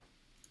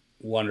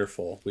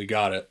Wonderful. We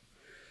got it.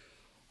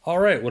 All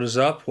right. What is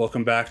up?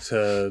 Welcome back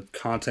to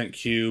Content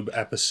Cube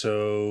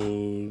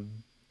episode.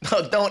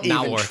 Oh, don't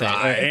Not even worth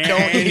try. it.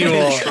 Don't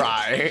even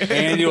try.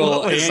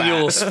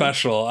 Annual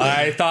special.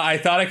 I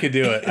thought I could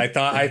do it.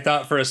 I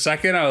thought for a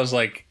second I was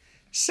like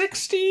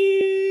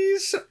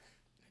 60s.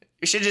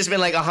 You should have just been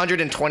like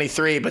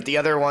 123, but the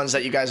other ones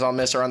that you guys all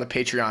missed are on the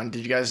Patreon.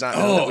 Did you guys not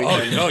know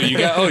that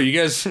you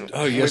guys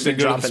did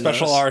go to the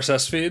special those.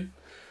 RSS feed?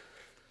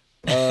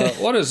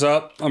 What is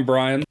up? I'm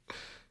Brian.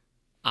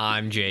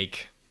 I'm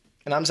Jake.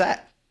 And I'm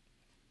Zach.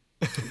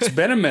 It's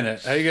been a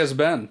minute. How you guys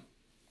been?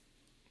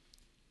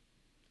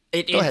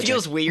 It ahead,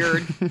 feels Jake.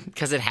 weird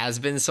because it has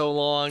been so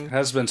long.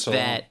 Has been so long.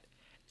 That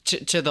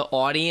to the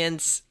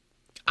audience,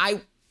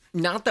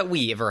 not that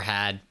we ever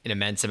had an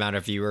immense amount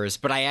of viewers,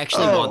 but I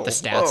actually want the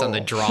stats on the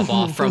drop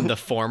off from the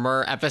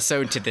former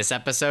episode to this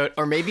episode,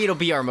 or maybe it'll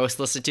be our most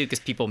listened to because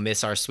people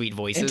miss our sweet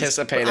voices.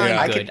 Anticipated. I'm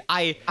I good.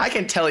 I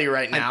can tell you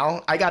right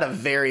now, I got a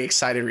very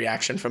excited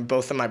reaction from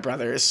both of my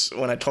brothers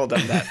when I told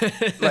them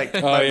that. Like,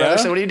 my brother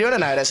said, "What are you doing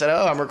tonight?" I said,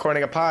 "Oh, I'm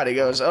recording a pod." He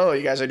goes, "Oh,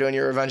 you guys are doing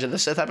your Revenge of the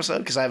Sith episode?"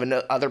 Because I have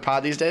another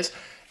pod these days.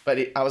 But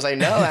I was like,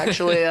 no,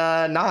 actually,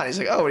 not. He's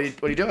like, oh,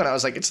 what are you doing? I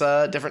was like, it's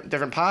a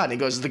different pod. And he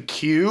goes, the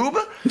Cube?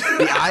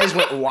 The eyes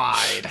went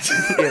wide.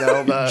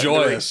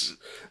 Joyous.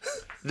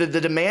 The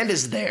demand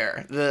is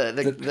there.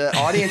 The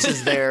audience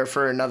is there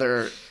for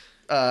another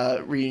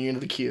reunion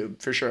of the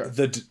Cube, for sure.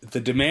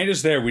 The demand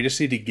is there. We just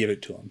need to give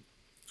it to them.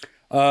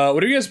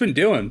 What have you guys been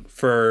doing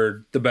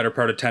for the better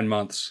part of 10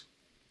 months?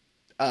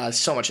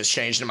 So much has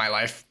changed in my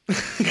life.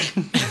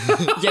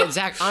 Yeah,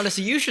 Zach,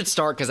 honestly, you should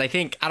start because I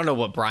don't know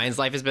what Brian's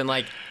life has been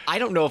like. I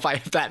don't know if I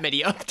have that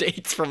many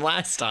updates from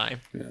last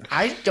time. Yeah.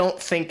 I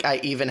don't think I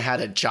even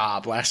had a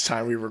job last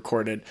time we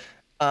recorded.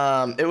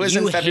 It was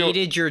you in February.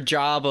 hated your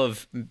job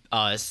of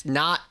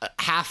not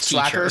half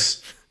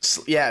Slackers.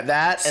 Yeah,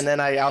 that, and then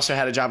I also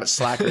had a job at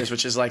Slackers,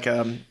 which is like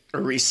a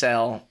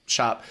resale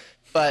shop.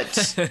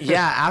 But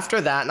yeah,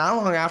 after that, not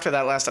long after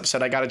that last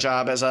episode, I got a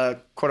job as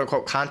a quote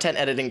unquote content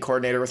editing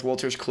coordinator with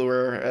Wolters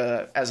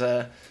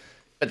Kluwer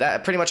but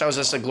that pretty much I was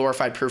just a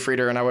glorified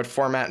proofreader, and I would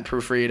format and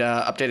proofread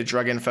updated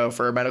drug info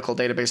for a medical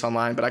database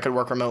online, but I could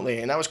work remotely,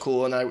 and that was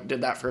cool, and I did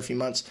that for a few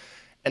months.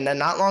 And then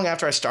not long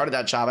after I started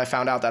that job, I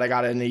found out that I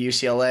got into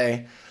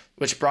UCLA,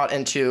 which brought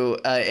into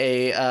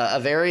a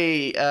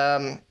very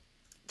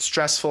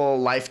stressful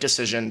life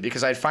decision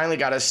because I finally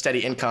got a steady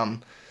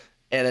income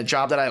and a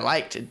job that I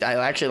liked. I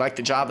actually liked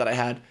the job that I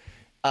had.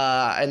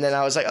 And then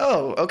I was like,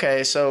 oh,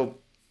 okay, so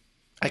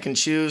I can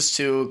choose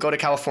to go to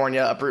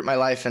California, uproot my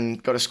life,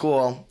 and go to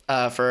school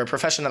for a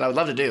profession that I would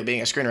love to do, being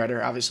a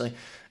screenwriter, obviously.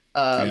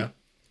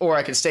 Or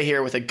I could stay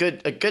here with a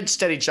good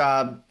steady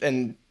job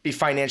and be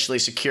financially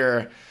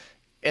secure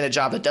in a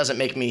job that doesn't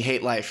make me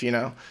hate life,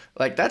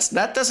 like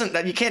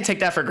that you can't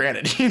take that for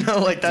granted,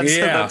 like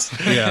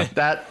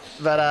that.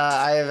 But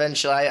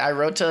I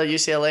wrote to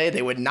UCLA.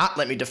 They would not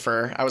let me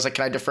defer. I was like,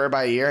 can I defer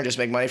by a year and just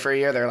make money for a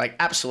year? They're like,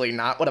 absolutely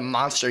not. What a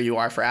monster you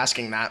are for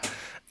asking that.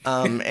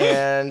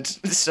 And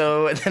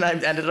so then I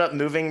ended up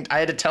moving. I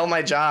had to tell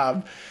my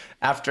job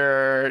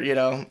after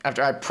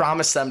I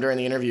promised them during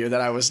the interview that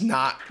I was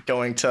not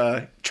going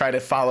to try to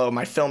follow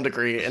my film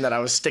degree and that I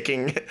was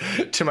sticking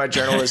to my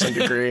journalism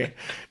degree.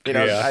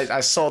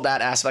 I sold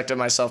that aspect of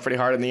myself pretty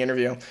hard in the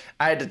interview.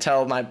 I had to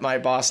tell my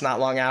boss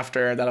not long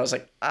after that I was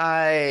like,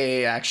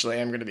 I actually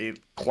am going to be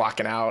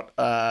clocking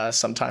out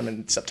sometime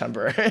in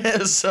September.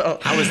 So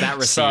How was that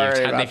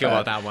received? How did they feel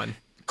about that one?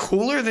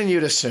 Cooler than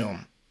you'd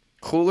assume.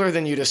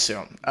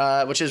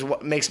 Which is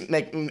what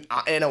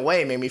in a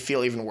way made me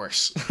feel even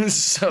worse.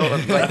 So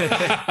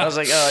I was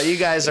like, oh, you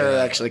guys are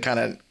actually kind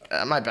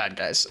of my bad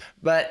guys.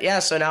 But yeah,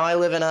 so now I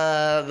live in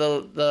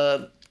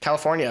the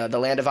California, the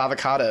land of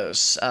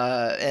avocados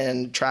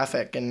and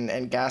traffic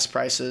and gas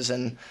prices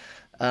and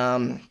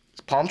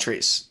palm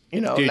trees.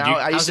 Dude,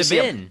 I used to how's see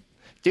it been?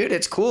 Dude,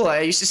 it's cool. I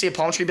used to see a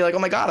palm tree, be like, oh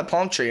my god, a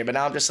palm tree. But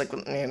now I'm just like,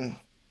 man,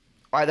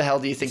 why the hell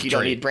do you think you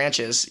don't need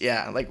branches?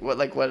 Yeah,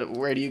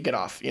 where do you get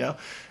off? Yeah,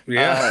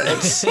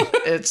 it's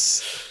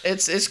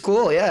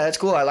cool. Yeah, it's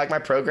cool. I like my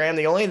program.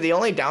 The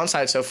only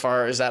downside so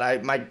far is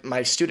that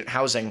my student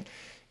housing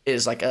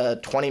is like a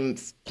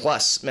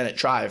 20+ minute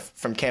drive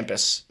from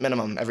campus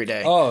minimum every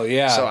day. Oh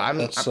yeah. So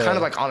I'm kind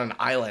of like on an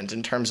island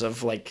in terms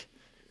of like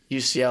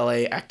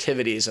UCLA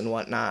activities and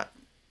whatnot.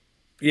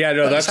 Yeah,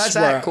 no, but that's besides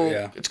where, that, cool.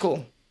 Yeah. It's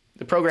cool.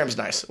 The program's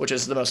nice, which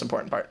is the most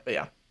important part. But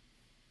yeah.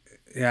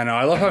 Yeah, no,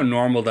 I love how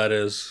normal that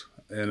is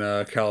in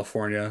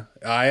California.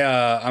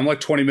 I'm like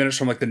 20 minutes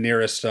from like the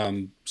nearest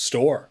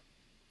store.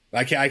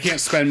 I can't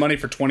spend money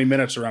for 20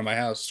 minutes around my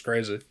house. It's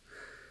crazy.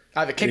 I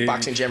have a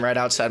kickboxing gym right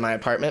outside my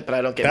apartment, but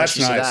I don't get much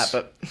use of that.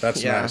 But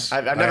that's nice.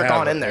 I've never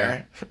gone in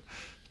there,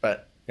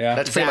 but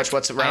that's pretty much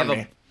what's around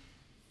me.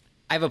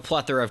 I have a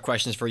plethora of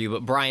questions for you,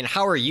 but Brian,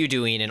 how are you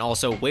doing? And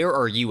also, where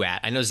are you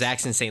at? I know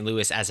Zach's in St.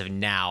 Louis as of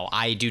now.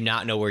 I do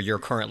not know where you're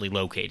currently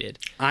located.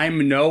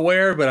 I'm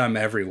nowhere, but I'm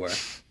everywhere.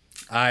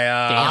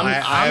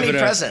 I'm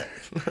omnipresent.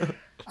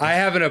 I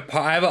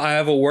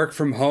have a work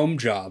from home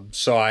job,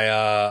 so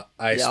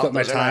I split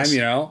my time. nice.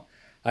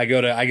 I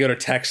go to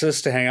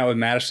Texas to hang out with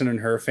Madison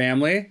and her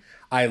family.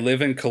 I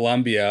live in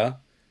Columbia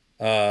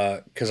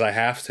because I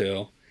have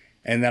to,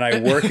 and then I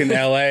work in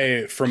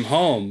LA from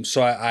home,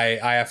 so I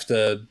have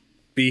to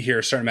be here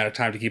a certain amount of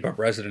time to keep up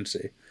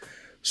residency.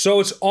 So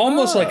it's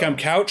almost like I'm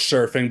couch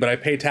surfing, but I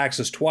pay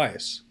taxes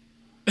twice.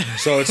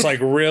 So it's like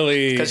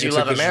really because you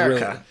love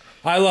America.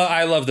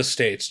 I love the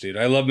States, dude.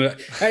 I love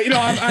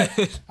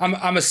I'm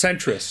a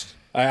centrist.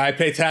 I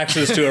pay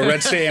taxes to a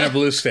red state and a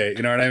blue state.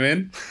 You know what I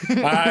mean?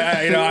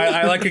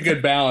 I like a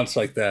good balance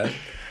like that.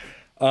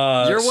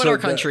 You're what our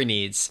country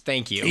needs.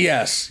 Thank you.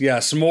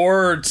 Yes.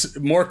 More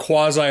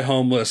quasi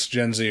homeless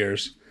Gen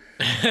Zers.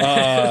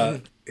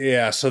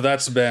 So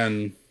that's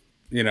been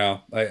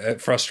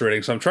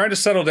frustrating. So I'm trying to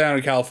settle down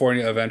in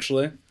California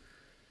eventually.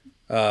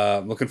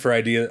 Looking for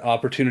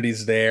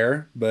opportunities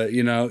there, but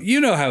you know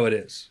how it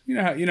is. You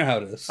know how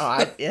it is.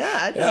 I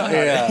know.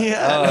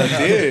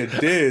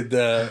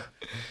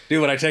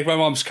 Dude, when I take my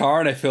mom's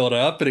car and I fill it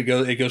up and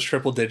it goes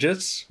triple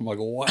digits, I'm like,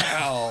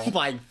 wow,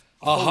 like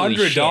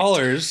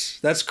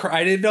 $100. That's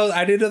I didn't know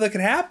that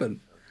could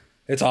happen.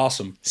 It's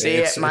awesome.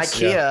 See, my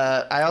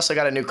Kia. I also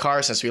got a new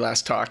car since we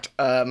last talked.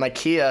 My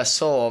Kia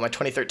Soul, my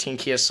 2013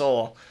 Kia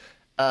Soul.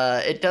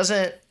 It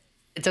doesn't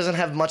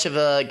have much of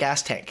a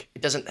gas tank.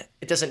 It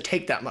doesn't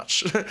take that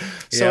much.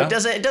 So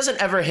it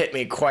doesn't ever hit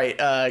me quite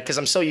because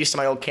I'm so used to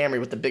my old Camry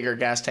with the bigger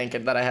gas tank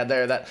that I had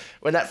there that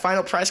when that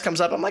final price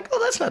comes up, I'm like, oh,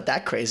 that's not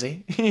that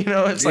crazy.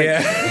 It's like,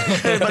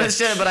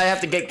 but I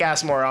have to get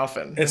gas more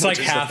often. It's like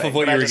half of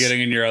what you were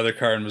getting in your other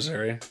car in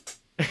Missouri.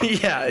 I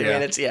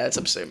mean, it's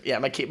absurd. Yeah,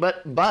 my Kia,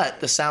 but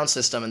the sound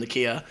system in the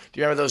Kia. Do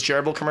you remember those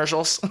gerbil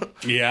commercials?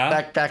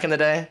 Yeah. Back in the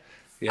day.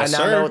 Yes, I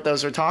now know what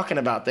those were talking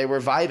about. They were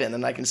vibing,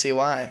 and I can see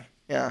why.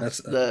 Yeah,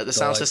 the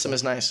sound system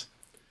is nice.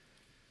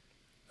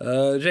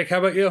 Jake, how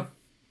about you?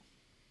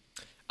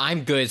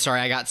 I'm good. Sorry,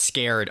 I got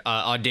scared.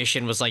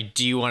 Audition was like,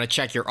 "Do you want to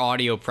check your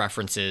audio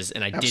preferences?"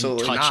 And I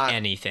Absolutely didn't touch not.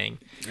 anything.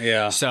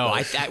 Yeah. So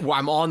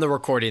I'm on the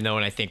recording though,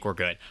 and I think we're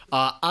good.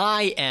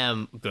 I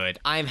am good.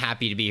 I'm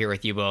happy to be here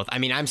with you both. I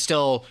mean, I'm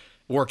still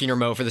working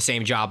remote for the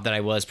same job that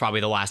I was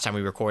probably the last time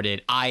we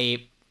recorded.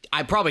 I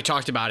probably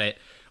talked about it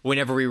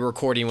whenever we were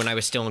recording when I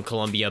was still in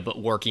Colombia, but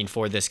working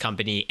for this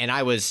company. And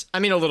I was, a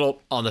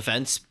little on the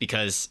fence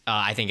because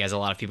I think as a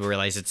lot of people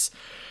realize, it's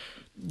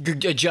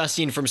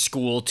adjusting from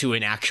school to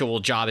an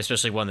actual job,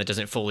 especially one that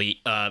doesn't fully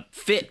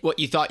fit what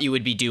you thought you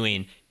would be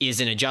doing,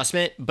 is an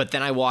adjustment. But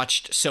then I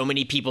watched so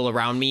many people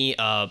around me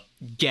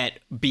get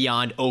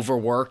beyond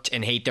overworked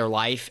and hate their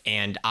life.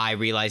 And I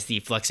realized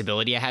the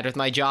flexibility I had with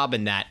my job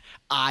and that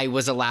I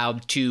was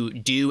allowed to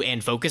do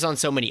and focus on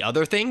so many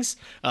other things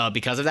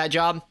because of that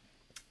job.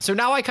 So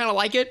now I kind of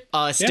like it.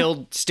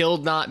 Still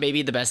not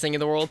maybe the best thing in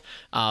the world,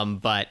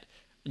 but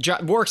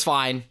works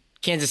fine.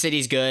 Kansas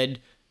City's good.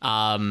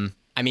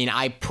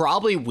 I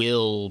probably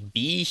will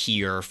be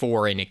here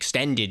for an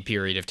extended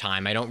period of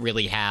time. I don't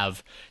really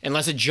have,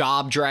 unless a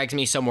job drags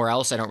me somewhere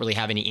else, I don't really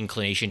have any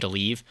inclination to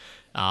leave.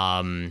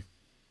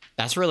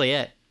 That's really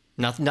it.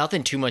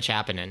 Nothing too much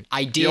happening.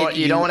 I did.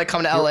 You don't want to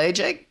come to LA,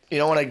 Jake? You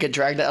don't want to get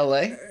dragged to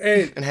LA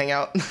and hang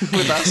out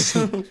with us?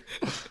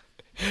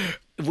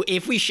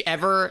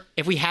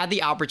 If we had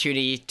the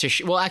opportunity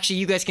to, well, actually,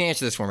 you guys can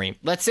answer this for me.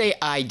 Let's say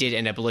I did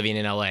end up living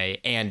in LA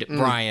and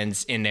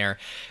Brian's in there.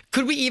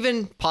 Could we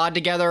even pod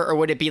together, or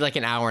would it be like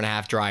an hour and a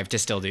half drive to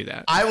still do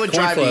that? I would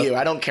drive to you.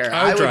 I don't care.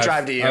 I would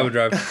drive to you. I would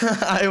drive.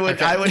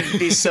 I would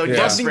be so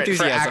desperate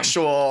for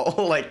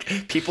actual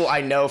people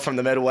I know from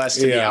the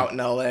Midwest to be out in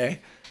LA.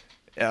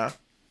 Yeah.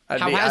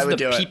 How has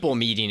the people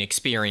meeting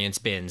experience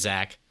been,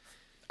 Zach?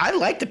 I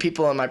like the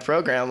people in my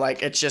program.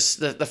 Like, it's just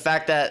the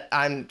fact that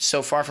I'm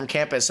so far from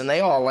campus and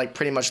they all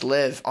pretty much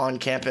live on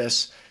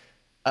campus.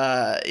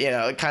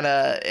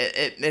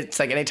 It's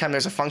like anytime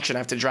there's a function, I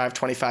have to drive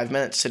 25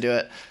 minutes to do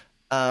it.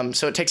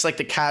 So it takes the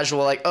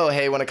casual, oh,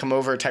 hey, want to come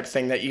over type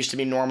thing that used to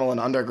be normal in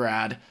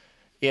undergrad,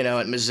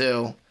 at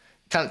Mizzou.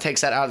 Kind of takes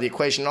that out of the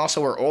equation. And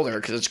also we're older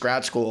because it's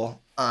grad school.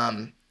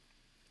 I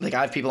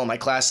have people in my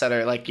class that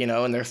are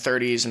in their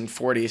 30s and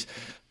 40s.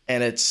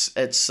 And it's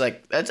a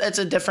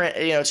different,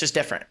 it's just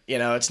different,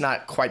 it's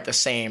not quite the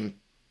same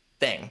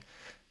thing.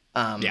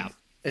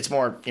 It's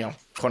more,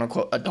 quote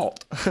unquote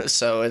adult.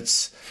 So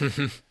it's,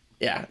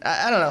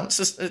 I don't know. It's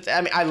just,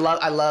 I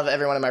love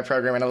everyone in my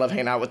program and I love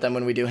hanging out with them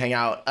when we do hang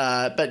out.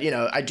 But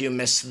I do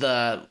miss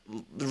the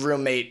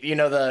roommate,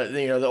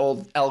 the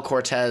old El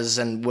Cortez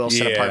and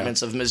Wilson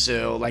apartments of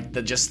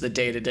Mizzou, just the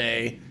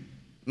day-to-day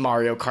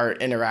Mario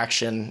Kart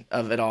interaction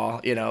of it all,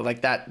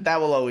 that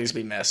will always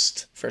be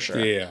missed for sure.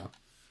 Yeah.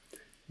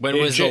 When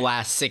was the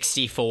last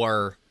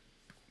 64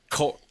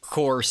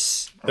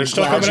 course? They're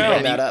still coming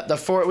out. That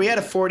up. We had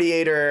a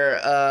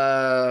 48er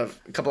a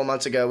couple of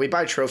months ago. We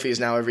buy trophies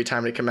now every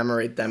time to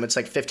commemorate them. It's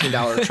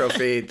 $15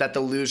 trophy that the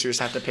losers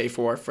have to pay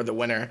for the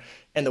winner,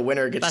 and the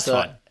winner gets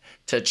to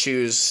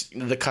choose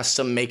the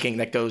custom making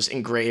that goes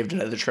engraved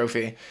into the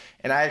trophy.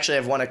 And I actually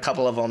have won a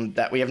couple of them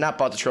that we have not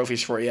bought the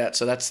trophies for yet,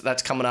 so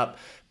that's coming up.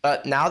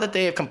 But now that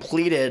they have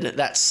completed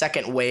that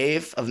second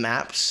wave of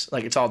maps,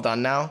 it's all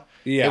done now.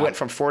 Yeah. It went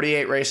from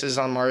 48 races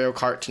on Mario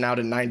Kart to now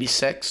to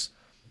 96.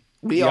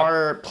 We Yep.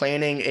 are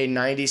planning a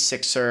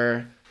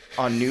 96er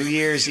on New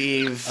Year's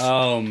Eve.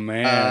 Oh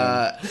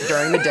man.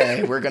 During the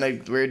day, we're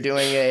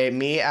doing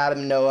me,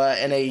 Adam, Noah,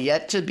 and a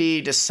yet to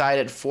be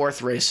decided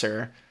fourth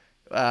racer.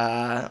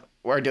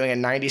 We're doing a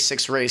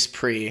 96 race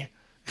pre,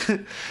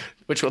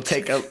 which will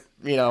take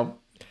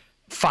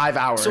 5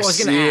 hours. So I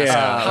was going to ask,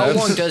 Yeah. how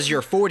long does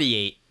your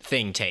 48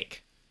 thing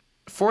take?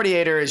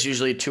 48er is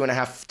usually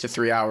 2.5 to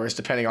 3 hours,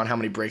 depending on how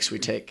many breaks we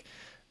take.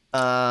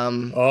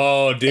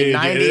 Oh, dude,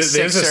 it is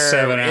a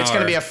 7 hour. It's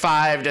going to be a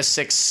 5 to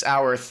 6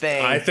 hour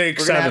thing. I think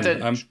we're going to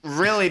 7. have to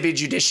really be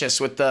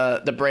judicious with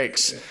the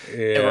breaks.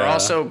 Yeah. And we're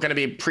also going to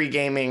be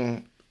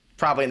pre-gaming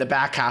probably in the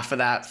back half of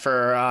that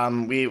for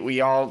we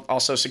all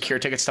also secure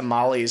tickets to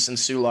Molly's in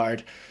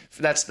Soulard.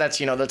 That's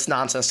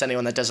nonsense to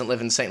anyone that doesn't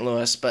live in St.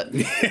 Louis, but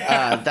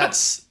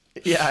that's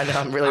I know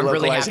I'm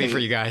really happy for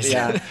you guys.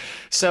 Yeah.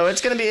 So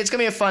it's gonna be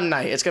a fun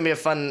night. It's gonna be a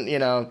fun,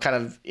 kind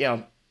of,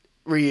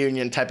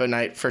 reunion type of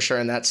night for sure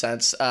in that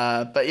sense.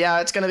 But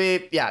yeah, it's gonna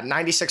be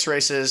 96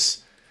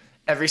 races,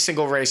 every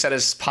single race that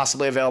is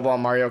possibly available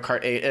on Mario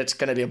Kart 8. It's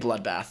gonna be a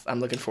bloodbath. I'm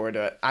looking forward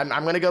to it. I'm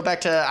gonna go back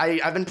to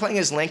I've been playing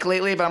as Link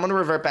lately, but I'm gonna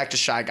revert back to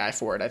Shy Guy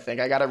for it. I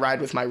think I gotta ride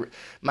with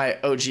my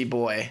OG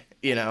boy,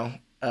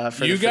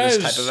 for this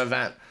type of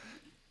event.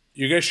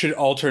 You guys should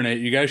alternate.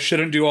 You guys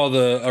shouldn't do all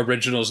the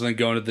originals and then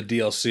go into the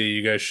DLC.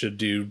 You guys should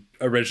do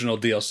original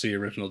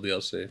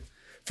DLC.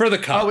 For the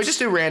cups. Oh, we just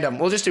do random.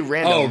 We'll just do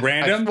random. Oh,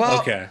 random?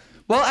 Okay.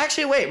 Well,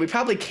 actually, wait. We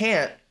probably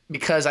can't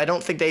because I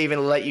don't think they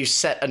even let you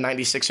set a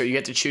 96er. You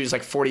have to choose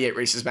 48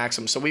 races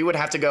maximum. So we would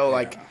have to go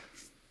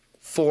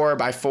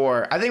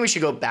 4x4. I think we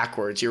should go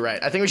backwards. You're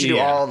right. I think we should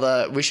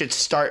do we should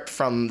start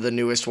from the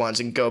newest ones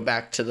and go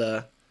back to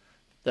the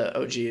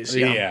OGs.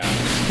 Yeah.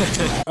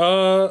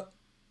 So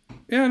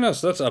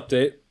that's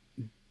update.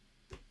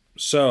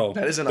 So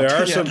That is an there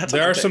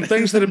update. are some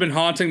things that have been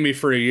haunting me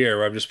for a year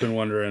where I've just been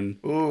wondering,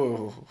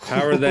 Ooh.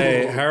 how are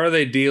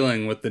they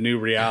dealing with the new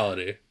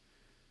reality?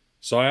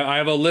 So I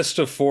have a list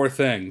of 4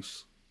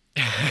 things.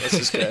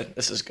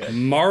 This is good.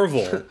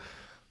 Marvel.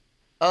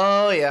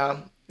 Oh yeah.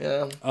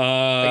 Yeah.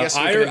 I guess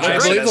we can I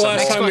address believe it the at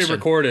last some time we question.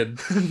 recorded.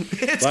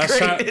 It's Last great.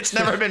 time- It's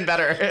never been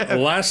better.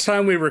 Last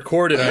time we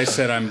recorded, I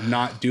said I'm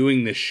not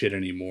doing this shit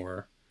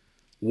anymore.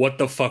 What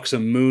the fuck's a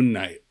Moon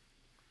Knight?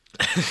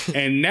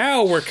 And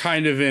now we're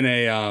kind of in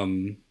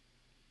a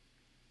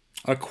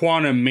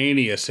Quantum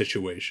Mania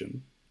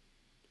situation.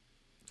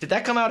 Did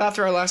that come out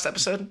after our last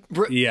episode?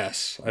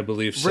 Yes, I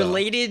believe so.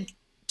 Related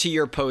to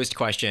your posed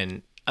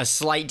question, a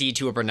slight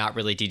detour, but not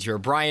really detour.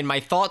 Brian, my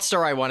thought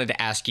star I wanted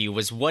to ask you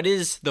was, what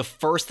is the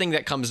first thing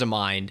that comes to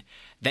mind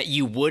that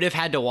you would have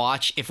had to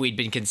watch if we'd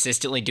been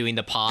consistently doing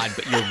the pod,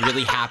 but you're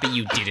really happy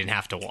you didn't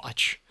have to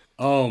watch?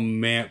 Oh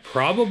man,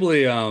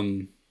 probably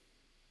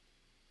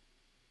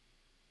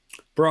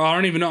bro, I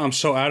don't even know. I'm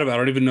so out of it. I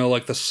don't even know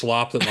the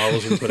slop that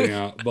Marvel's been putting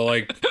out.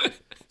 But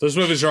those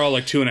movies are all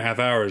 2.5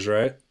 hours,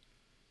 right?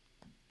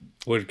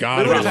 Would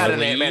God, We would have had an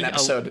Probably Ant-Man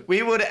episode.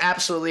 We would have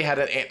absolutely had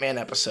an Ant-Man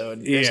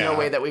episode. There's no Yeah.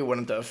 way that we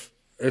wouldn't have.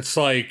 It's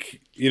I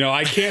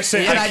can't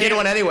say. And I did can't-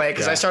 one anyway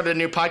because Yeah. I started a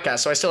new podcast,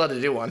 so I still had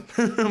to do one.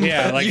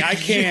 Yeah, I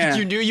can't.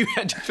 You knew you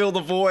had to fill the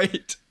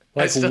void.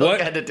 I still what?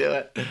 had to do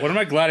it. What am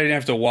I glad I didn't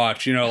have to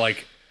watch?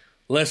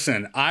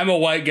 Listen, I'm a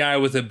white guy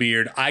with a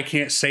beard. I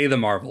can't say the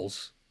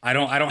Marvels. I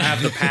don't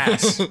have the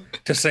pass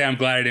to say I'm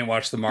glad I didn't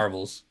watch the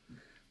Marvels.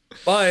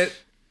 But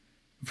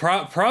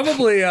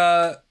probably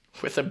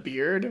With a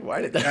beard?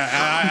 Why did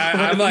that?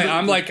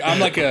 I'm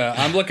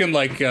looking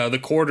like the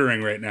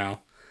quartering right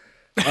now.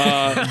 But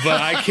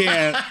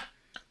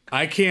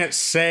I can't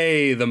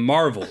say the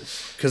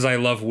Marvels because I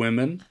love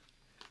women.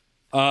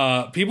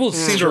 People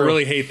seem to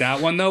really hate that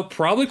one though.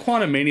 Probably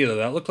Quantum Mania though.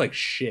 That looked like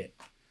shit.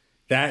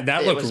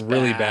 That looked was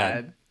really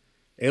bad.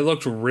 It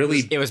looked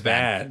really It was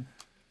bad.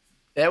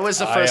 It was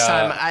the first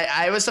time.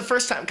 I was the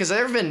first time because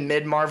there have been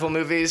mid-Marvel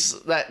movies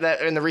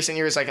that in the recent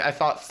years. I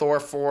thought Thor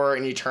 4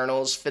 and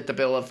Eternals fit the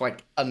bill of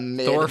a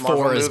mid-Marvel Thor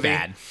 4 movie. is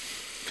bad.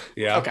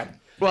 Yeah. Okay.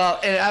 Well,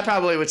 and I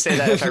probably would say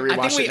that if I rewatched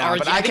I think we it now,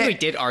 but I think we can't-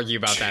 did argue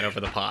about that over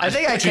the pod. I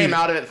think I came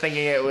out of it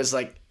thinking it was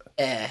it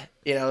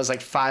was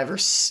 5 or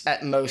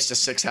at most a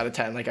 6 out of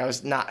 10. I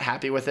was not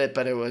happy with it,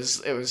 but it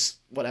was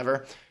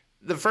whatever.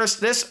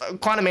 This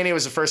Quantumania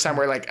was the first time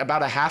where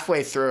about a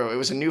halfway through, it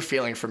was a new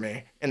feeling for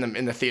me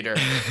in the theater.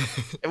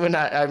 When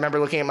I remember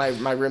looking at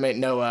my roommate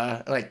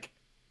Noah,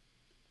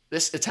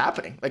 it's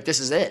happening. This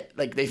is it.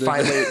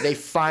 They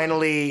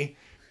finally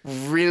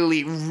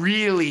really,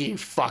 really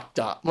fucked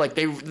up.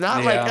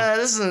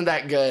 This isn't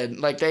that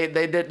good.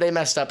 They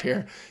messed up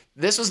here.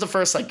 This was the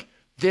first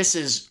this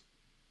is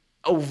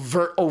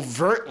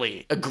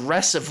overtly,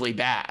 aggressively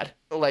bad.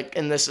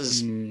 And this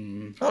is I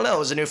don't know. It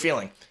was a new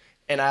feeling.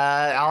 And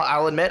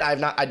I'll admit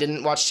I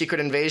didn't watch Secret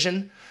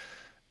Invasion,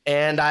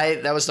 and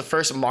that was the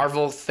first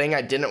Marvel thing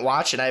I didn't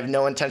watch, and I have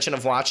no intention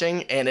of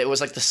watching. And it was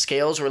the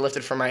scales were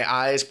lifted from my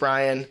eyes,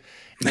 Brian.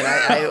 And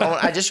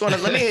I just want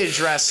to let me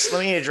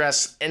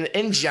address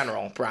in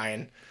general,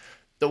 Brian,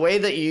 the way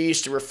that you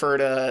used to refer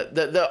to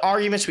the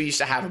arguments we used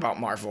to have about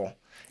Marvel.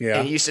 Yeah.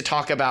 And he used to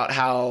talk about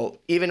how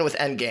even with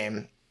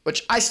Endgame,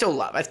 which I still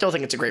love, I still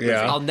think it's a great movie.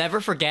 Yeah. I'll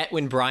never forget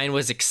when Brian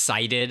was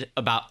excited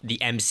about the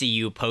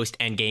MCU post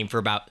Endgame for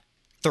about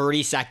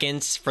 30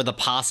 seconds for the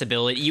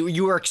possibility.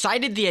 You were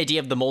excited the idea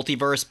of the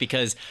multiverse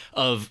because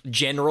of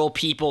general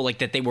people like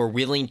that they were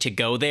willing to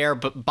go there,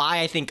 but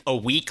by I think a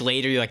week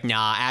later you're like,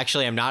 nah,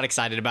 actually I'm not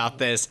excited about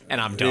this and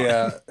I'm done.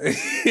 Yeah.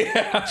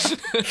 Yeah.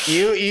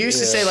 You used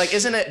to say like,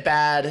 isn't it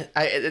bad?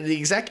 The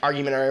exact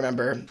argument I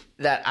remember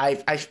that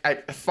I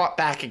fought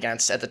back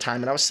against at the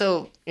time, and I was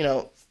so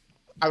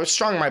I was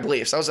strong in my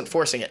beliefs. I wasn't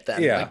forcing it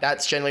then. Yeah. Like,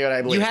 that's generally what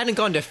I believe. You hadn't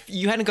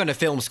gone to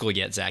film school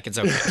yet, Zach. It's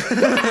okay.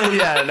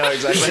 Yeah, no,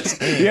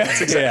 exactly.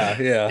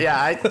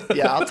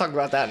 I'll talk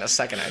about that in a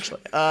second,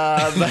 actually.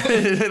 But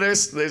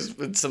there's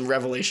been some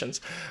revelations.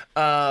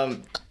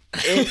 When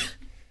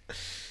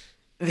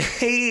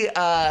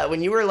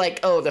you were like,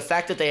 oh, the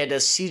fact that they had to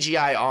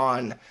CGI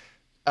on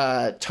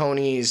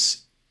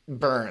Tony's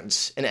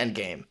burns in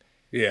Endgame.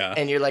 Yeah.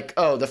 And you're like,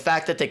 oh, the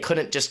fact that they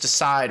couldn't just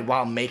decide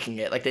while making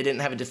it, like they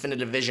didn't have a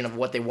definitive vision of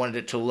what they wanted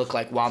it to look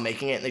like while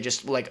making it, and they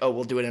just like, oh,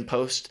 we'll do it in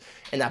post,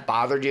 and that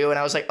bothered you. And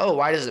I was like, oh,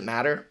 why does it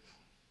matter?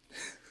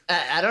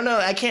 I don't know.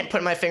 I can't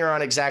put my finger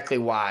on exactly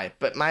why,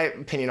 but my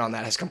opinion on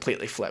that has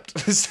completely flipped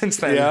since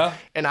then. Yeah.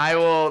 And I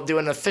will do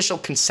an official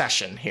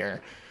concession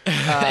here.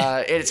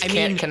 It's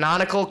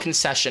canonical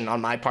concession on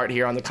my part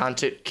here on the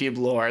Content Cube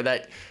lore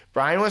that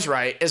Brian was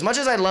right. As much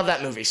as I love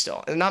that movie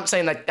still, and I'm not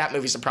saying that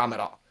movie's a problem at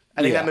all.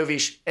 I think that movie,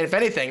 if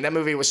anything, that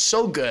movie was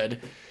so good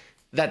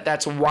that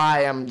that's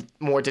why I'm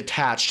more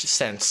detached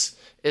since.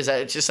 Is that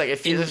it's just like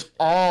it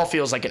all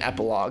feels like an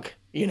epilogue,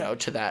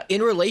 to that.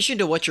 In relation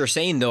to what you're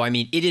saying, though, I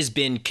mean, it has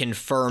been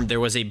confirmed.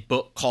 There was a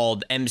book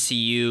called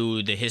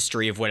MCU, The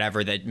History of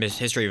Whatever, that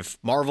History of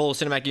Marvel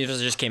Cinematic Universe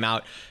just came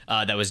out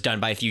that was done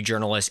by a few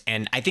journalists.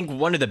 And I think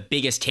one of the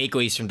biggest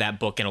takeaways from that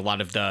book and a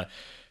lot of the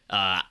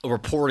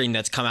reporting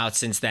that's come out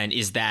since then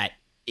is that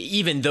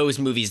even those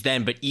movies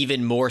then, but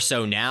even more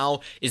so now,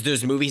 is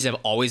those movies have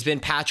always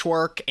been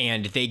patchwork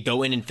and they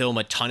go in and film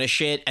a ton of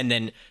shit, and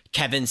then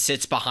Kevin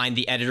sits behind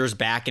the editor's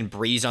back and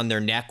breathes on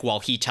their neck while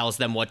he tells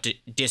them what to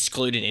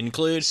disclude and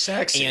include.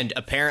 Sexy. And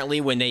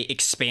apparently when they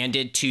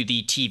expanded to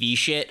the TV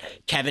shit,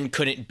 Kevin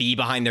couldn't be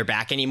behind their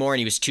back anymore and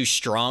he was too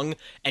strong.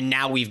 And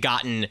now we've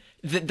gotten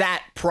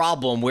that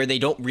problem where they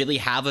don't really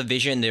have a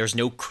vision. There's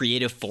no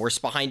creative force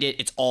behind it.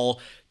 It's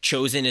all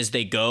chosen as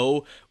they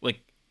go.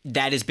 Like,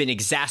 that has been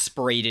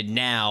exasperated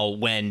now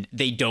when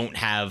they don't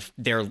have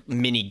their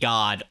mini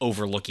god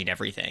overlooking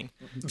everying.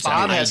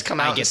 Bob has come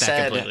out and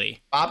said,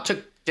 Bob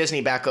took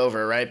Disney back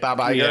over, right? Bob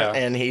Iger,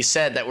 and he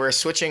said that we're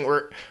switching.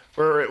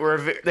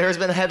 There's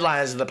been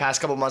headlines in the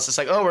past couple of months. It's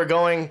like, oh, we're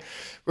going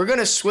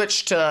to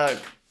switch to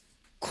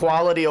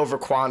quality over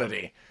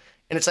quantity.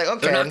 And it's like,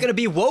 okay. They're not going to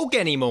be woke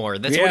anymore.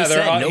 That's what he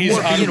said. He's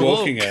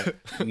unwoking it.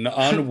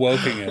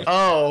 Unwoking it.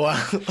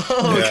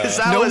 Because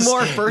that was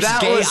more first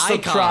gay was the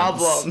icons.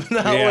 problem.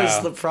 That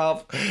was the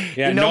problem.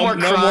 Yeah, no more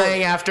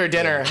crying after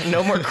dinner.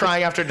 No more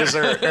crying after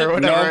dessert or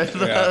whatever.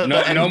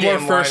 No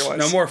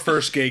more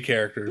first gay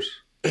characters.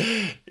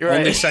 You're right.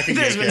 Only second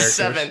gay characters.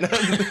 characters.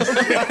 There's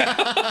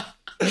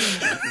been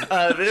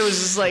 7. It was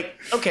just like,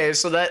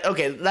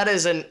 that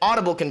is an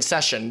audible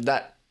concession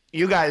that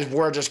you guys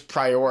were just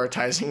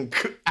prioritizing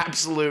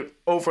absolute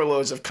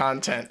overloads of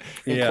content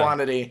in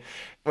quantity,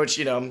 which,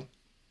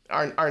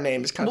 our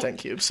name is Content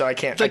Cube, so I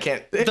can't.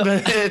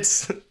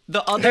 It's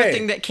the other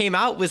thing that came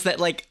out was that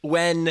like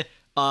when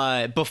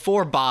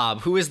before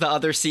Bob, who is the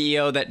other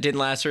CEO that didn't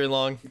last very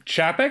long?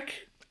 Chapek?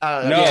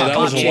 No, that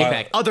was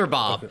Chapek. Other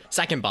Bob,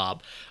 second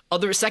Bob.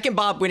 Second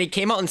Bob, when he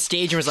came out on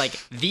stage and was like,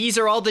 "These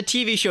are all the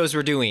TV shows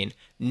we're doing."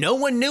 No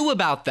one knew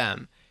about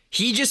them.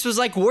 He just was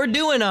like, "We're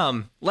doing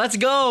them. Let's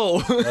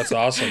go." That's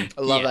awesome.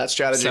 I love that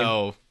strategy.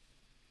 So,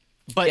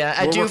 but yeah,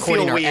 I do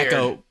recording feel our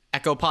weird.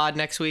 Echo Pod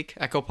next week.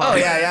 Echo Pod. Oh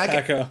yeah.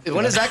 Echo.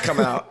 When is that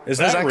coming out? Is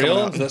that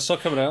real? Is that still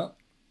coming out?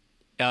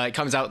 It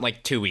comes out in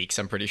like 2 weeks.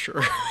 I'm pretty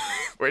sure.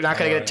 We're not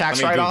gonna get a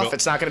tax write-off.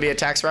 It's not gonna be a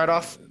tax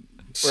write-off.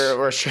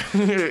 We're sure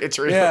it's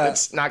real. Yeah.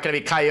 It's not gonna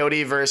be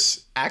Coyote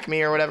versus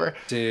Acme or whatever.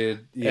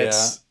 Dude, yeah.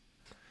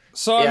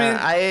 So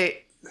I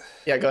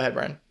mean, go ahead,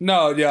 Brian.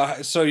 No,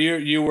 yeah. So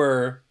you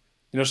were,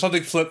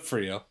 something flipped for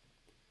you.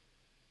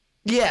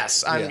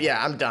 Yes,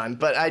 I'm done.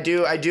 But I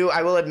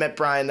will admit,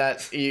 Brian,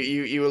 that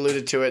you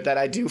alluded to it, that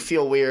I do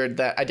feel weird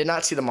that I did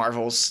not see the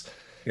Marvels.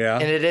 Yeah.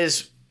 And it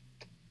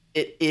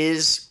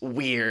is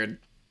weird.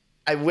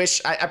 I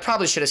wish I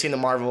probably should have seen the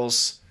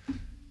Marvels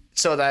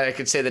so that I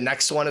could say the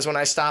next one is when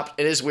I stopped.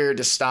 It is weird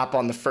to stop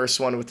on the first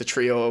one with the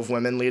trio of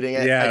women leading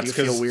it. Yeah, I do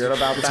feel weird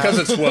about that. It's because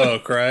it's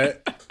woke, right?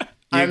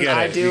 You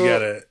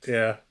get it.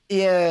 Yeah.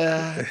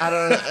 Yeah, I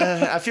don't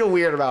know. I feel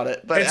weird about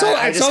it, but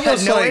I just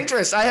had no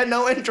interest. I had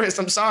no interest.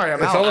 I'm sorry.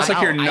 I'm out. It's almost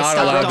like you're not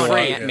allowed to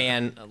like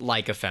Ant-Man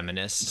like a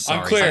feminist. Sorry.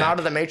 I'm clear. I'm out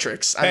of the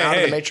Matrix. I'm out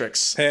of the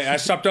Matrix. Hey, I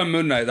stopped on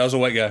Moon Knight. That was a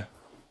white guy.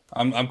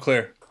 I'm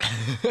clear.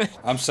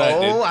 I'm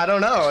set, dude. I don't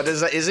know.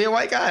 Is he a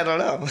white guy? I don't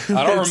know.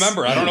 I don't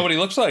remember. I don't know what he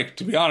looks like,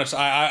 to be honest.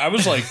 I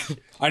was like,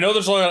 I know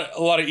there's a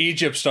lot of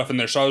Egypt stuff in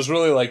there, so I was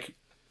really like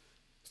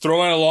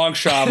throw in a long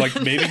shot.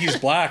 Like maybe he's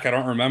black. I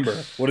don't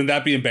remember. Wouldn't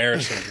that be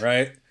embarrassing,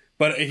 right?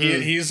 But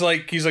he's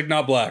like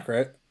not black,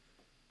 right?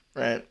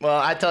 Right. Well,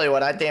 I tell you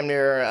what, I damn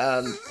near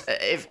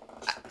if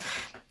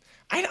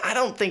I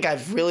don't think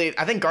I've really.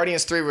 I think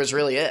Guardians 3 was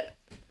really it.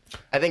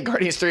 I think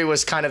Guardians 3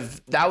 was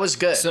that was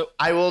good. So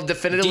I will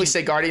definitively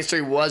say Guardians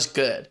 3 was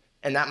good,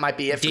 and that might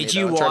be it for me. Did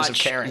you in terms of watch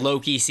caring.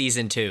 Loki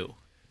season 2?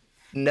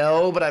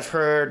 No, but I've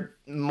heard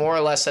more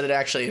or less that it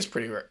actually is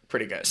pretty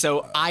good.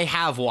 So I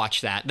have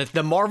watched that.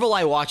 The Marvel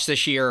I watched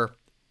this year,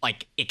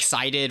 like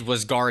excited,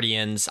 was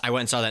Guardians. I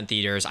went and saw that in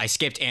theaters. I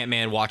skipped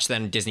Ant-Man, watched that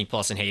on Disney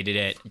Plus and hated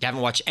it. Haven't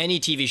watched any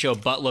TV show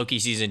but Loki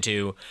season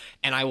 2.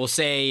 And I will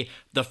say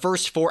the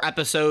first 4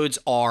 episodes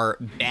are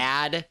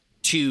bad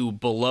to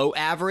below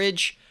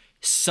average.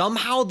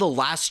 Somehow the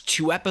last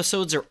 2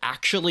 episodes are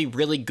actually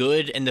really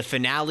good, and the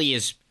finale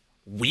is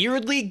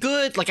weirdly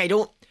good. Like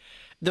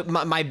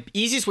my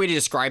easiest way to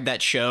describe that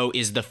show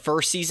is the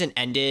first season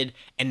ended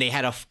and they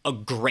had a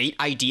great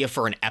idea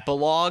for an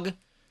epilogue,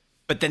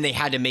 but then they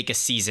had to make a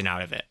season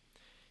out of it.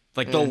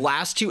 Like the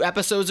last 2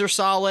 episodes are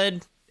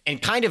solid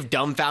and kind of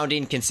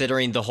dumbfounding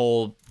considering the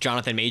whole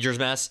Jonathan Majors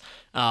mess.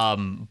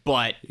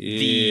 But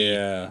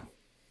it's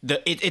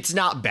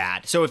not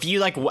bad. So if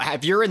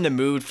you're in the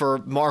mood for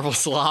Marvel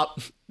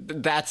slop,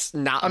 that's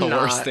not the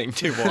worst thing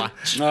to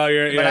watch.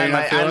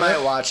 I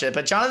might watch it.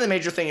 But Jonathan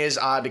Major thing is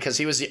odd because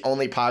he was the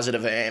only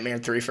positive of Ant-Man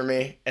 3 for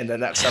me, and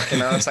then that stuff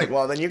came out. It's like,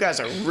 well, then you guys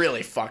are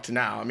really fucked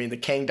now. I mean, the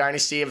Kang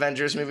Dynasty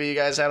Avengers movie you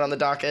guys had on the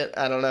docket,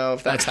 I don't know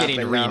if that's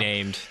getting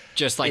renamed,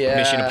 just like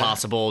Mission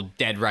Impossible: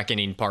 Dead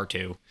Reckoning Part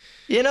 2.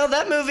 You know,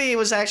 that movie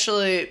was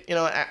actually,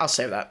 I'll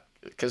save that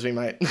because we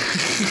might.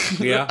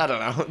 Yeah, I don't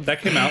know.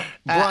 That came out.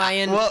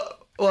 Brian,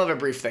 we'll have a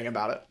brief thing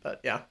about it,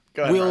 but yeah.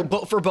 Go ahead,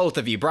 for both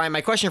of you. Brian,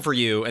 my question for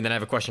you, and then I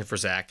have a question for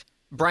Zach.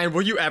 Brian,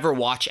 will you ever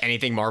watch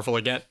anything Marvel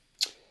again?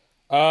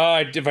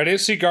 If I didn't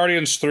see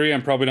Guardians 3,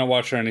 I'm probably not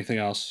watching anything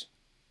else.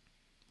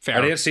 Fair.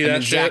 I didn't see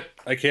that shit.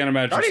 I can't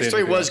imagine. Guardians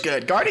 3 was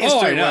good. Guardians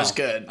 3 was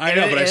good. I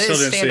know, but I still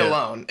didn't see it.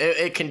 Standalone.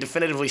 It can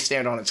definitively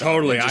stand on its own.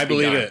 Totally, I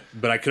believe it,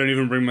 but I couldn't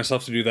even bring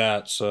myself to do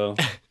that. So,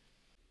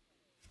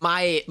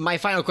 my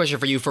final question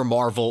for you for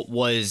Marvel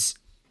was,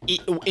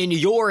 in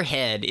your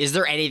head, is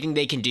there anything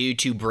they can do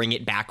to bring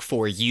it back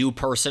for you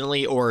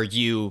personally, or are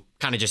you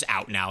kind of just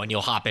out now and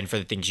you'll hop in for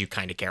the things you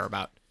kind of care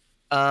about?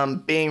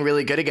 Being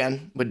really good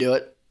again would do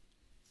it.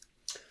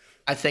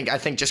 I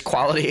think just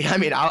quality. I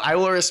mean, I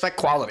will respect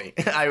quality.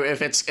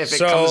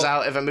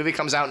 If a movie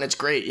comes out and it's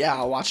great, yeah,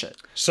 I'll watch it.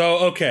 So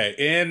okay,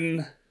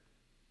 in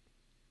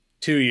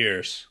 2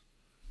 years,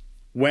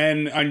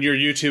 when on your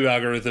YouTube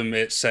algorithm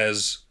it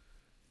says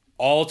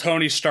all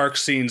Tony Stark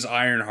scenes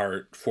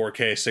Ironheart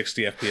 4K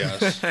 60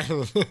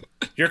 FPS.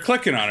 You're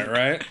clicking on it,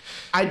 right?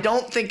 I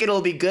don't think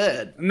it'll be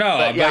good. No,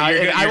 but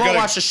yeah, I won't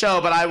watch the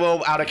show, but I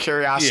will, out of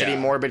curiosity,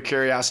 morbid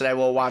curiosity, I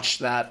will watch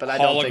that. But I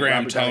don't think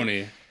Hologram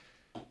Tony.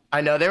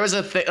 I know there was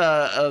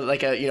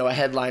a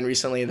headline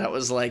recently that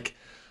was like,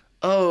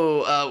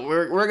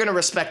 we're gonna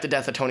respect the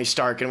death of Tony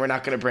Stark and we're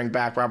not gonna bring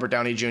back Robert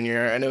Downey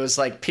Jr. And it was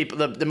like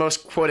the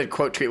most quoted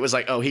quote tweet was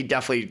like, oh, he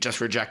definitely just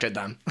rejected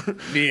them.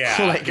 Yeah,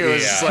 like it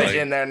was just like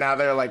in there. Now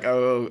they're like,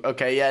 oh,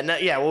 okay,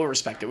 we'll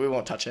respect it. We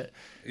won't touch it.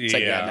 It's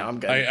like, no, I'm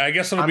good. I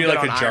guess it'll be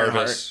like a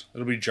Jarvis.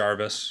 It'll be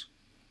Jarvis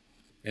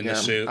in the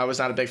suit. I was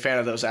not a big fan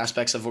of those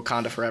aspects of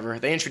Wakanda Forever.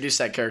 They introduced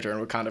that character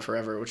in Wakanda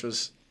Forever, which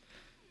was.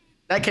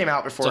 That came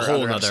out before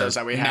other episodes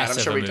that we had.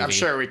 I'm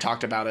sure we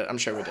talked about it. I'm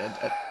sure we did.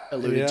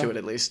 Alluded to it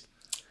at least.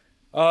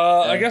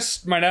 I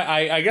guess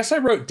I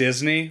wrote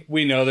Disney.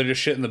 We know they're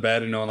just shit in the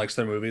bed and no one likes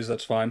their movies.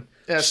 That's fine.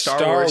 Yeah,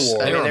 Star Wars.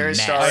 I mean, there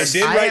is Star Wars.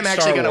 I am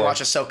actually going to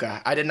watch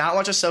Ahsoka. I did not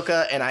watch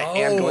Ahsoka, and I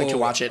am going to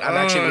watch it. I'm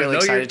actually really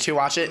excited to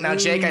watch it. Now,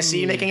 Jake, I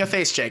see you making a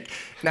face, Jake.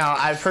 Now,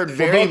 I've heard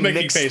very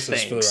mixed things.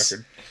 For the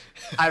record.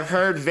 I've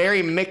heard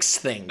very mixed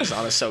things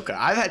on Ahsoka.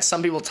 I've had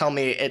some people tell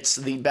me it's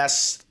the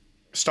best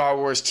Star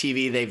Wars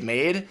TV they've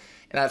made,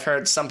 and I've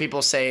heard some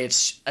people say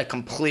it's a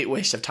complete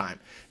waste of time.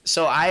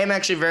 So I am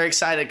actually very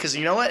excited because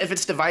you know what? If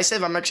it's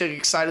divisive, I'm actually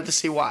excited to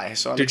see why.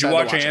 So did you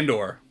watch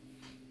Andor?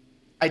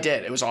 I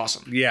did. It was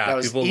awesome. Yeah, that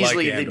was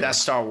easily the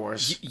best Star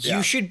Wars.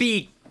 You should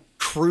be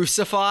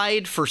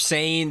crucified for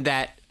saying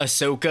that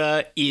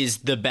Ahsoka is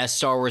the best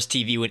Star Wars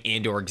TV when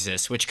Andor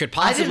exists, which could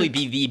possibly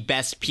be the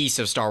best piece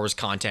of Star Wars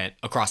content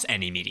across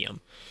any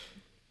medium.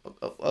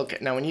 Okay,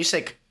 now when you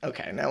say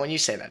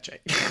that,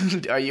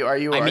 Jake, are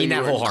you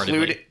that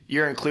wholeheartedly.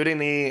 You're including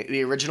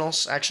the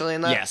originals actually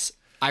in that? Yes.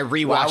 I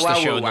rewatched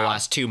the show in the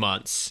last 2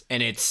 months,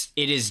 and it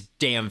is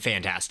damn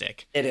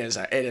fantastic. It is.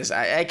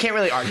 I can't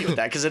really argue with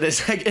that because it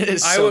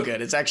is so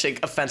good. It's actually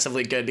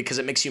offensively good because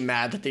it makes you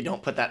mad that they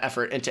don't put that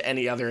effort into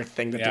any other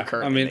thing that they're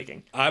currently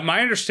making. My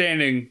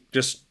understanding,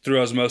 just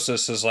through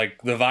osmosis, is like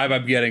the vibe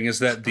I'm getting is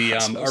that the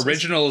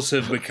originals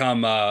have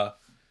become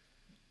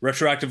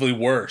retroactively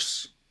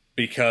worse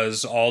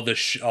because all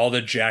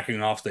the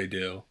jacking off they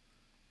do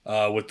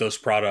with those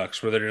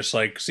products, where they're just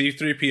like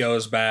C-3PO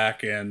is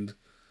back and.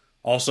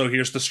 Also,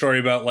 here's the story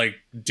about, like,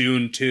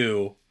 Dune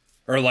 2,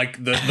 or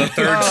like the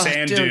third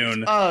sand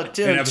dune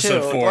in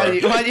episode 4.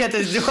 Why'd you have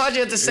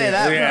to say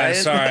that? Yeah, Brian?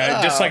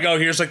 sorry. Just like,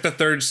 here's like the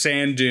third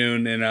sand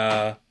dune in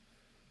that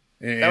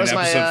was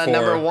episode 4. my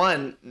number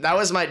one. That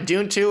was my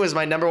Dune 2 was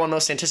my number one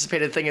most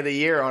anticipated thing of the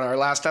year on our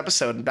last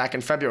episode back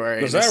in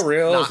February. Is that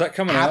real? Is that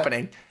coming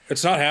happening? out?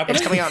 It's not happening?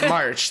 It's coming out in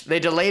March. They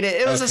delayed it.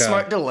 It was a Okay.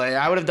 smart delay.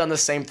 I would have done the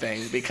same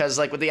thing because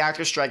like with the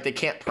actor strike, they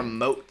can't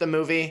promote the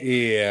movie.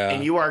 Yeah.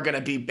 And you are going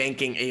to be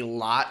banking a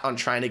lot on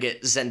trying to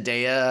get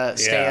Zendaya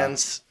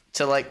stands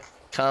to like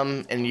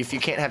come. And if you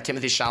can't have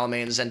Timothée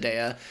Chalamet and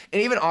Zendaya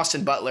and even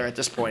Austin Butler at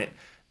this point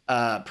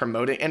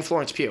promoting, and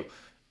Florence Pugh,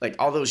 like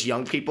all those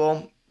young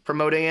people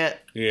promoting it,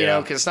 you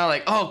know, because it's not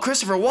like, oh,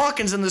 Christopher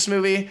Walken's in this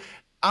movie,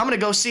 I'm going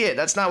to go see it.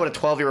 That's not what a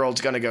 12-year-old's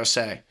going to go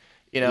say.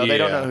 You know, they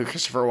don't know who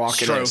Christopher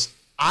Walken is.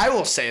 I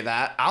will say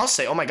that. I'll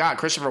say, oh my God,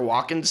 Christopher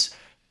Walken's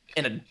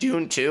in a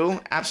Dune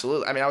 2?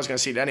 Absolutely. I mean, I was going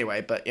to see it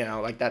anyway, but, you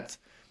know, like that's...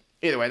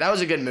 Either way, that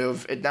was a good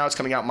move. Now it's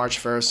coming out March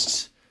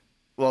 1st.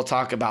 We'll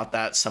talk about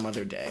that some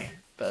other day.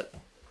 But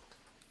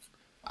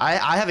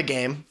I have a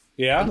game.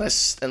 Yeah?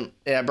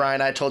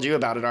 Brian, I told you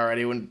about it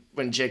already when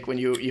Jake, when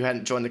you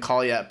hadn't joined the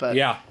call yet. But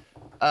Yeah.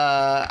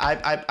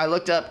 I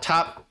looked up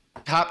top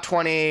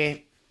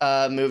 20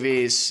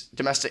 movies,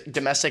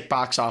 domestic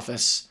box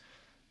office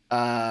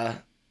for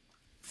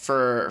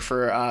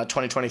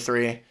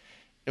 2023,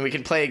 and we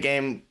can play a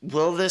game.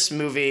 Will this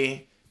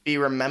movie be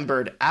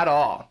remembered at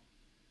all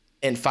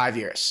in 5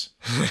 years?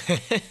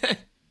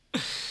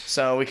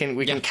 So we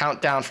can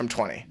count down from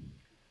 20.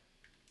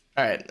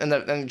 All right,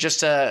 and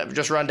just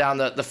run down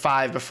the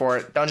 5 before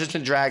it. Dungeons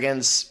and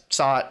Dragons,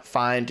 saw it,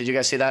 fine. Did you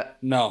guys see that?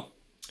 No.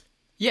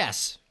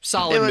 Yes,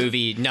 solid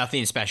movie,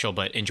 nothing special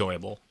but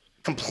enjoyable.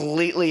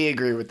 Completely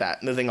agree with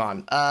that. Moving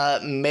on.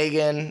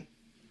 Megan,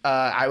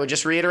 I would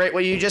just reiterate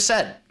what you just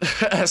said.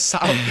 A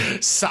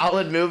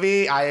solid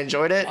movie. I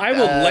enjoyed it. I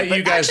will let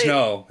you guys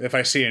know if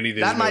I see any of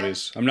these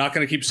movies. I'm not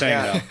going to keep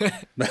saying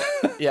no.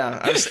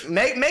 Yeah.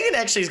 Megan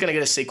actually is going to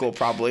get a sequel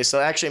probably. So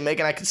actually,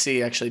 Megan, I could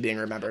see actually being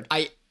remembered.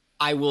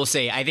 I will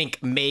say, I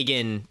think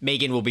Megan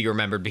will be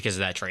remembered because of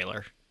that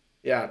trailer.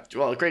 Yeah,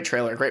 well, great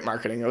trailer, great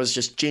marketing. It was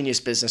just genius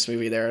business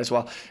movie there as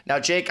well. Now,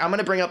 Jake, I'm going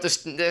to bring up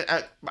this.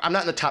 I'm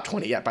not in the top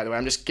 20 yet, by the way.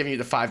 I'm just giving you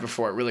the 5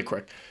 before it really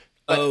quick.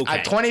 But okay.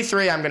 At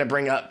 23, I'm going to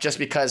bring up just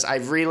because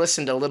I've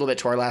re-listened a little bit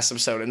to our last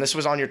episode, and this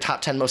was on your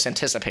top 10 most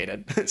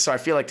anticipated. So I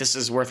feel like this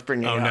is worth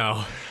bringing up. Oh,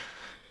 no.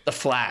 The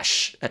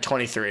Flash at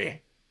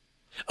 23.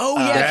 Oh,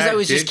 yeah, because I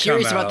was did just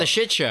curious come about out. the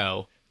shit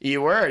show.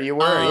 You were,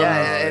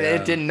 yeah. And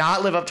it did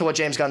not live up to what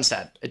James Gunn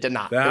said. It did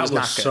not. That it was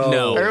not good. so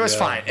No. Or it was good.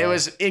 fine. It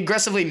was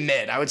aggressively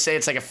mid. I would say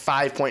it's like a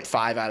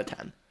 5.5 out of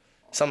 10.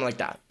 Something like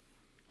that.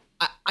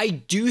 I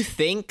do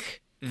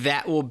think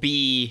that will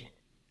be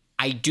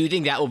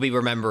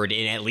remembered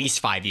in at least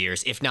 5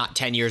 years, if not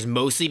 10 years,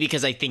 mostly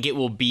because I think it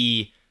will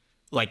be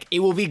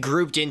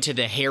grouped into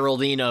the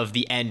heralding of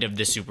the end of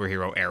the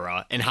superhero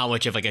era and how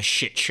much of like a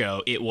shit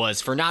show it was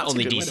for not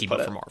only DC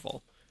but for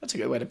Marvel. That's a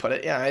good way to put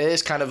it. Yeah, it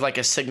is kind of like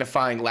a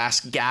signifying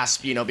last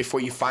gasp, you know, before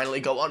you finally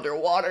go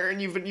underwater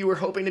and you were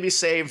hoping to be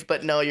saved,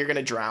 but no, you're going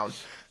to drown.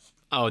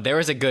 Oh, there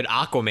was a good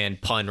Aquaman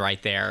pun right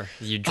there.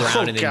 You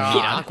drown and then you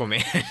meet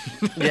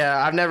Aquaman.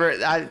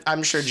 Yeah,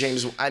 I'm sure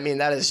James, I mean,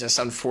 that is just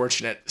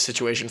unfortunate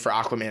situation for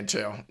Aquaman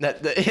too.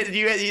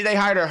 They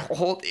hired a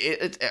whole,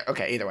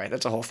 okay, either way,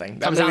 that's a whole thing.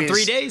 That Comes out in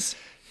movie's- 3 days.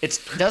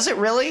 Does it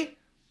really?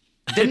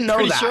 Didn't know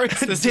Pretty that. sure it's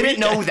this Didn't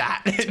know weekend.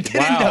 that. Didn't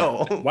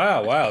know.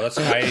 Wow. That's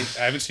I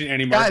haven't seen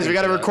any. Guys, we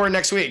got to marketing for that. record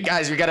next week.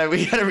 Guys, we got to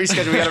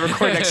reschedule. We got to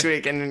record next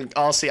week, and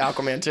I'll see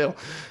Aquaman too.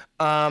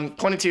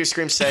 22,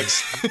 Scream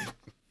 6,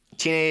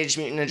 Teenage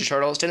Mutant Ninja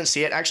Turtles. Didn't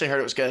see it. Actually, heard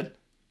it was good,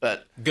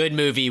 but Good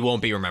movie,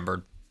 won't be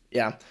remembered.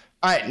 yeah.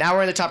 All right, now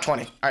we're in the top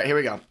 20. All right, here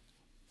we go.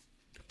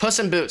 Puss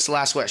in Boots: The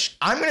Last Wish.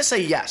 I'm gonna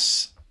say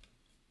yes.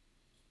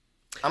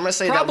 I'm gonna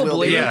say that will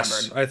Probably. be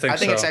Yes, remembered. I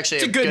think it's so. actually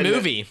It's a good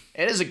movie.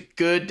 It is a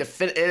good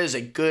it is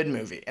a good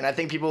movie, and I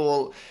think people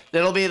will.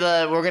 It'll be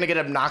we're gonna get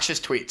obnoxious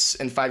tweets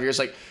in 5 years,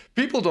 like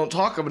people don't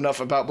talk enough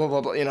about blah blah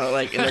blah, you know,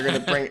 like, and they're gonna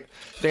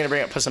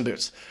bring up Puss in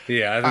Boots.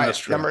 Yeah, I think that's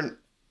true.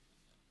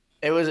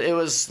 It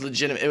was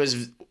legitimate. It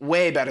was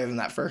way better than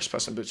that first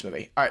Puss in Boots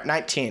movie. All right,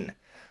 19,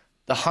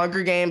 The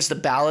Hunger Games: The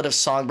Ballad of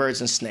Songbirds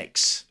and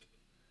Snakes.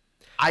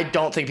 I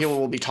don't think people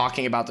will be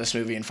talking about this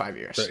movie in 5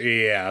 years.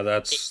 Yeah,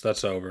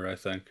 that's over, I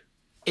think.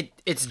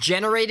 It's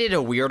generated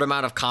a weird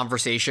amount of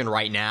conversation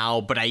right now,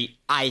 but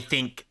I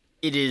think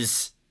it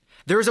is.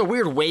 There's a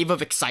weird wave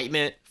of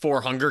excitement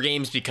for Hunger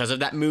Games because of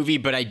that movie,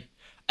 but I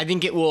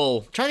think it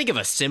will. Try to think of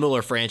a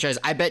similar franchise.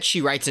 I bet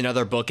she writes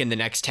another book in the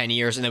next 10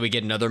 years, and then we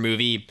get another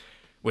movie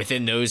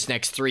within those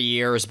next 3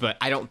 years. But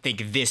I don't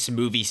think this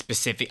movie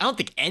specific. I don't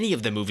think any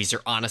of the movies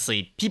are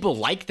honestly. People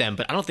like them,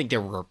 but I don't think they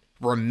were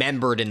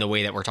remembered in the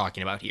way that we're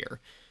talking about here.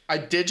 I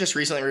did just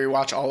recently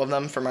rewatch all of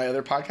them for my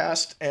other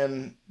podcast,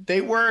 and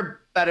they were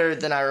better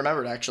than I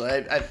remembered. Actually,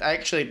 I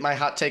actually my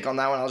hot take on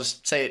that one, I'll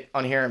just say it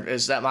on here,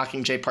 is that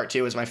Mockingjay Part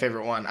 2 is my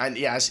favorite one.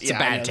 It's a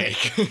bad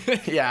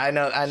take. Yeah, I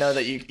know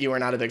that you were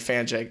not a big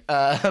fan, Jake.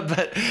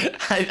 But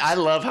I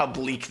love how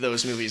bleak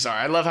those movies are.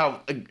 I love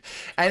how, and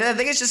I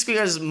think it's just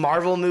because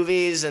Marvel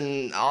movies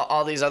and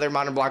all these other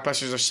modern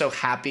blockbusters are so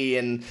happy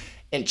and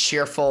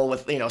cheerful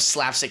with, you know,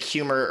 slapstick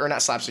humor, or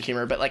not slapstick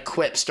humor, but like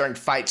quips during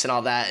fights and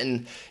all that,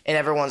 and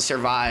everyone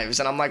survives.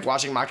 And I'm like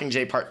watching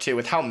Mockingjay Part 2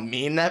 with how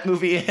mean that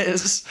movie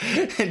is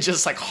and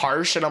just like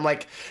harsh, and I'm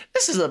like,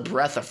 this is a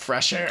breath of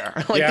fresh air.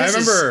 Like, Yeah, I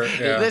remember.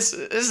 This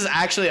is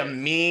actually a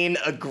mean,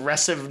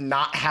 aggressive,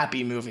 not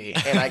happy movie,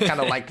 and I kind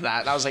of liked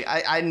that. And I was like,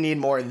 I need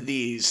more of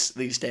these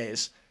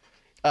days.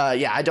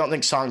 Yeah, I don't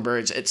think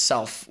Songbirds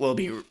itself will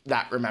be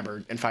that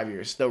remembered in 5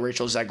 years, though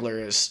Rachel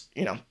Zegler is,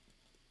 you know,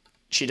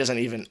 she doesn't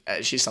even,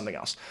 she's something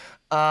else.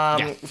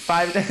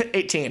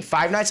 18,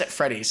 Five Nights at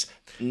Freddy's.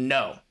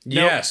 No.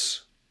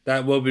 Yes,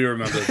 that will be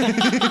remembered.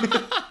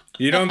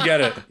 You don't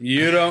get it.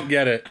 You don't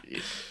get it.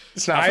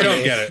 It's not. I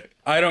don't get it.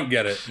 I don't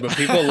get it. But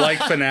people like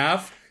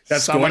FNAF.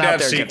 That's Someone going to out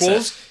have there gets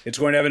sequels. It's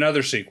going to have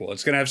another sequel.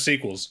 It's going to have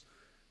sequels.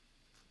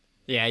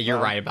 Yeah, you're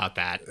right about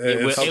that.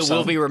 It's It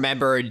will be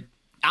remembered.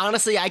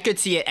 Honestly, I could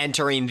see it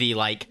entering the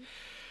like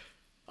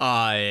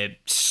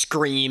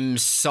Scream,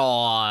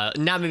 Saw,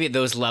 not maybe at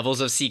those levels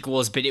of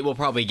sequels, but it will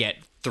probably get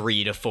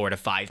 3 to 4 to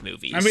 5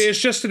 movies. I mean, it's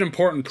just an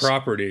important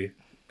property,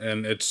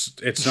 and it's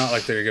not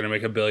like they're going to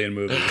make a billion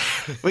movies.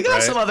 We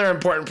got some other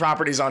important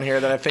properties on here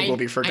that I think will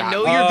be forgotten. I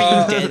know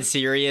you're being dead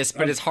serious,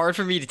 but it's hard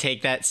for me to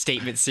take that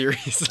statement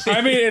seriously.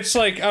 I mean, it's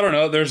like, I don't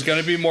know, there's going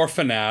to be more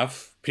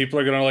FNAF. People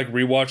are going to like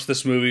rewatch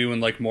this movie when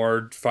like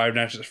more Five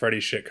Nights at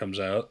Freddy's shit comes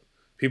out.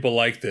 People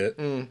liked it.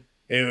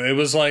 It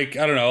was like,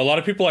 I don't know, a lot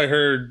of people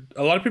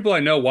I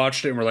know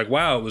watched it and were like,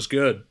 wow, it was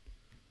good.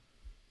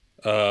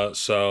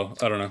 So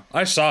I don't know.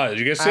 I saw it. Did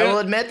you guys see it? I will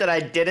admit that I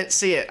didn't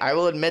see it.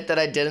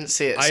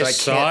 So I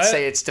can't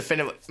say it's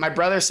definitive. My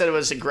brother said it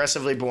was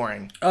aggressively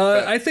boring.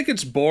 I think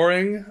it's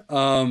boring.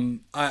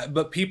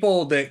 But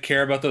people that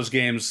care about those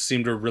games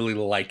seem to really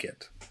like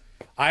it.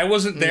 I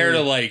wasn't there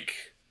to like,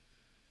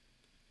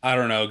 I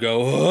don't know,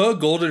 go,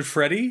 Golden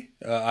Freddy?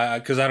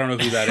 Because I don't know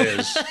who that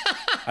is.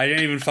 I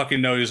didn't even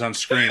fucking know he was on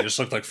screen. It just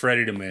looked like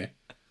Freddy to me.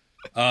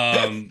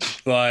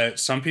 But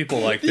some people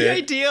liked it. The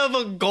idea of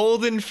a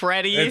Golden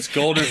Freddy. It's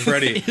Golden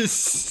Freddy.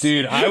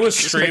 Dude, I was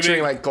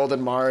streaming like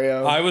Golden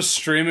Mario. I was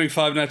streaming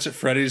Five Nights at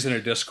Freddy's in a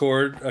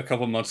Discord a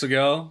couple months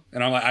ago,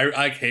 and I'm like,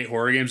 I hate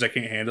horror games. I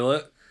can't handle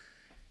it.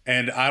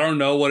 And I don't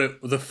know what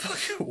the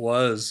fuck it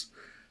was,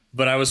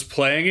 but I was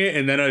playing it,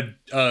 and then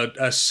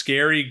a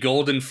scary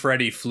Golden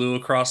Freddy flew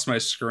across my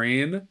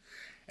screen.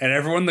 And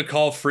everyone in the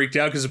call freaked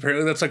out because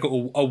apparently that's like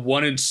a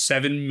 1 in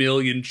 7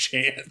 million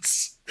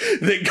chance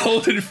that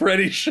Golden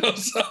Freddy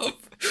shows up.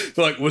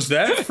 They're like, was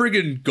that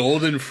friggin'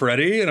 Golden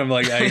Freddy? And I'm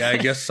like, I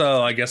guess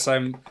so. I guess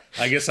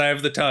I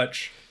have the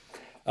touch.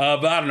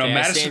 But I don't know. Yeah,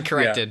 Madison, stand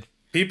corrected. Yeah,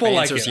 people My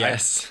like answer's it.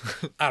 yes.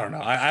 I don't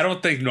know. I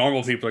don't think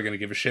normal people are going to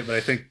give a shit, but I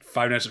think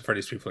Five Nights at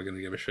Freddy's people are going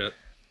to give a shit.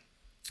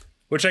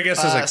 Which I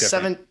guess is like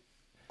different.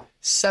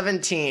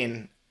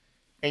 17.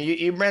 And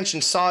you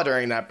mentioned Saw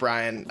during that,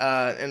 Brian.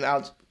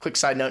 And quick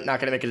side note, not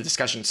going to make it a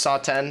discussion. Saw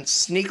 10,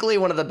 sneakily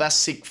one of the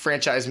best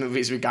franchise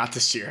movies we got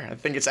this year. I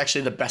think it's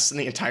actually the best in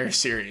the entire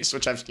series,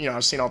 which I've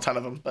seen all 10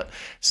 of them. But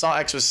Saw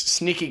X was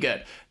sneaky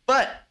good.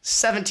 But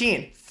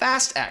 17,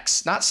 Fast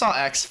X, not Saw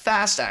X,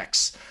 Fast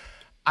X.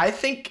 I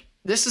think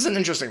this is an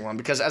interesting one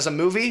because as a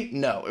movie,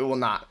 no, it will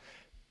not.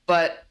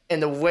 But in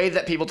the way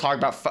that people talk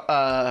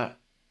about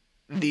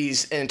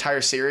these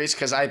entire series,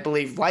 because I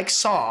believe, like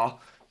Saw,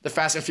 the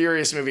Fast and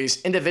Furious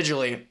movies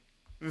individually,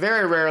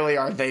 very rarely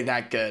are they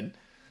that good.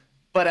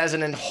 But as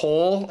in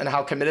whole and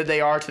how committed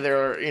they are to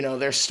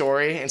their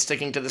story and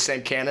sticking to the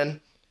same canon,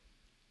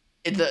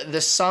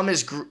 the sum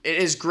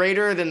is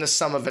greater than the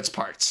sum of its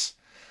parts.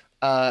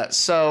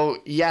 So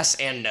yes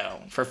and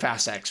no for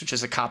Fast X, which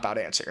is a cop-out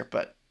answer.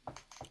 But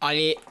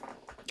I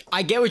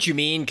get what you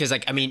mean because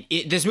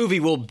this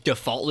movie will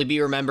defaultly be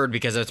remembered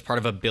because it's part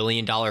of a $1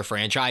 billion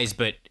franchise.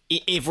 But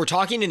if we're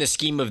talking in the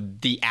scheme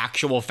of the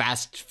actual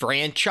Fast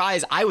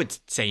franchise, I would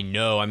say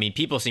no. I mean,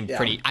 people seem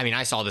pretty. I mean,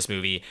 I saw this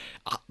movie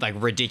like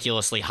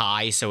ridiculously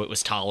high, so it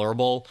was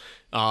tolerable.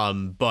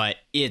 But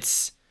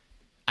it's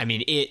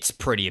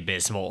pretty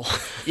abysmal.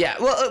 Yeah,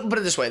 well, put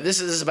it this way.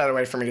 This is a better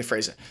way for me to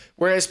phrase it.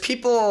 Whereas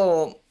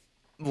people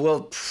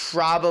will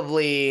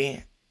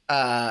probably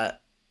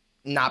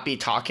not be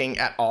talking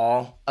at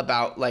all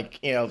about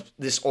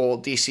this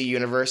old DC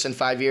universe in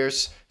 5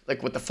 years.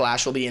 Like with the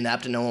Flash will be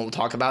inept and no one will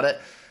talk about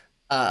it.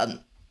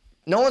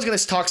 No one's going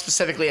to talk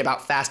specifically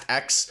about Fast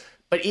X,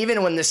 but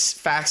even when this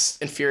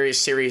Fast and Furious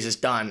series is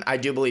done, I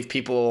do believe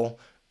people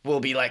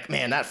will be like,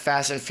 man, that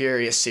Fast and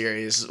Furious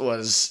series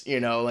was,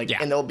 and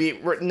they'll be,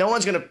 no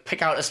one's going to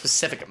pick out a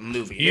specific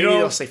movie. Maybe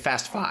they'll say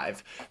Fast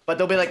 5, but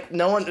they'll be like,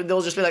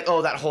 they'll just be like,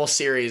 oh, that whole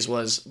series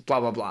was blah,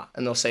 blah, blah.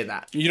 And they'll say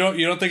that. You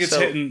don't think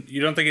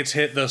it's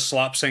hit the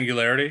slop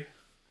singularity?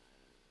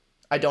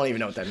 I don't even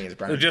know what that means,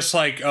 Brian. Just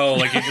like, oh,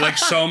 like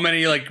so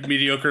many like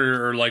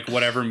mediocre or like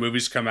whatever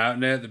movies come out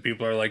in it that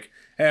people are like,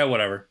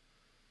 whatever.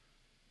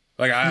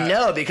 Like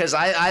no, because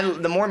I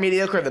the more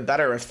mediocre the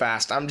better with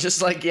Fast. I'm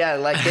just like, yeah,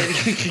 like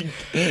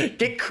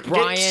get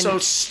so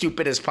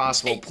stupid as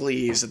possible,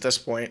 please. At this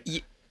point,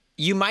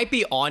 you might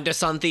be onto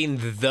something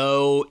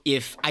though.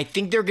 If I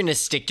think they're gonna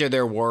stick to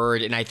their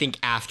word, and I think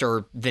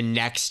after the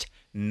next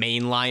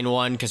mainline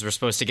one, because we're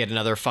supposed to get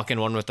another fucking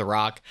one with The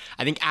Rock,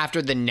 I think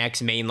after the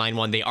next mainline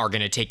one, they are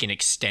gonna take an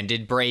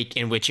extended break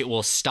in which it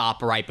will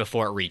stop right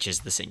before it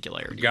reaches the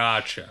singularity.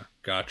 Gotcha.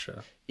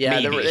 Yeah,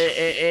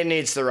 it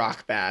needs The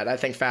Rock bad. I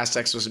think Fast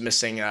X was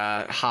missing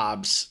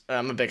Hobbs.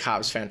 I'm a big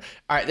Hobbs fan.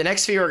 All right, the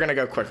next few are going to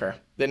go quicker.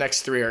 The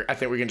next three are, I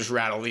think we can just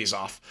rattle these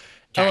off.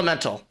 Okay.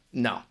 Elemental,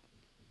 no.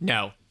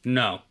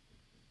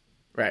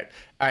 Right.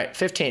 All right,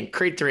 15,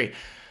 Creed 3.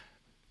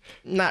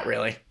 Not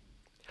really.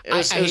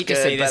 I hate to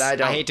say this.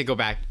 I hate to go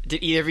back.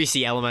 Did either of you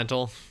see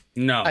Elemental?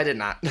 No. I did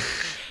not.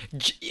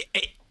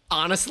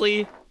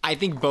 Honestly, I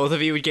think both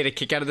of you would get a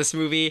kick out of this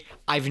movie.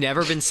 I've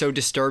never been so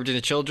disturbed in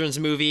a children's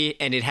movie,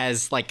 and it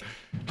has like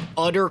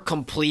utter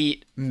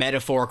complete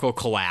metaphorical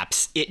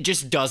collapse. It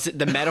just doesn't.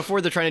 The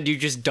metaphor they're trying to do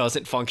just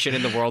doesn't function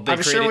in the world they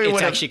created. Sure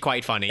it's actually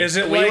quite funny.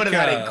 We would have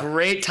had a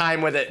great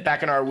time with it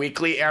back in our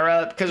weekly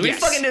era because we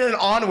fucking did an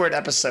Onward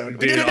episode.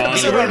 We did an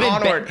episode on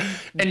Onward,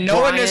 and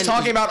no one is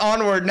talking about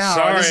Onward now.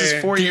 Sorry. This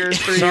is 3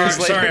 years later.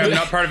 Sorry, I'm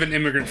not part of an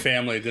immigrant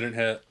family. It didn't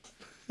hit.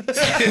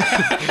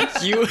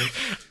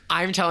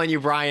 I'm telling you,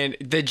 Brian,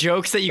 the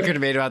jokes that you could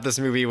have made about this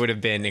movie would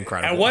have been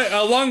incredible. And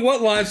along what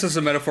lines does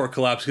the metaphor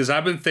collapse? Because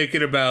I've been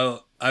thinking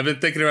about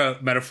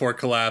metaphor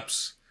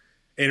collapse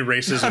in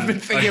racism. I've been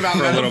thinking about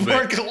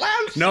metaphor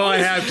collapse. No, I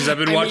have, because I've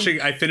been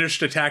watching. I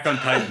finished Attack on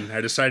Titan.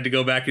 I decided to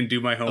go back and do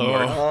my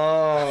homework.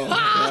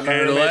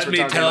 And let me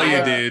tell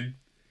you, dude,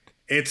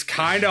 it's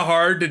kind of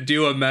hard to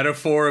do a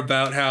metaphor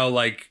about how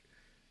like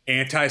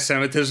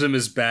anti-Semitism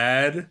is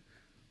bad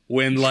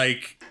when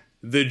like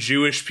the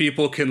Jewish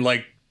people can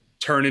like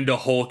turn into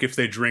Hulk if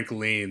they drink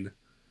lean,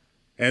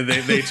 and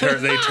they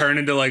turn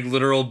into like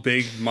literal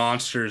big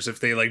monsters if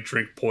they like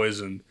drink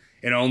poison,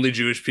 and only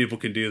Jewish people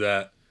can do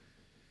that.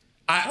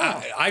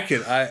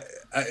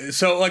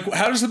 So like,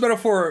 how does the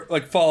metaphor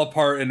like fall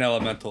apart in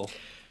Elemental?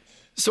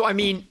 So I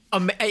mean,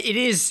 it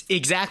is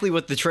exactly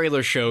what the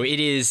trailers show. It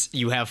is,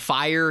 you have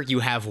fire, you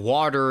have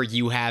water,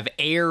 you have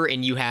air,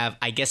 and you have,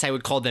 I guess I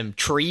would call them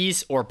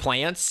trees or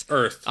plants.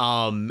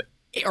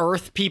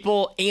 Earth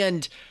people,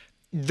 and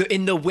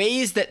in the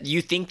ways that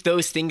you think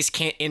those things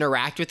can't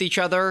interact with each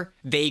other,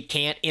 they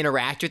can't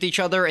interact with each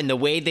other, and the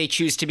way they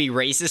choose to be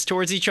racist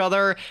towards each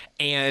other,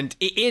 and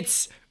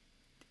it's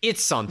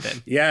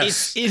something.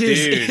 Yes,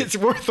 it's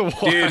worth a watch.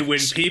 Dude, when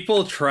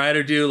people try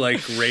to do like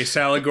race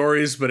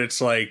allegories, but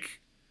it's like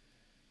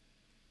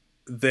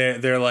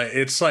they're like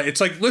it's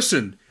like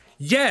listen,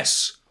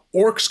 yes,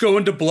 orcs go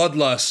into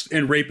bloodlust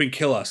and rape and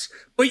kill us,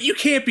 but you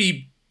can't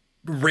be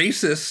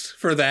racist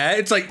for that.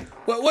 It's like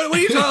what are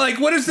you talking like?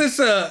 What is this?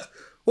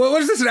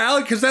 What is this an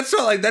alley? Because that's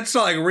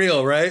not like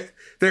real, right?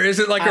 There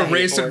isn't like a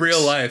race in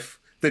real life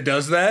that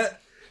does that.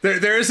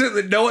 There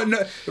isn't no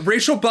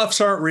racial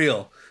buffs aren't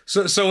real.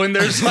 So when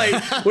there's like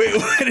when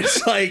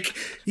it's like,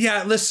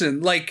 yeah,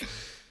 listen, like,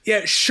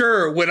 yeah,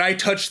 sure, when I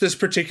touch this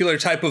particular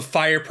type of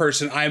fire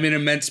person, I'm in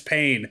immense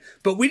pain,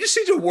 but we just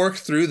need to work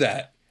through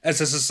that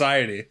as a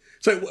society.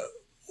 It's like,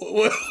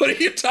 what are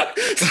you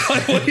talking?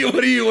 Like, what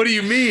do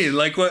you mean?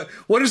 Like,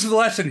 what is the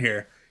lesson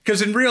here?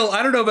 Because in real,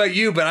 I don't know about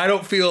you, but I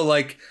don't feel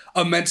like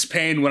immense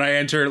pain when I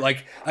enter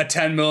like a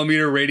 10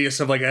 millimeter radius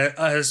of like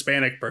a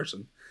Hispanic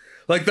person.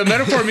 Like the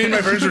metaphor me and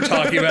my friends were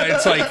talking about,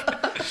 it's like,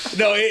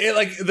 no,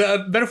 like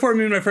the metaphor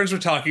me and my friends were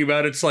talking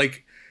about, it's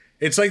like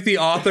the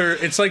author,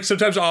 it's like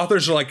sometimes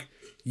authors are like,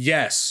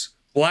 yes,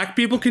 black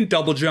people can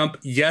double jump.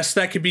 Yes,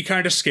 that could be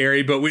kind of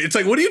scary, but it's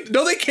like,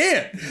 no, they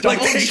can't. Like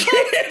they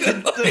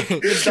can't.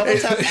 Double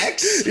tap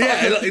X.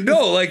 Yeah,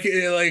 no, like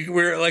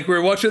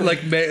we're watching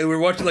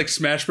like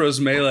Smash Bros.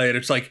 Melee, and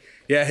it's like,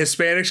 yeah,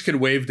 Hispanics can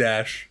wave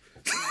dash.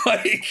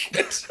 Like,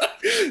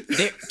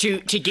 to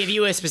give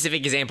you a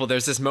specific example,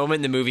 there's this moment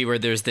in the movie where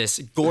there's this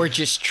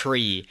gorgeous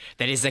tree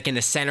that is like in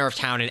the center of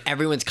town, and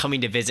everyone's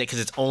coming to visit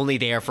because it's only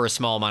there for a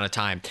small amount of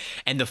time,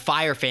 and the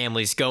Fire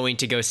family's going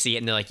to go see it,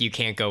 and they're like, you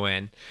can't go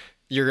in,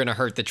 you're gonna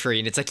hurt the tree.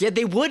 And it's like, yeah,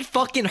 they would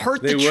fucking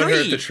hurt the tree. They would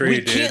hurt the tree,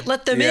 We can't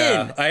let them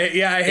in. I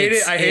hate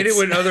it. I hate it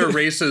when other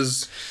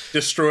races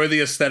destroy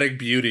the aesthetic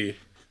beauty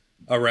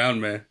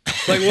around me.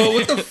 Like, well,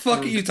 what the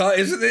fuck are you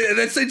talking?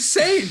 That's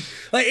insane.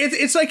 Like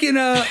it's like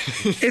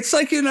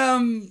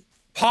in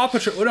Paw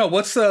Patrol. No,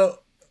 what's the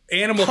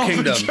Animal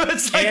Kingdom?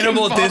 Like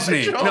Animal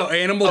Disney. No,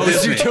 Animal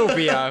Disney.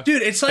 Zootopia.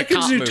 Dude, it's like in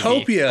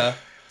Zootopia. Movie.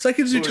 It's like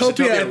in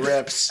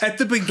Zootopia. At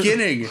the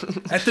beginning.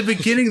 At the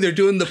beginning, they're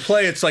doing the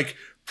play. It's like,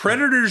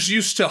 predators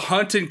used to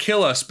hunt and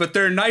kill us, but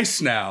they're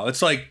nice now.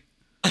 It's like,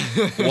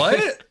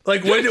 what?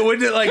 Like when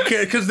did like,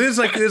 because there's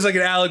like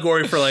an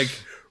allegory for like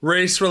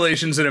race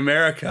relations in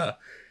America,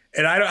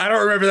 And I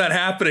don't remember that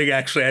happening,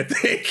 actually, I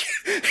think.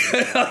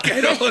 Like,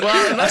 I don't,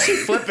 Well, unless you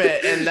flip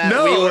it and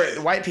that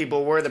white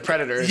people were the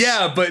predators.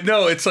 Yeah, but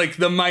no, it's like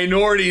the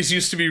minorities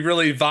used to be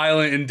really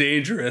violent and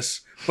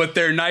dangerous, but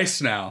they're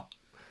nice now.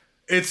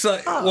 It's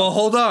like, well,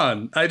 hold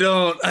on. I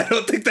don't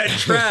think that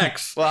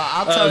tracks. Well,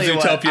 I'll tell you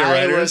what,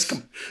 writers.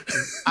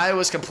 I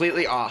was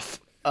completely off.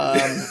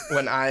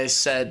 When I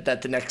said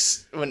that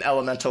when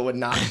Elemental would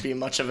not be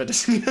much of a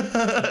Dude,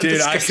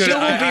 I still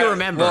won't be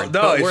remembered,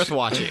 but worth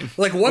watching.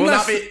 Like one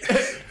last.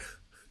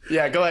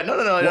 Yeah, go ahead.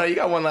 No, you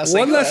got one last thing.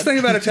 One last thing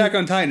about Attack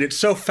on Titan. It's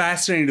so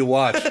fascinating to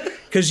watch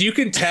because you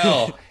can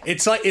tell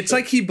it's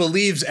like he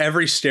believes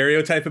every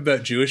stereotype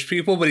about Jewish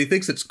people, but he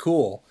thinks it's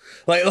cool.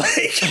 Like the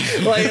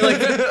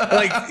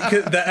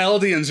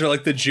Eldians are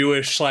like the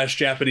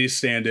Jewish/Japanese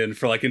stand-in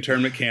for like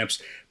internment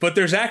camps, but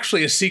there's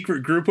actually a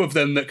secret group of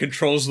them that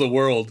controls the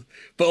world.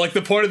 But like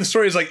the point of the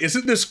story is like,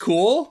 isn't this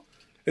cool?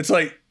 It's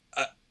like,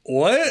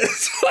 what?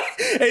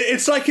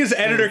 It's like his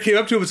editor came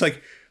up to him. It's like,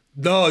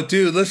 no,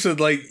 dude, listen,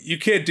 like you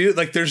can't do it.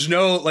 Like there's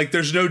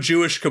no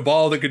Jewish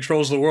cabal that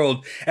controls the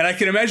world. And I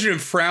can imagine him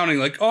frowning,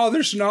 like, oh,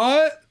 there's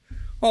not.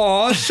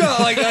 Oh, shut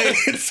like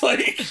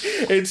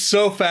it's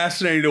so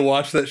fascinating to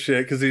watch that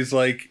shit because he's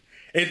like,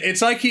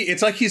 it's like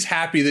he's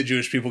happy that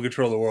Jewish people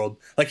control the world.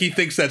 Like he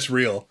thinks that's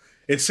real.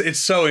 It's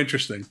so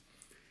interesting.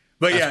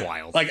 But that's yeah,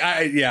 wild. Like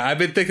I've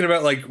been thinking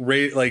about like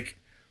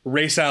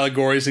race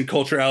allegories and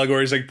culture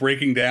allegories like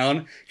breaking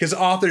down because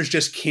authors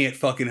just can't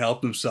fucking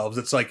help themselves.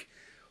 It's like,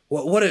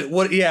 what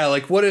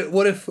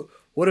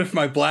if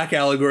my black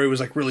allegory was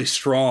like really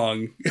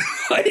strong?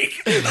 like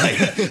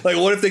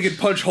what if they could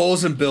punch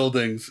holes in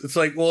buildings? It's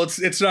like, well,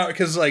 it's not,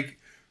 because like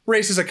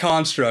race is a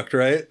construct,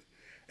 right?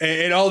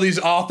 And all these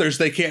authors,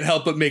 they can't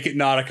help but make it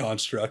not a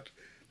construct.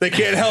 They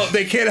can't help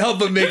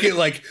but make it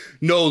like,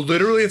 no,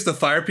 literally if the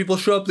fire people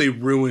show up, they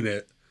ruin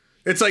it.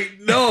 It's like,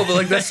 no, but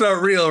like that's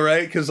not real,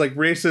 right? Because like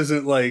race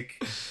isn't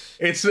like,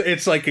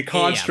 it's like a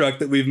construct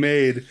that we've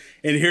made.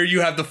 And here you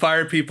have the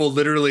fire people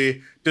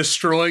literally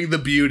destroying the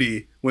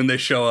beauty when they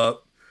show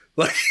up.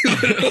 Like,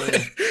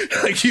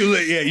 like you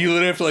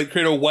literally have to like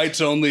create a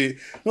whites only.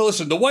 No,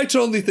 listen, the whites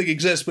only thing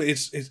exists, but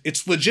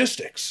it's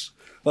logistics.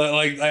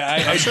 Like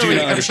I'm sure we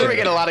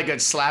get a lot of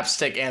good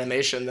slapstick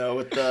animation though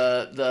with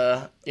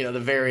the the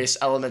various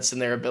elements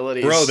and their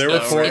abilities. Bro, there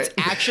were four. It's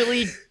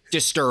actually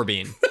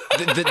disturbing.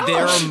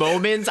 There are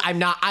moments.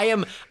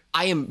 I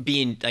am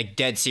being like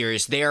dead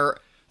serious. There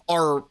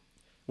are.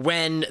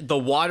 When the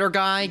water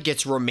guy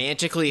gets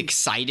romantically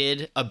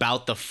excited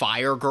about the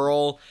fire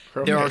girl,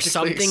 there are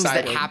some things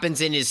that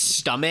happens in his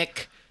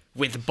stomach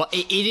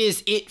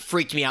it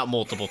freaked me out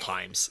multiple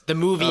times. The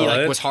movie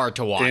was hard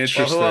to watch.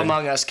 Well, who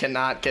among us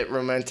cannot get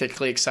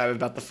romantically excited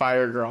about the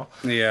fire girl?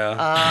 Yeah.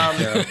 All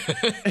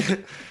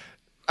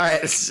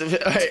right.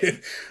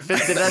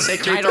 Did I say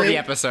title the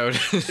episode?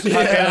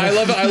 I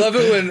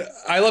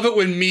love it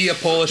when me, a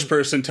Polish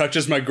person,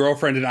 touches my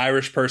girlfriend, an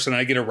Irish person, and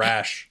I get a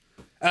rash.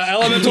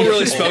 Elemental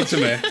really spoke to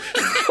me.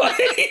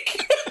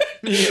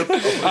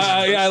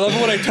 I love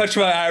it when I touch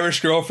my Irish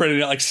girlfriend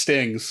and it like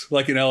stings,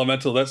 like an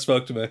Elemental. That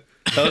spoke to me.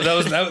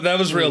 That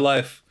was real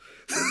life.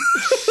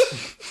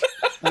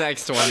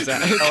 Next one,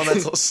 Zach.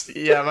 Elementals.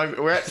 Yeah,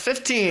 we're at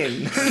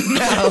 15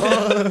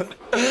 now.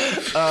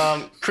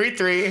 Creed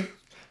 3.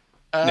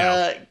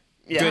 No.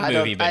 Yeah, good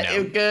movie, but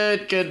no.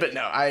 Good, but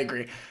no. I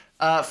agree.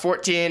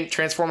 14,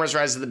 Transformers: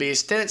 Rise of the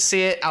Beast. Didn't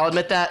see it. I'll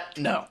admit that.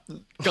 No.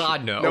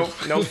 God, no.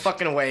 No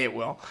fucking way it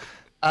will.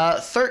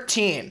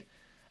 13.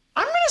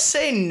 I'm going to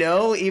say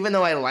no, even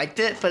though I liked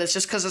it, but it's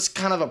just because it's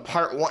kind of a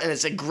part one, and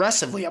it's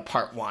aggressively a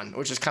part one,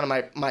 which is kind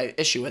of my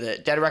issue with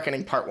it. Dead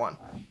Reckoning Part 1.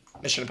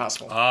 Mission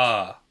Impossible.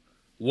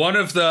 One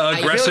of the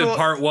aggressive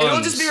part ones.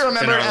 It'll just be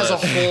remembered as a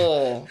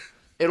whole.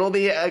 It'll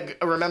be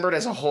remembered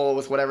as a whole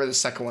with whatever the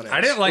second one is.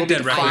 I didn't like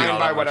Dead Reckoning. Defined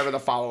by whatever the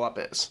follow-up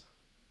is.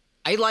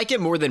 I like it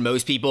more than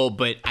most people,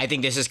 but I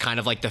think this is kind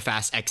of like the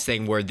Fast X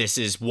thing where this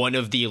is one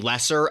of the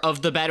lesser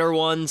of the better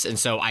ones, and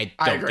so I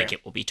don't think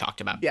it will be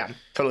talked about. Yeah,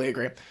 totally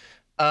agree.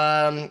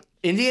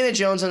 Indiana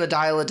Jones and the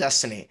Dial of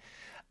Destiny.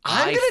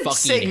 I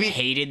fucking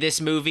hated this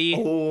movie.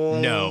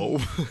 No.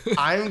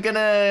 I'm going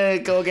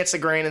to go against the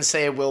grain and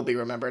say it will be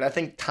remembered. I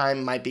think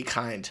time might be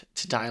kind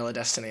to Dial of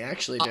Destiny. I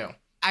actually do.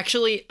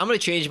 Actually, I'm going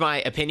to change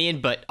my opinion,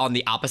 but on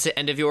the opposite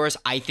end of yours,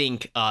 I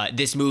think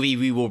this movie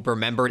we will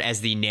remember it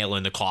as the nail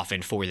in the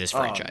coffin for this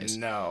franchise.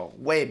 No,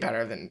 way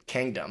better than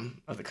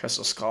Kingdom of the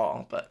Crystal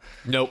Skull, but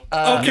nope.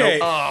 Okay,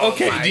 nope.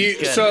 okay.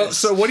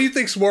 So what do you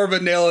think's more of a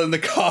nail in the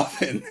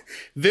coffin?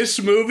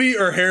 This movie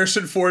or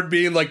Harrison Ford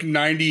being like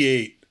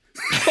 98?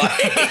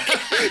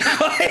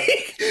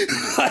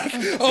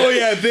 Oh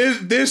yeah,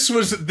 this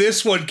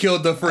one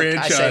killed the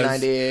franchise.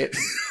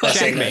 I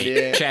say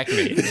 98.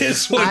 Checkmate.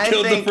 This one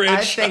killed the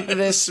franchise. I think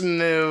this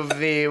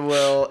movie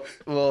will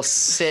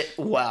sit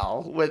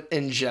well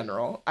in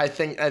general. I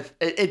think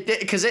it did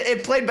because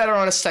it played better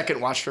on a second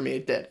watch for me.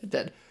 It did.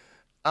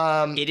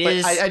 It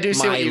is. I do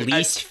see my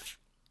least.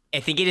 I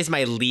think it is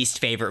my least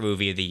favorite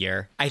movie of the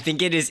year. I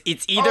think it is.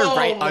 It's either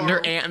under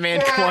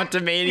Ant-Man,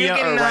 Quantumania,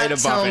 or right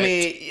above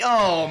it.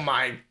 Oh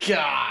my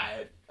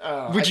god.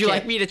 Would you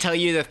like me to tell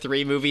you the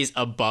 3 movies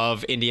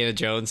above Indiana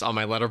Jones on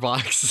my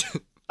letterbox?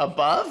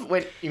 Above?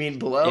 Wait, you mean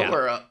below Yeah.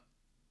 or?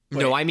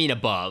 No, I mean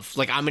above.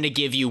 Like, I'm going to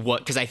give you what,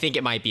 because I think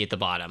it might be at the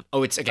bottom.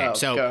 Oh, it's okay. Oh,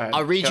 So go ahead.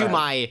 I'll read Go you ahead.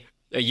 my,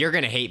 you're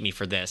going to hate me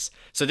for this.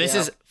 So this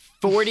Yeah. is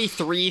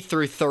 43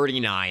 through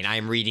 39.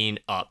 I'm reading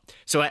up.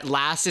 So at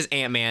last is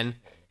Ant-Man,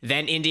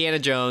 then Indiana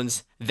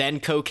Jones, then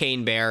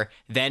Cocaine Bear,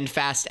 then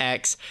Fast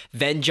X,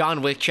 then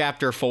John Wick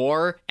Chapter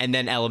 4, and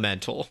then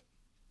Elemental.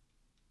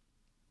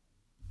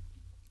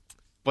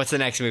 What's the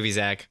next movie,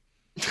 Zach?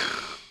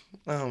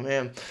 Oh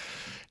man,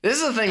 this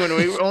is the thing when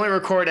we only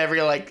record every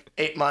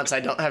 8 months.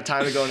 I don't have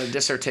time to go into a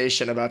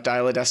dissertation about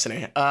Dial of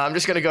Destiny. I'm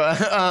just gonna go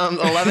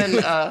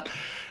 11.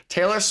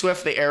 Taylor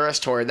Swift, the Eras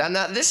Tour.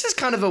 This is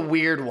kind of a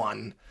weird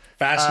one.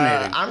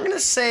 Fascinating. I'm gonna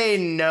say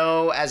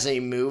no as a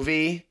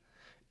movie,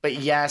 but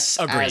yes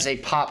Agreed. as a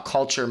pop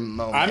culture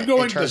moment. I'm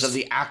going in terms to of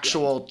the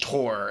actual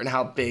tour and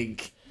how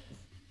big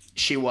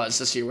she was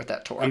this year with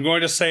that tour. I'm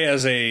going to say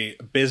as a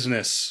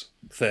business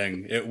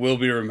thing, it will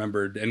be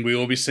remembered, and we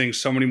will be seeing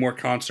so many more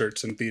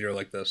concerts in theater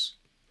like this.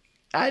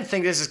 I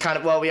think this is kind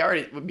of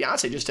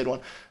Beyonce just did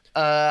one.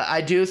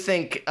 I do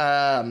think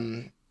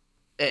it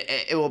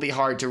will be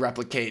hard to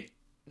replicate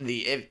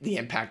the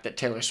impact that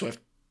Taylor Swift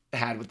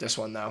had with this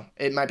one, though.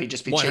 It might be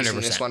just be chasing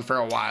 100%. this one for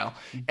a while.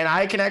 And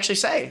I can actually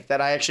say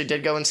that I actually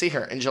did go and see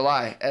her in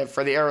July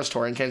for the Eras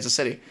Tour in Kansas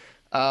City.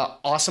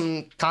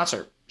 Awesome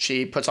concert.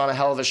 She puts on a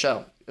hell of a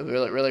show.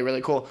 Really, really,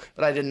 really cool.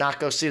 But I did not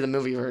go see the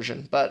movie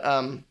version. But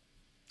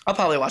I'll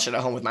probably watch it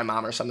at home with my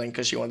mom or something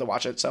because she wanted to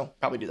watch it. So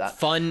probably do that.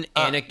 Fun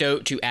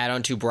anecdote to add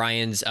on to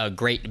Brian's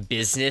great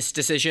business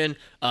decision.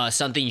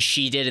 Something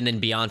she did and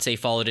then Beyonce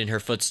followed in her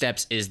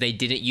footsteps is they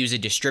didn't use a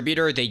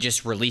distributor. They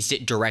just released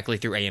it directly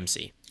through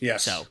AMC.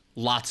 Yes. So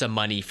lots of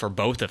money for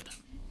both of them.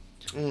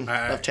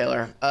 Love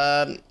Taylor.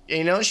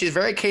 She's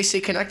very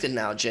KC connected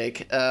now,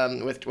 Jake,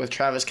 with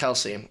Travis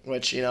Kelce,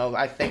 which,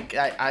 I think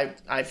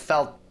I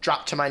felt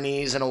dropped to my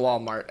knees in a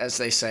Walmart, as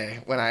they say,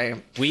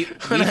 We've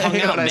hung out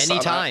when I many saw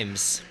that.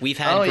 times. We've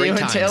had Oh, you great and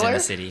times in Taylor? the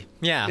city.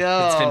 Yeah,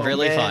 it's been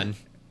really man.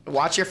 fun.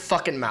 Watch your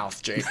fucking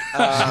mouth, Jake.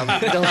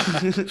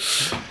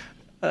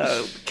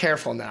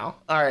 Careful now.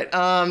 All right.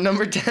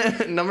 Number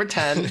 10. Number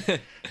 10.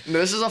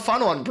 This is a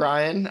fun one,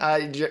 Brian.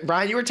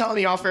 Brian, you were telling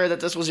me off air that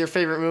this was your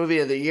favorite movie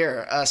of the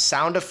year.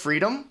 Sound of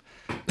Freedom.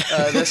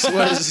 This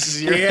was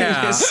your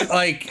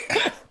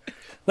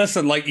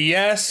listen,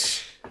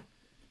 yes,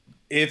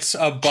 it's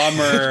a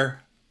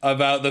bummer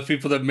about the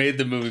people that made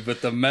the movie,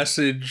 but the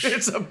message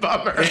It's a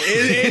bummer.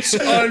 it's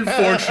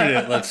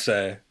unfortunate, let's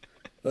say.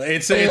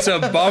 It's a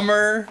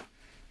bummer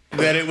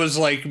that it was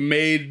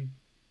made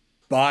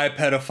by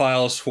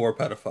pedophiles for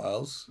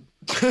pedophiles.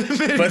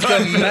 But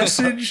the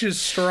message is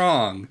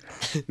strong.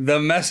 The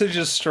message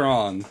is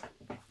strong.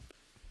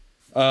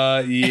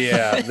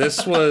 Yeah,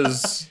 this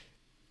was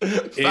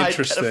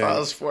interesting.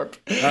 Pedophiles for.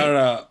 I don't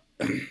know.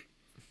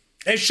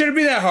 It shouldn't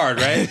be that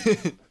hard, right?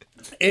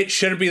 It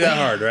shouldn't be that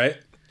hard, right?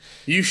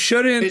 You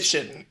shouldn't. It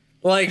shouldn't.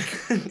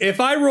 If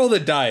I roll the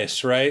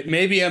dice, right?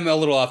 Maybe I'm a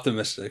little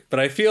optimistic, but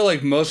I feel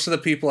like most of the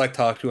people I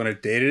talk to on a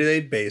day-to-day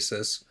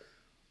basis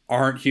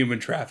aren't human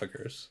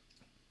traffickers.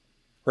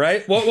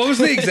 Right? What was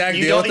the exact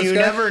deal with this You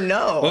guy? never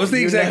know. What was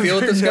the exact deal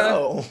with this guy?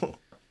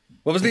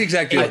 What was the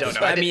exact deal? I with don't this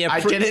know. guy? I mean,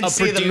 I didn't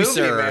see the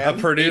movie, man. A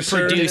producer. I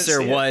didn't Producer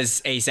see it.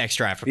 was a sex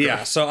trafficker.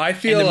 Yeah, so I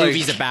feel and the like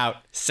movie's about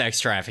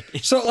sex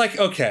trafficking. so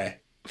okay.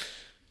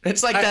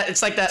 It's like that.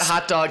 It's like that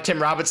hot dog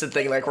Tim Robinson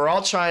thing. We're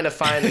all trying to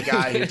find the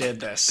guy who did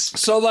this.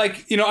 So I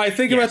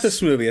think about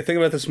this movie. Yep.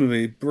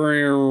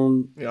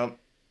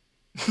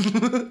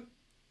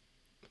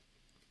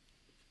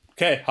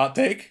 Okay, hot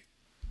take.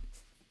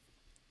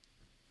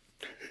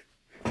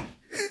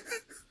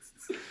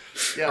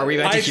 Yeah. Are we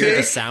about to hear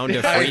the sound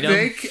of freedom?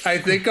 I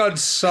think on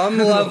some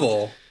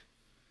level,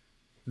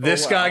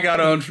 this guy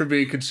got owned for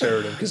being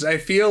conservative because I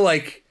feel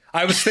like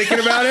I was thinking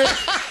about it.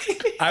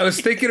 I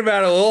was thinking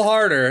about it a little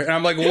harder, and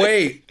I'm like,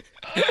 wait,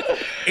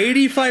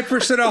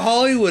 85% of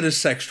Hollywood is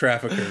sex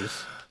traffickers.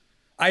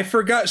 I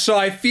forgot. So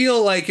I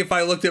feel like if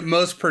I looked at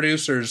most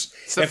producers,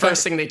 It's the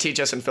first thing they teach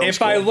us in film if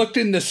school. I looked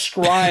in the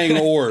scrying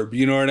orb,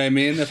 you know what I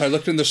mean? If I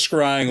looked in the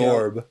scrying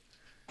orb.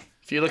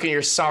 If you look at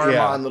your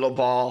Saruman little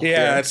ball.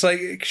 Yeah, it's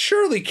like,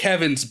 surely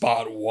Kevin's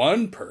bought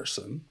one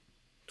person.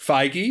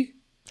 Feige?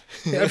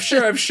 Yeah,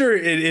 I'm sure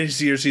it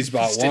is years he's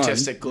bought one.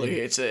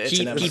 Statistically, it's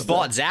He inevitable.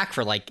 bought Zach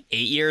for 8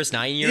 years,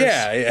 9 years.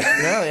 Yeah.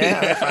 Oh, yeah.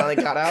 I finally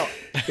got out.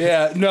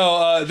 Yeah,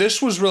 no,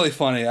 this was really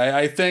funny.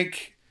 I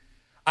think,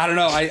 I don't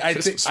know, I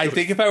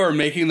think if I were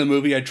making the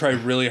movie, I'd try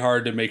really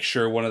hard to make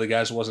sure one of the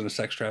guys wasn't a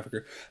sex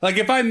trafficker.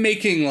 If I'm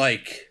making,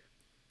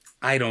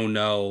 I don't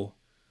know,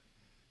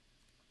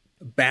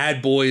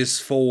 Bad Boys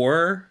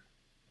 4,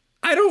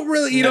 I don't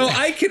really,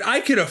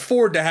 I could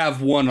afford to have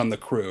one on the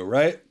crew,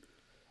 right?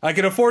 I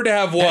can afford to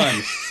have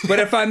one. But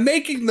if I'm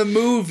making the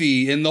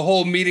movie and the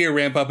whole media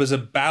ramp up is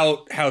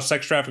about how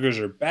sex traffickers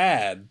are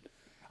bad,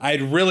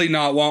 I'd really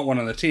not want one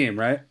on the team,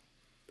 right?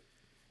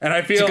 And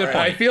I feel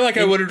like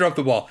I would have dropped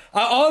the ball.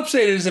 All I'm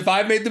saying is if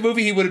I made the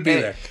movie, he wouldn't be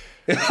there.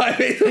 If I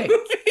made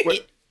the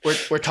movie.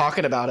 We're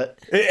talking about it.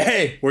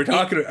 Hey, we're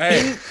talking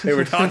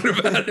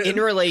about it. In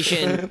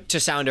relation to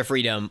Sound of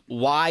Freedom,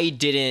 why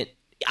didn't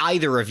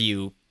either of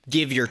you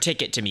give your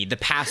ticket to me? The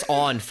pass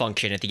on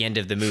function at the end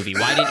of the movie.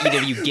 Why didn't either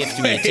of you gift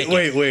me a ticket?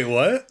 Wait,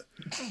 what?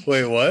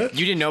 Wait, what?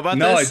 You didn't know about this?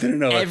 No, I didn't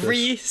know about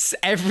this.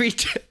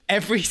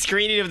 Every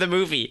screening of the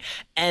movie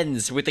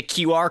ends with a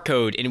QR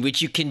code in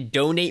which you can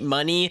donate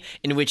money,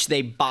 in which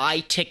they buy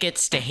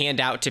tickets to hand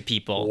out to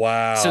people.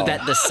 Wow. So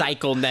that the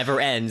cycle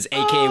never ends,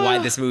 aka why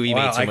this movie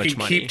made so much I can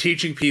money. keep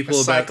teaching people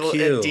The about cycle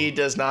Q. indeed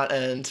does not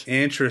end.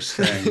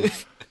 Interesting.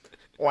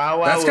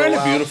 Wow. That's kind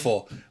of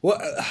beautiful. Wow.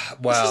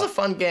 This is a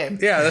fun game.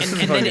 Yeah, this is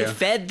a And fun then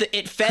game.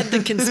 it fed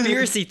the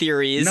conspiracy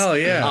theories. No,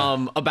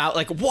 yeah. About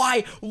like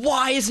why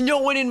is no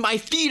one in my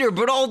theater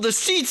but all the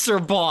seats are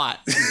bought?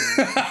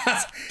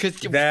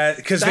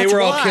 Because they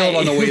were all killed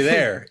on the way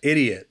there.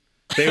 Idiot.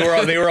 They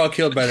were all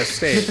killed by the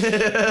state.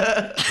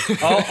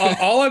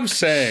 all I'm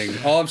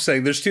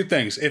saying, there's two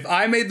things. If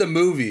I made the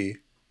movie,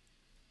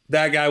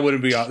 that guy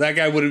wouldn't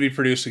be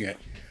producing it.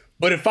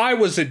 But if I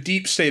was a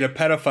deep state of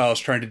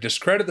pedophiles trying to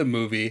discredit the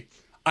movie,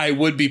 I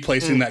would be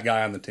placing that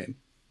guy on the team.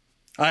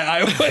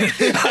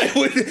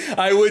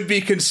 I would be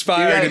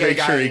conspiring to make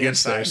sure he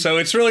gets there. So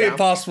it's really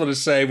impossible to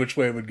say which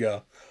way it would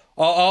go.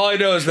 All I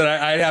know is that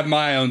I have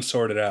my own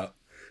sorted out.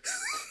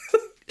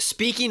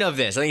 Speaking of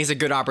this, I think it's a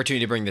good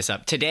opportunity to bring this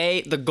up.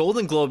 Today, the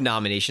Golden Globe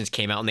nominations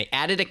came out and they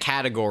added a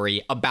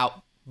category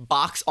about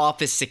box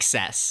office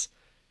success.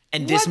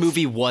 And this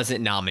movie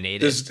wasn't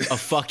nominated. A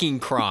fucking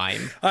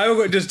crime.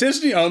 Does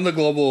Disney own the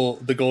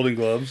Golden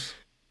Globes?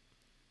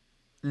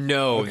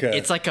 No, Okay.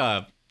 it's like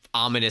a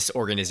ominous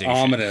organization.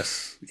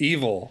 Ominous.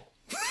 Evil.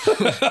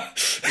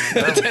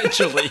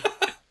 Potentially.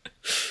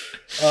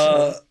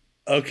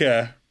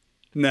 Okay.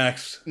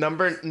 Next.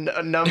 Number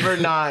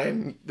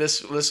 9.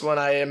 This one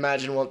I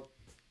imagine won't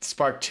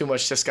spark too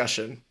much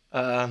discussion.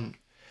 John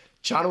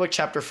Wick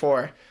Chapter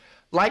 4.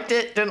 Liked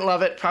it, didn't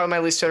love it. Probably my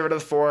least favorite of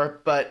the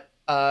 4, but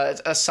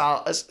it's a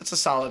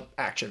solid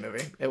action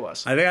movie. It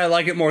was. I think I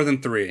like it more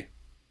than 3.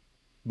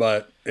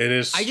 But it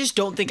is. I just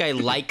don't think I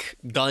like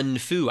gun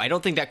fu. I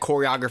don't think that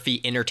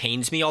choreography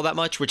entertains me all that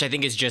much, which I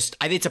think is just.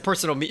 I think it's a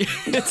personal me.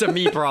 It's a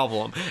me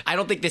problem. I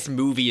don't think this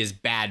movie is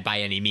bad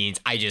by any means.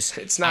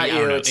 It's not I you.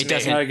 don't know. It's It me.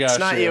 doesn't. It's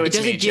not you. It It's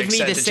doesn't me. give Jake me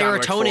said the to John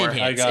Wick 4. serotonin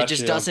hits. It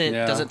just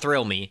doesn't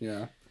thrill me.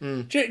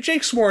 Yeah.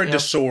 Jake's more into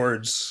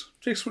swords.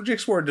 Jake's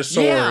more into swords.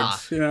 Yeah.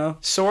 You know.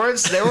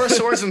 Swords. There were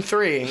swords in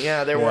 3.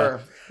 Yeah, there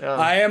were.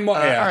 I am. Yeah.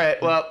 All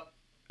right. Well.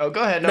 Oh,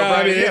 go ahead. No, No,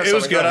 Brian, I mean you have it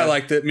was something. good. Go I ahead.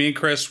 liked it. Me and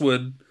Chris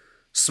would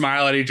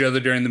smile at each other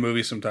during the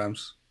movie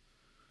sometimes.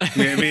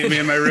 Me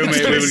and my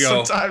roommate, we would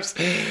go. Sometimes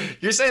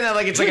you're saying that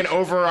like it's like an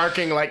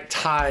overarching like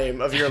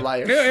time of your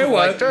life. Yeah, it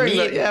was.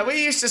 Like,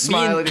 we used to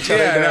smile at each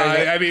other. Yeah, no,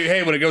 during it. I mean,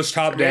 hey, when it goes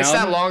top down, It's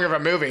not long of a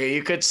movie.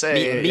 You could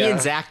say. Me and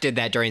Zach did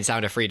that during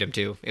Sound of Freedom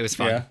too. It was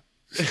fun. Yeah.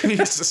 we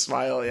used to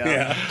smile.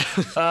 Yeah.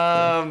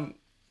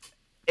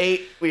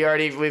 8.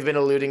 We've been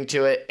alluding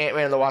to it.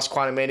 Ant-Man and the Wasp: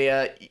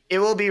 Quantumania. It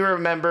will be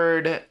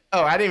remembered.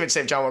 Oh, I didn't even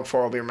say John Wick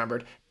 4 will be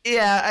remembered.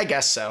 Yeah, I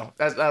guess so.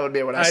 That would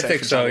be what I I say. think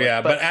for so. John Wick.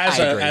 Yeah, but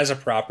as a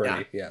property,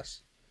 Yeah.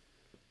 yes.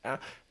 All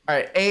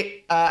right,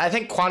 8. I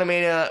think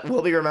Quantumania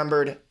will be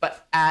remembered,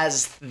 but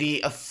as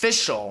the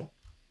official,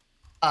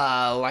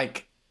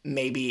 like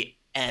maybe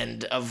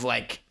end of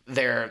like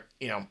their,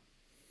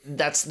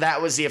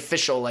 that was the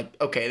official like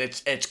okay,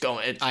 it's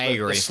going. I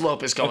agree. The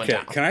slope is going Okay,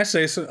 down. can I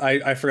say something?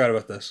 I forgot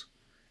about this,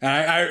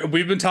 and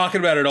we've been talking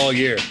about it all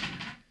year.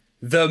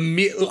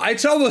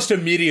 It's almost a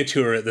media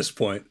tour at this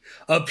point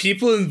of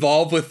people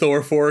involved with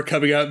Thor 4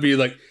 coming out and being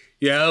like,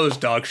 yeah, that was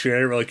dog shit. I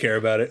didn't really care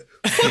about it.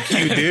 Fuck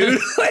you, dude.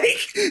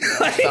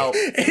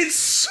 It's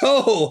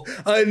so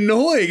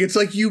annoying. It's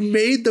like you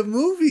made the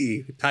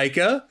movie,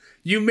 Taika.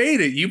 You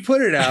made it. You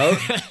put it out.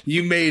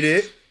 You made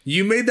it.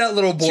 You made that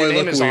little boy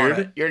look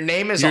weird. Your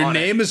name is Your on it.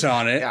 name is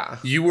on it. Yeah.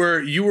 You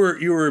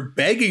were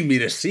begging me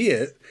to see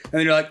it, and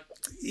then you're like,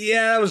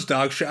 yeah, that was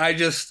dog shit.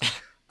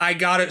 I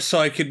got it so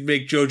I could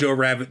make Jojo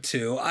Rabbit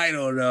 2. I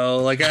don't know.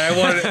 Like I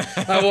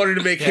wanted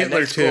to make Hitler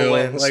next 2. goal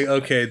wins. Like,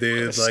 okay,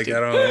 dude. Like I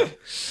don't.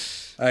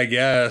 I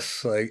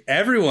guess like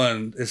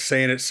everyone is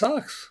saying it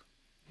sucks.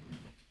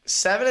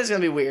 7 is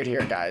gonna be weird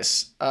here,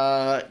 guys,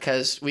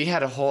 because we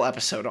had a whole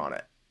episode on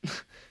it.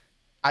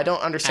 I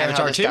don't understand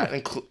how this got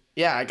included.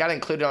 Yeah, I got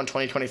included on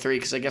 2023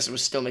 because I guess it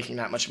was still making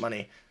that much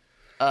money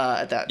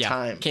at that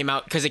time. Came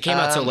out because it came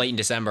out so late in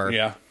December.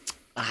 Yeah.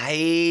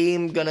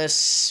 I'm gonna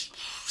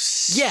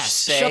Yes.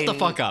 say Shut the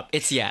fuck up.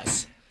 It's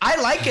yes. I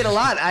like it a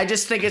lot. I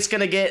just think it's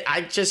gonna get.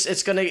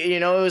 It's gonna.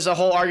 It was a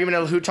whole argument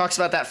of who talks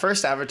about that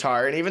first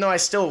Avatar, and even though I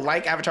still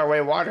like Avatar: Way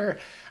of Water,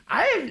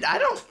 I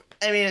don't.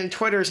 I mean,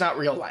 Twitter is not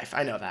real life.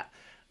 I know that,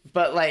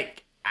 but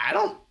like, I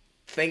don't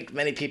think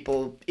many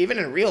people, even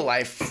in real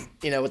life,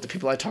 with the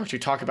people I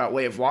talk about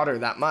Way of Water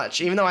that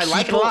much. Even though I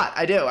like it a lot,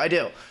 I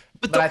do.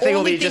 But the I think it'll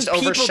only be just thing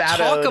people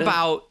overshadowed. talk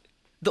about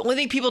the only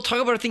thing people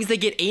talk about are things they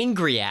get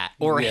angry at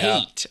or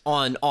hate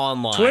on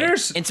online.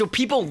 Twitter's... And so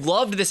people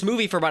loved this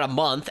movie for about a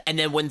month, and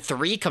then when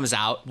 3 comes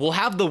out, we'll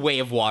have the Way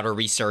of Water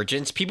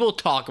resurgence. People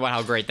talk about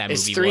how great that movie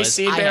was. Is 3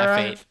 Seed Bearer? I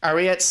have faith. Are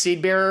we at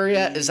Seed Bearer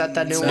yet? Is that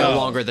new one? No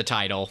longer the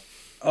title.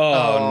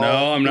 Oh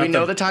no, I'm not. We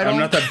know the title. I'm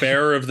not the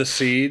bearer of the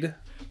seed.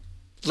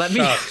 Let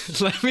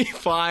me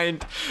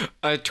find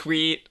a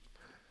tweet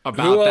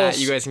about that.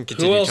 You guys can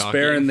continue talking. Who else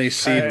bearing the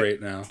seed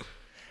right now?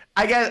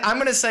 I guess I'm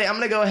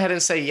gonna go ahead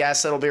and say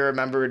yes. It'll be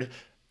remembered,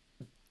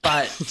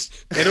 but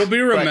it'll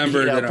be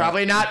remembered. But,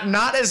 probably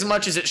not as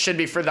much as it should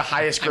be for the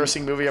highest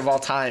grossing movie of all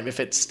time, if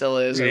it still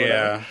is. Or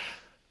whatever.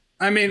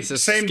 I mean,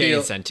 same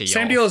deal.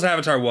 Same deal as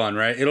Avatar 1,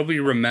 right? It'll be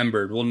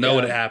remembered. We'll know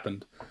what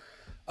happened.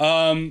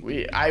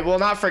 I will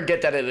not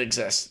forget that it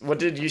exists. What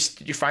did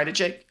you find it,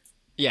 Jake?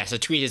 Yes, a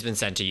tweet has been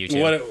sent to you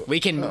too. We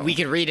can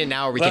read it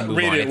now, or we can move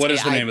read on. it. What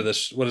is the name of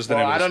this? What is the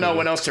name of this? I don't know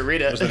when else to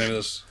read it. What's the name of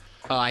this?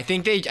 I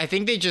think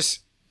they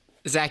just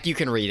Zach, you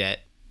can read it.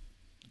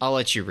 I'll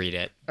let you read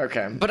it.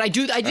 Okay. But I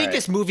think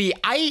this movie,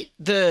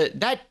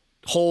 that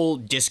whole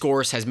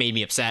discourse has made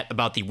me upset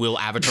about the will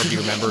Avatar be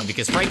remembered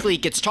because frankly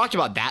it gets talked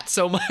about that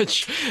so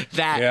much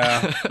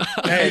that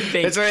I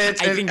think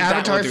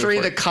Avatar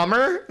 3 the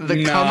comer? No,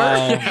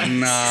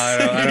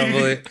 I don't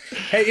believe.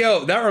 Hey,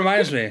 yo, that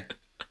reminds me.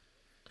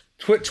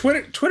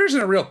 Twitter's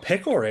in a real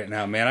pickle right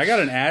now, man. I got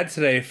an ad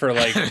today for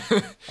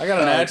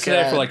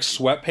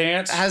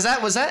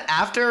sweatpants. Was that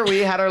after we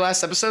had our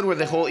last episode where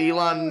the whole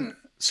Elon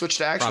switched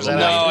to X?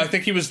 No, I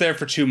think he was there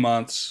for 2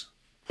 months.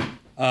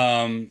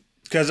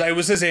 Because it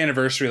was his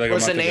anniversary a month ago.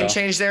 Was the name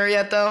change there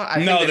yet, though?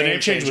 No, the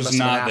name change was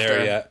not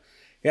there yet.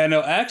 Yeah,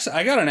 no, X,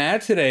 I got an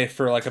ad today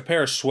for a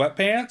pair of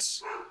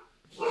sweatpants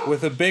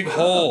with a big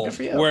hole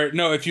where,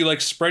 if you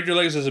spread your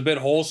legs, there's a bit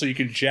hole so you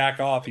can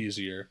jack off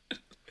easier.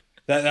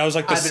 That was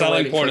the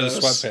selling point of the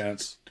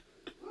sweatpants.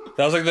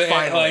 That was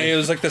it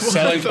was the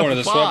selling point of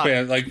the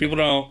sweatpants. People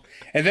don't.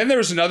 And then there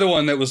was another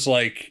one that was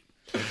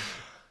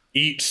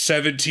eat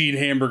 17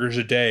 hamburgers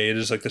a day. It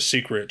is the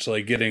secret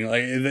to getting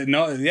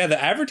the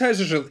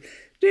advertisers are,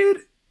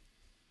 dude,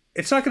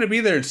 it's not going to be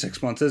there in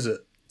 6 months, is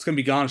it? It's going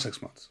to be gone in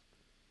 6 months.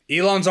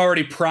 Elon's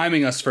already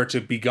priming us for it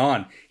to be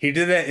gone. He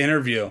did that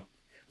interview.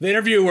 The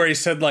interview where he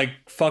said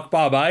fuck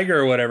Bob Iger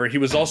or whatever. He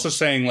was also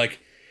saying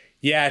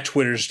yeah,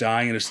 Twitter's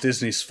dying and it's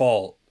Disney's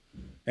fault.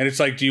 And it's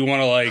do you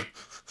want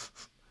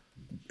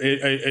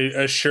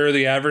to assure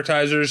the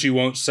advertisers you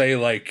won't say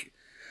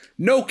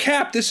no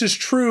cap, this is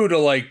true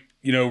to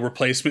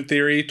replacement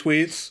theory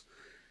tweets?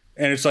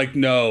 And it's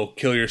no,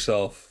 kill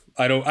yourself.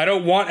 I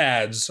don't want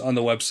ads on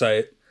the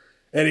website.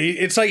 And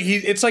it's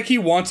like he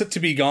wants it to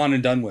be gone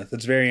and done with.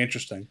 It's very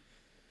interesting.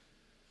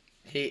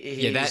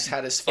 He's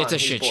had his fun. It's a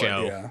shit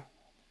show. Yeah.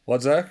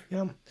 What's that?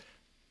 Yeah.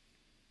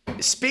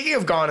 Speaking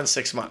of gone in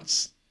 6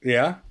 months.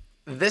 Yeah.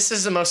 This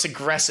is the most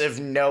aggressive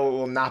no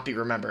will not be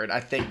remembered, I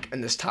think, in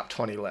this top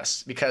 20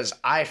 list because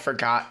I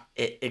forgot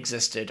it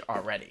existed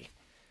already.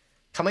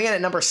 Coming in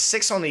at number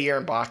 6 on the year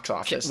in box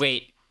office.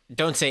 Wait,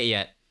 don't say it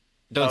yet.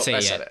 Don't say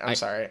it yet. I'm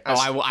sorry.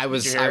 I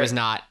was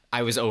not.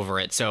 I was over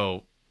it.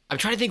 So I'm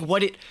trying to think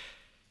what it.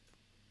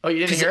 Oh,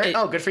 you didn't hear it?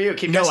 Oh, good for you.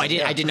 Keep no, guessing. I did.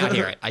 Yeah. I did not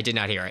hear it. I did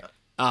not hear it.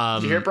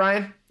 Did you hear it,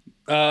 Brian?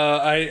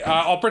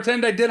 I'll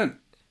pretend I didn't.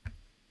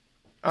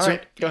 All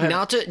right, go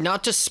ahead.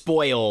 Not to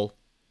spoil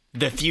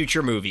the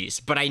future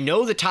movies, but I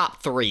know the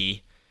top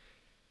 3,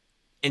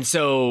 and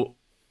so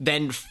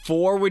then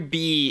 4 would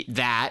be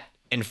that,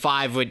 and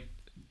 5 would.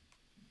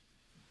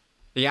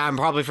 Yeah, I'm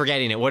probably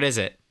forgetting it. What is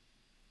it?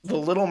 The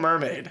Little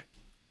Mermaid.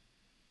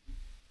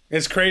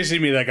 It's crazy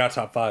to me that got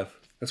top 5.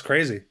 That's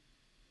crazy.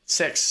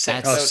 6.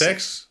 Oh,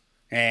 6?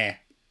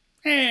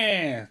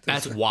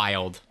 That's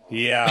wild.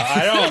 Yeah,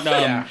 I don't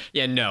know.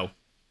 Yeah, no.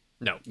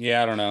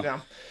 Yeah, I don't know. Yeah.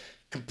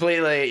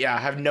 Completely, I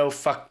have no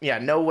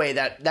way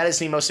that is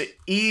the most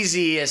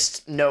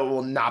easiest no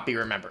will not be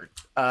remembered.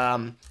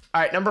 All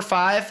right, number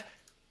 5,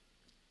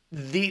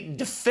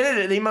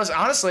 the most,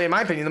 honestly, in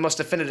my opinion, the most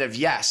definitive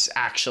yes,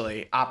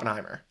 actually,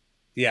 Oppenheimer.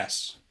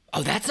 Yes.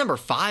 Oh, that's number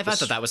 5? I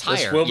thought that was higher.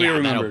 This will be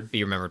remembered. That'll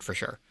be remembered for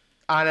sure.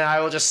 And I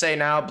will just say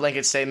now,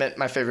 blanket statement,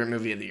 my favorite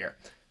movie of the year.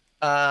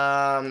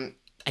 I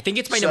think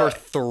it's my number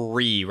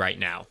 3 right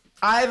now.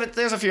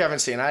 There's a few I haven't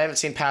seen. I haven't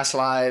seen Past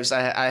Lives.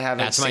 I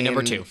haven't. That's my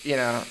number 2.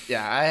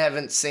 I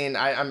haven't seen.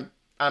 I'm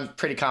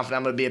pretty confident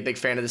I'm gonna be a big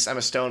fan of this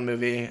Emma Stone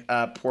movie,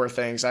 Poor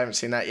Things. I haven't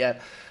seen that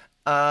yet.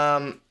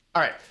 All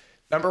right,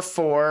 number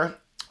 4,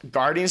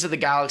 Guardians of the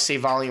Galaxy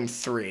Volume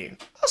 3.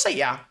 I'll say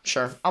yeah,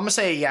 sure. I'm gonna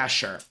say yeah,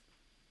 sure.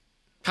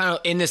 Kind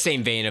of in the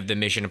same vein of the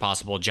Mission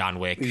Impossible, John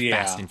Wick,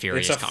 Fast and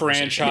Furious. It's a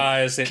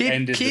franchise. It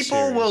ended the series.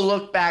 People will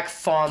look back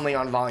fondly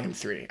on Volume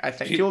 3. I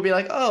think people will be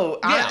like, "Oh,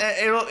 yeah."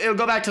 It'll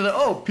go back to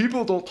the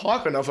people don't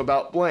talk enough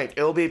about blank."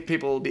 It'll be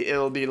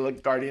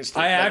like Guardians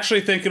 3. I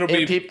actually think it'll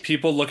be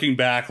people looking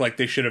back like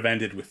they should have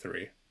ended with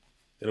 3.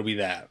 It'll be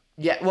that.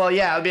 Yeah, well,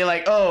 it'll be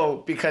like,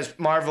 because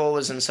Marvel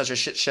was in such a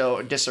shit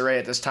show disarray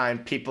at this time,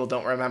 people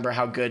don't remember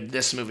how good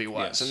this movie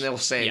was, and they'll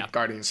say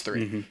Guardians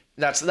 3. Mm-hmm.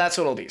 That's what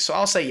it'll be. So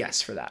I'll say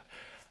yes for that.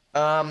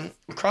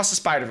 Across the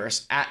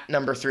Spider-Verse at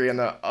number 3 on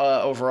the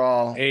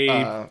overall.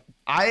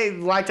 I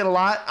liked it a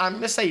lot. I'm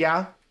gonna say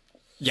yeah.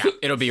 Yeah,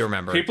 it'll be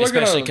remembered, People are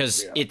especially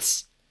because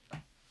it's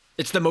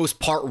the most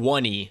part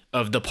one-y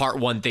of the part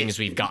one things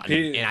we've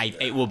gotten, and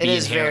it will be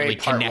inherently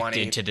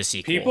connected to the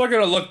sequel. People are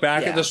gonna look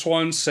back at this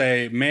one,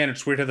 say, "Man,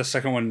 it's weird how the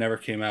second one never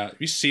came out."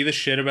 You see the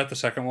shit about the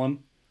second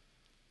one?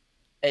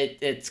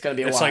 It's gonna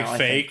be a it's while. Like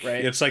fake. I think,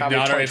 right? It's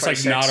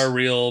like not a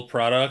real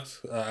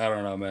product. I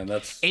don't know, man.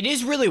 It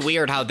is really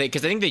weird how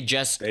because I think they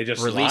just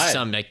released lied.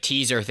 some like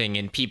teaser thing,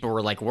 and people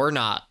were like, "We're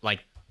not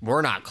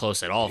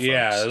close at all." Folks.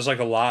 Yeah, it was like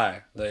a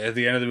lie. At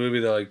the end of the movie,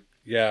 they're like,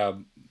 "Yeah,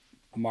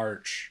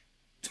 March."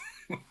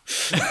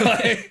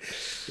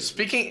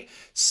 Speaking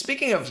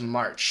of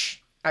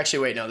March, actually,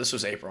 wait, no, this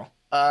was April.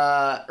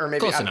 Or maybe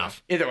close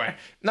enough. Either way,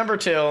 number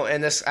 2,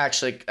 and this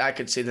actually, I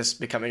could see this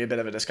becoming a bit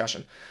of a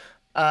discussion.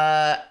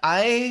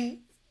 I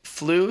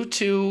flew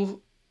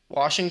to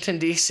Washington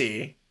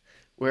D.C.,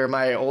 where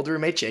my old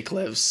roommate Jake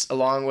lives,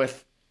 along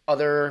with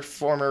other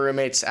former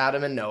roommates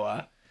Adam and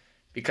Noah,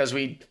 because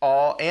we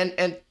all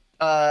and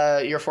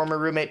your former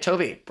roommate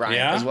Toby Brian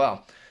as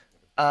well.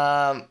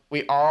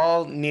 We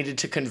all needed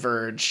to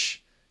converge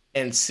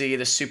and see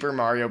the Super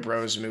Mario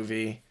Bros.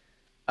 Movie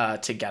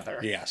together.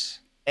 Yes.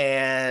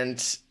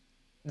 And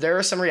there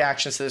were some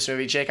reactions to this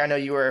movie. Jake, I know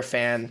you were a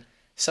fan.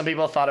 Some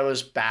people thought it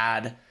was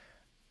bad.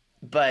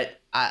 But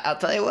I'll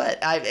tell you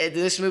what,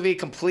 this movie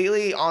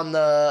completely on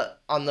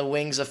the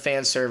wings of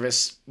fan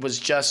service was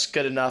just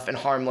good enough and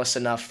harmless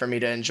enough for me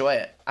to enjoy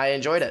it. I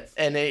enjoyed it.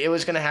 And it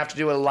was going to have to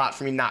do a lot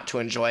for me not to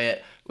enjoy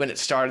it when it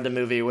started the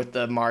movie with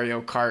the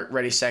Mario Kart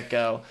Ready, Set,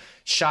 Go.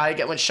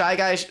 When Shy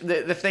Guy,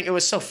 the thing, it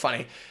was so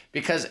funny.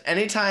 Because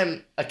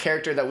anytime a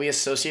character that we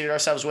associated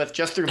ourselves with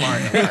just through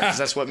Mario Kart, because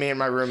that's what me and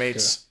my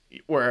roommates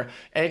were,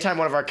 anytime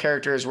one of our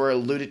characters were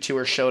alluded to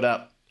or showed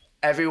up,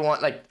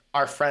 everyone, like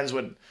our friends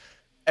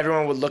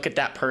everyone would look at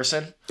that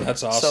person.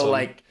 That's awesome. So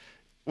like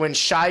when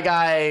Shy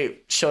Guy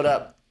showed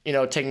up,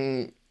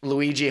 taking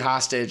Luigi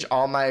hostage,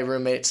 all my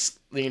roommates,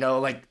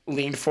 like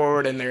leaned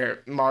forward in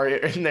their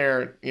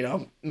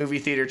movie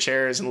theater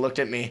chairs and looked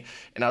at me,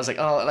 and I was like,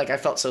 oh, like I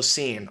felt so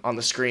seen on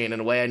the screen in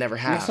a way I never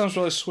have. That sounds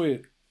really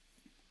sweet.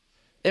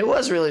 It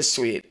was really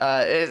sweet.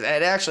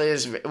 It actually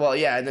is. Well,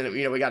 yeah. And then,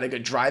 we got a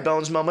good Dry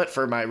Bones moment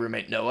for my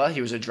roommate Noah. He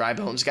was a Dry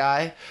Bones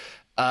guy.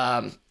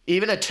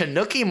 Even a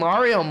Tanuki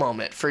Mario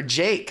moment for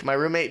Jake, my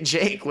roommate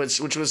Jake, which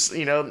was,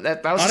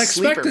 that was a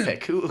sleeper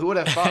pick. Who would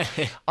have thought?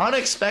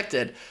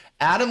 Unexpected.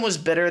 Adam was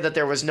bitter that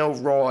there was no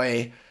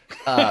Roy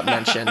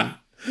mention.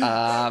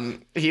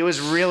 He was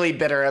really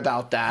bitter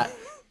about that.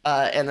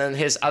 And then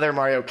his other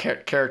Mario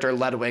character,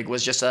 Ludwig,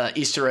 was just a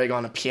Easter egg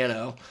on a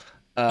piano.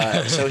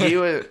 So he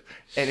was,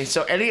 and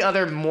so any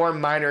other more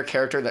minor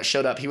character that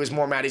showed up, he was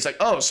more mad. He's like,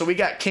 oh, so we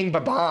got King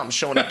Babam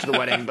showing up to the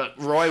wedding, but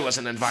Roy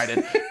wasn't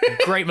invited.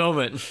 Great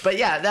moment. But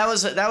yeah, that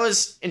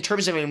was in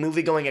terms of a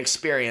movie going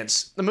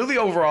experience. The movie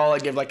overall, I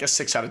give like a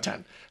 6 out of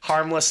 10.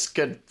 Harmless,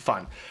 good,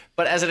 fun.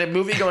 But as a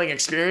movie going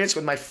experience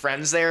with my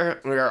friends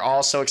there, we are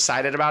all so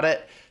excited about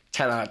it.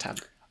 10 out of 10.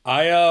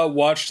 I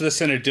watched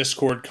this in a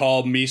Discord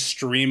called Me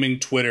Streaming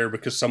Twitter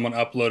because someone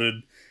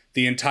uploaded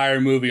the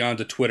entire movie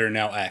onto Twitter,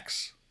 now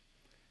X.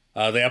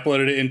 They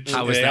uploaded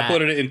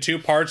it in 2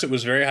 parts. It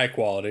was very high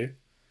quality,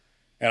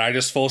 and I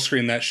just full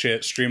screened that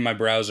shit, streamed my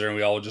browser, and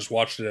we all just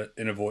watched it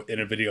in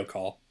a video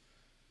call.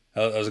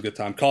 That was a good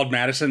time. Called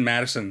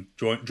Madison.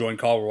 Join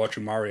call. We're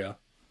watching Mario.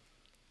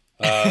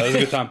 It was a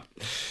good time.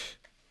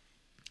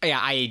 Yeah,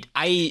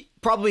 I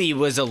probably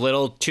was a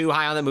little too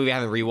high on the movie. I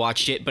haven't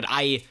rewatched it, but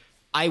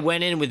I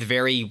went in with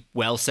very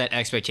well set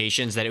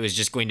expectations that it was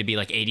just going to be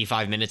like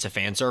 85 minutes of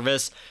fan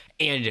service,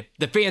 and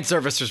the fan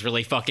service was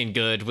really fucking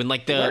good. When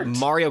like the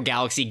Mario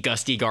Galaxy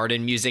Gusty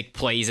Garden music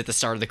plays at the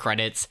start of the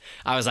credits,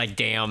 I was like,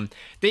 damn,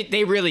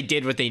 they really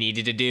did what they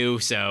needed to do.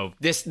 So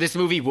this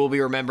movie will be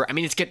remembered. I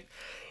mean,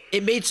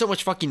 it made so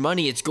much fucking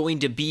money. It's going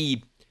to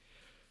be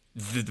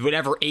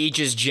whatever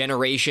ages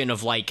generation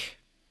of like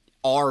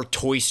our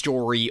Toy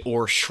Story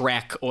or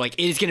Shrek, or like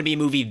it is going to be a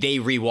movie they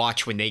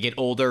rewatch when they get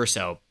older,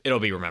 so it'll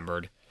be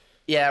remembered.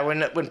 Yeah,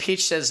 when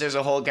Peach says there's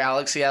a whole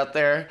galaxy out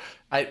there,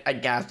 I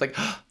gasped like,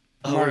 oh,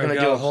 we're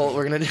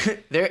gonna do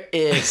there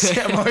is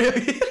Mario.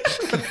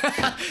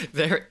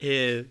 There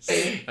is.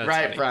 That's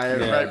right, funny. Brian.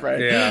 Yeah. Right.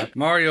 Yeah,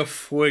 Mario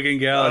friggin'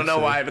 Galaxy. I don't know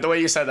why, but the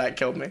way you said that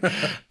killed me.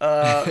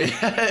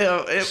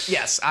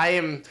 Yes, I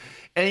am.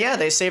 And yeah,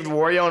 they saved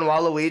Wario and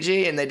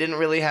Waluigi, and they didn't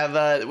really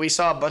have. We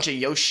saw a bunch of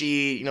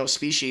Yoshi,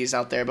 species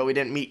out there, but we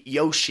didn't meet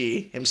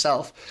Yoshi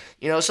himself.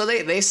 So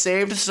they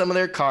saved some of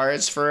their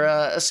cards for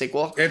a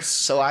sequel.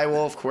 So I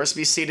will, of course,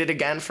 be seated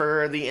again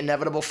for the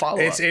inevitable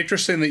follow-up. It's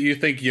interesting that you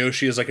think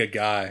Yoshi is like a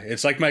guy.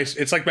 It's like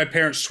my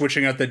parents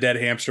switching out the dead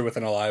hamster with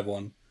an alive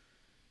one.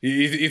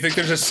 You think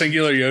there's a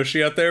singular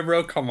Yoshi out there,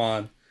 bro? Come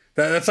on.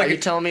 That's like. Are you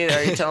telling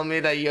me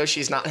that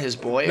Yoshi's not his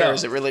boy, or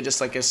is it really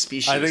just like a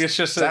species? I think it's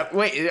just.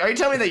 Wait, are you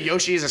telling me that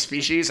Yoshi is a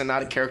species and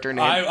not a character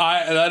name?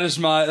 That is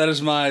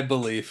my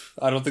belief.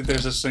 I don't think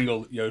there's a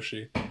single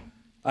Yoshi.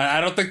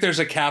 I don't think there's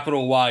a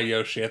capital Y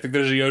Yoshi. I think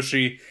there's a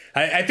Yoshi.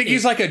 I think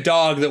he's like a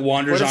dog that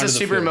wanders What onto does the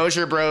the Super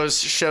field. Mojo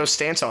Bros show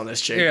stance on this,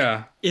 Jake?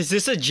 Yeah. Is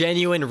this a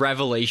genuine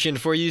revelation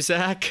for you,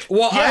 Zach?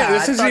 Well, Yeah,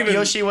 this I isn't thought even.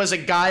 Yoshi was a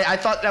guy. I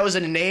thought that was a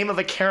name of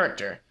a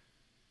character.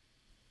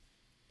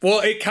 Well,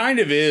 it kind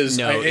of is.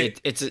 No,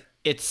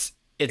 it's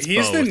He's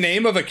both. the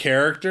name of a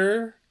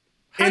character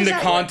in does the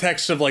that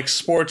context of like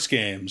sports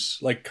games,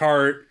 like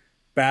kart,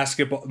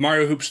 basketball,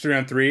 Mario Hoops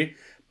 3-on-3.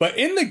 But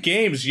in the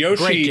games,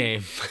 Yoshi. Great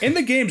game. In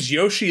the games,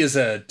 Yoshi is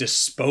a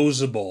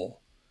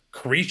disposable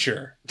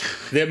creature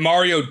that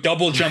Mario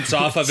double jumps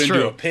off of into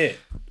true. a pit.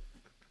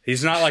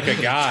 He's not like a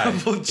guy.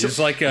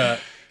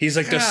 He's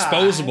like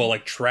disposable,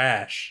 like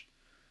trash.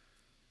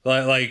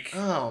 Like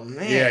Oh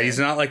man. yeah, he's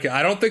not like.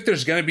 I don't think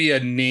there's gonna be a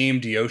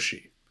named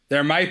Yoshi.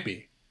 There might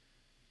be.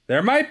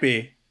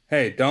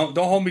 Hey, don't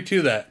hold me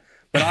to that.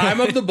 But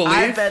I'm of the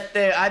belief.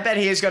 I bet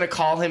he is going to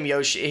call him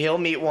Yoshi. He'll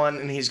meet one,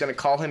 and he's going to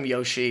call him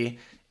Yoshi,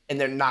 and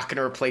they're not going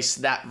to replace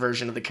that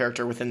version of the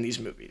character within these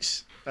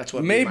movies. That's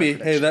what Maybe.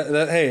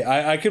 Hey,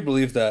 I could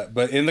believe that.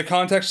 But in the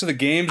context of the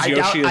games,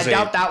 Yoshi is I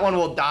doubt that one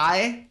will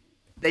die.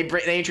 They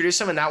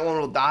introduce him, and that one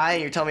will die.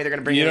 And you're telling me they're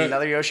going to bring in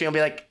another Yoshi, and be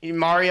like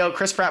Mario,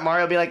 Chris Pratt,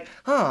 Mario, will be like,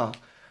 huh?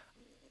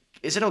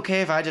 Is it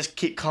okay if I just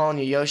keep calling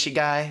you Yoshi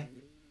guy?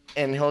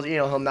 And he'll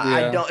not.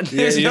 Yeah. I don't.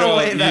 There's no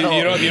way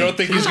that'll. You don't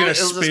think he's gonna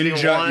It'll just spin be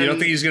jump? You don't one-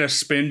 think he's gonna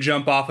spin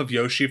jump off of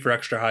Yoshi for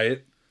extra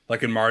height,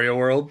 like in Mario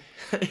World?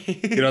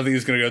 You don't think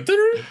he's gonna go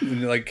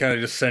and like kind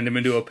of just send him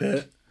into a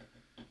pit?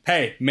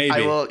 Hey, maybe. I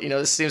will.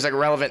 This seems like a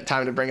relevant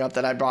time to bring up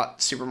that I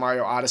bought Super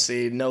Mario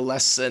Odyssey no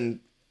less than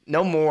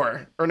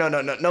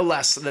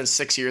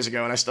 6 years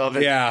ago, and I still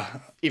haven't Yeah.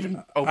 even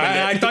opened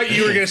it. I thought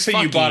you were gonna say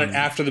you bought it Fucking-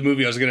 after the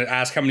movie. I was gonna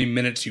ask how many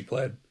minutes you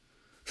played.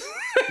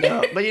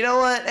 No, but you know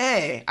what?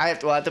 Hey, I have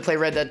to play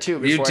Red Dead 2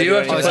 before You I do do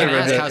have to anything. play gonna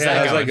Red ask, Dead. how's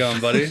that How's that going,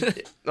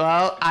 buddy?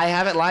 Well, I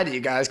haven't lied to you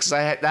guys because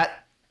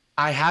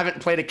I haven't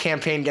played a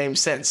campaign game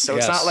since, so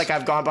it's Yes. not like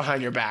I've gone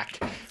behind your back.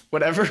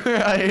 Whenever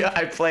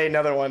I play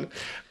another one,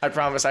 I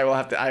promise I will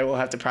have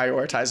to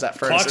prioritize that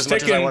first. Clock's as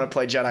much as I ticking. want to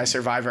play Jedi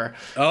Survivor.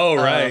 Oh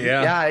right,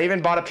 yeah. Yeah, I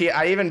even bought a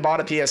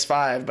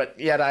PS5, but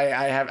yet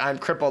I'm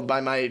crippled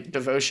by my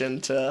devotion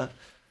to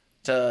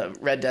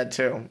Red Dead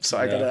 2. So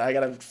I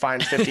gotta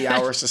find 50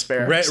 hours to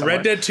spare.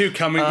 Red Dead 2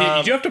 coming.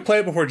 You do have to play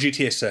it before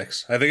GTA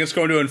 6. I think it's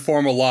going to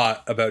inform a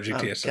lot about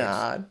GTA 6.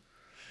 God.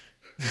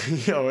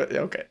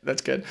 Okay,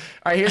 that's good.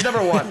 All right, here's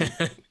number one.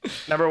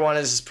 Number one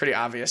is pretty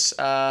obvious.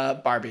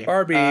 Barbie.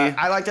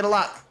 I liked it a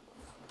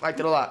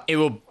lot. It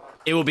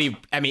will be.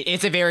 I mean,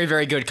 it's a very,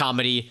 very good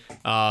comedy.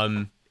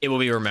 It will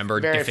be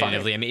remembered Very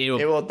definitively. funny. I mean,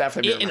 It will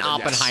definitely be And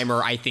remembered, yes.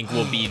 Oppenheimer, I think,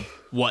 will be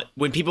what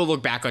when people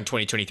look back on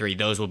 2023.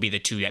 Those will be the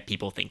two that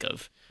people think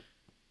of.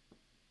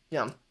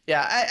 Yeah.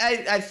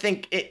 I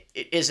think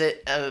is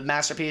it a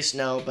masterpiece?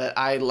 No, but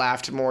I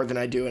laughed more than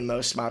I do in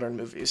most modern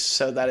movies.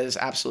 So that is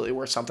absolutely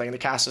worth something. The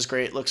cast is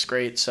great, looks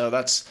great, so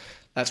that's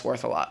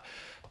worth a lot.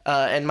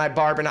 And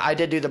I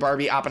did do the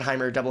Barbie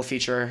Oppenheimer double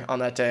feature on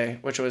that day,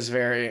 which was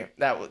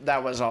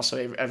that was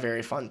also a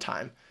very fun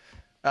time.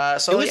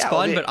 So It was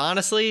fun, but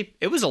honestly,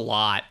 it was a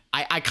lot.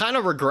 I kind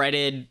of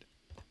regretted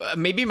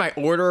maybe my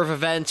order of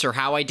events or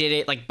how I did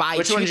it. Like by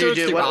which one did you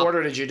do? What throughout-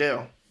 order did you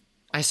do?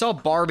 I saw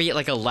Barbie at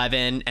like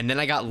 11, and then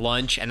I got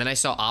lunch, and then I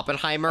saw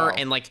Oppenheimer, Oh.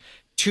 and like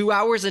 2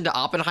 hours into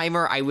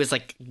Oppenheimer, I was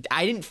like,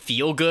 I didn't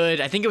feel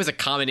good. I think it was a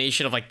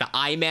combination of like the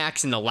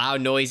IMAX and the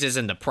loud noises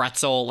and the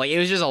pretzel. Like it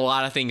was just a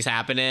lot of things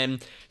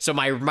happening. So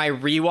my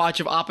rewatch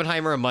of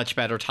Oppenheimer, a much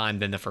better time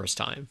than the first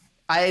time.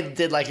 I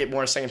did like it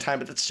more second time,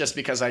 but that's just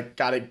because I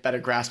got a better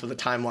grasp of the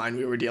timeline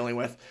we were dealing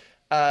with.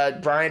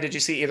 Brian, did you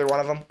see either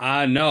one of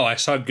them? No, I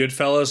saw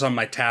Goodfellas on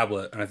my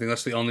tablet, and I think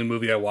that's the only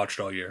movie I watched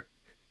all year.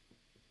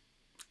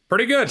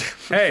 Pretty good.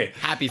 Hey,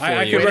 Happy for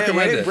I you. could Way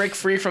recommend to it. break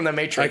free from the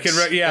Matrix.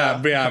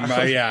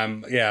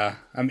 I'm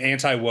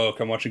anti-woke.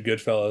 I'm watching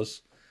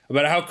Goodfellas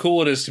about how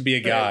cool it is to be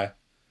a guy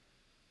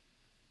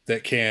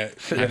that can't.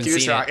 I haven't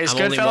Dudes seen Rock. it. Is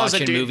I'm only Goodfellas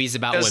watching a dude? movies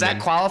about Does women.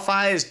 that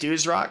qualify as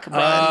Dudes Rock,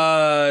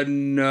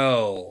 Brian?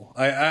 No.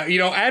 I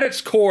at its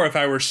core, if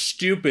I were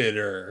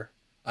stupider,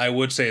 I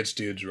would say it's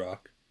Dudes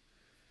Rock.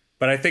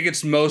 But I think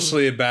it's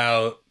mostly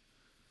about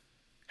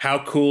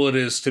how cool it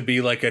is to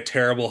be like a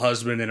terrible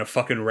husband and a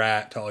fucking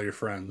rat to all your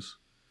friends.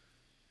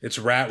 It's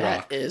rat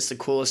rock. That is the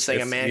coolest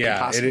thing a man can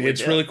possibly it's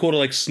do. really cool to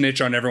like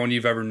snitch on everyone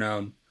you've ever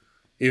known,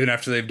 even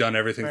after they've done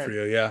everything for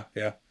you. Yeah.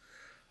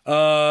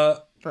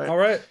 Right. All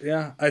right.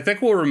 Yeah. I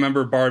think we'll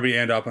remember Barbie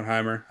and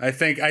Oppenheimer. I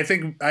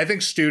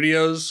think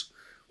studios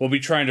will be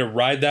trying to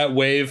ride that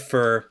wave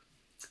for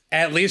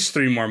at least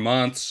 3 more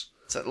months.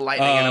 It's a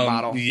lightning in a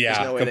bottle. Yeah,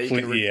 There's no way that you can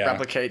complete- yeah,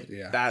 replicate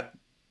yeah. that.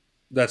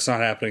 That's not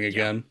happening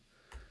again.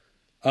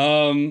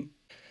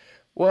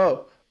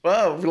 Whoa,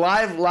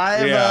 live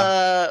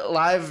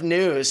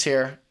news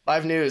here.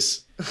 Live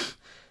news. There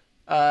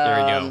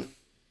we go.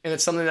 And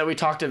it's something that we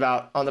talked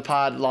about on the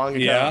pod long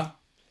ago. Yeah.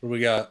 What do we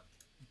got?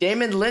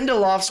 Damon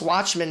Lindelof's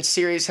Watchmen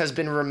series has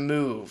been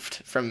removed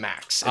from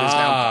Max. It is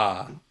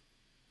now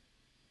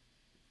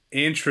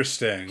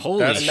Interesting. Holy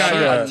That's shit.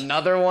 kind of.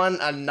 another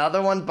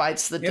one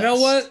bites the dust. You know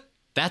what?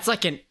 That's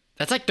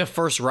That's like the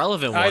first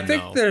relevant one, I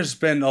think though. there's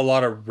been a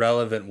lot of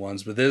relevant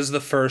ones, but this is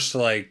the first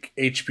like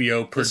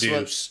HBO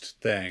produced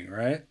thing,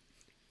 right?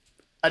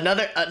 An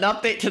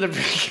update to the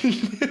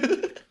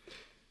breaking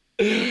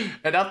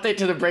an update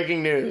to the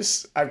breaking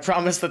news. I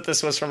promise that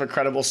this was from a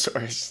credible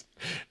source.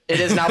 It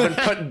has now been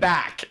put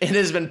back. It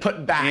has been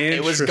put back.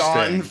 It was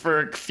gone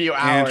for a few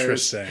hours.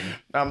 Interesting.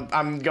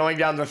 I'm going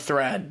down the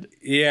thread.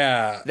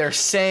 Yeah. They're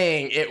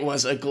saying it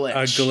was a glitch.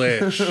 A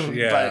glitch,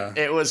 yeah. But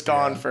it was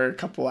gone for a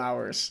couple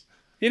hours.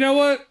 You know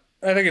what?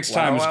 I think its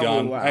time is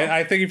gone. Wow.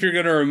 I think if you're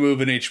going to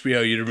remove an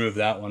HBO, you'd remove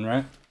that one,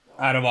 right?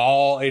 Out of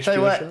all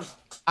HBO shows?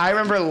 I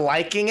remember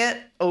liking it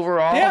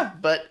overall, Yeah.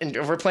 but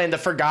if we're playing the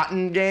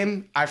Forgotten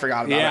game, I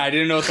forgot about it. Yeah, I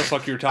didn't know what the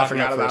fuck you were talking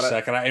about for a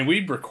second. And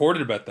we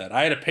recorded about that.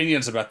 I had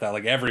opinions about that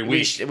like every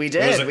week. We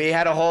did. We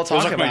had a whole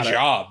talk about it. It was like my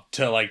job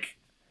to like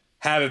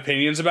have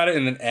opinions about it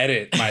and then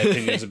edit my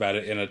opinions about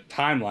it in a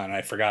timeline.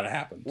 I forgot it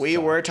happened. We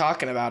were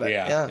talking about it.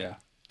 Yeah.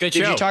 Good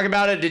show. Did you talk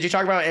about it? Did you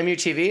talk about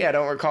MUTV? I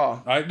don't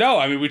recall. No,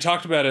 I mean, we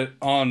talked about it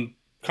on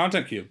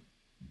Content Cube.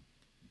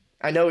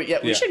 I know. Yeah,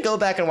 we should go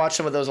back and watch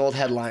some of those old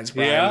headlines,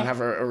 Brian, and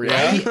have a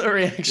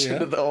reaction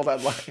to the old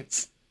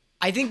headlines.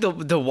 I think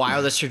the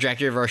wildest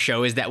trajectory of our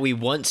show is that we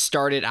once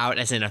started out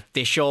as an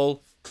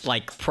official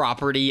like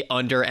property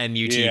under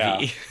MUTV.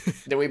 Yeah.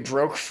 Then we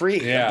broke free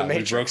of the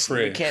Matrix. We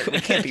broke free.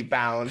 We can't be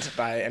bound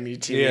by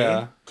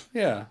MUTV.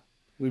 Yeah.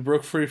 We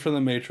broke free from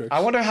the Matrix. I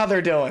wonder how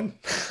they're doing.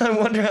 I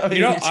wonder how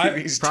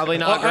MUTV's probably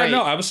not great. I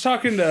know. I was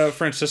talking to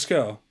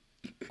Francisco.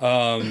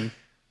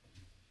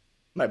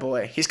 My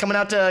boy. He's coming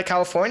out to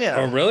California.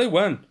 Oh, really?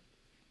 When?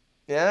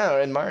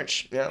 Yeah, in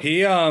March. Yeah.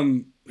 He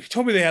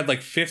told me they had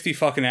like 50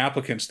 fucking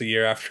applicants the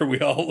year after we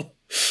all.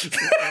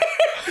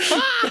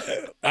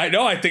 I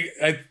know. I think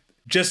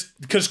just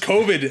because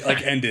COVID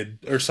like ended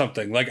or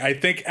something. Like I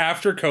think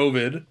after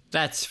COVID,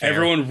 that's fair.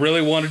 Everyone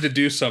really wanted to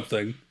do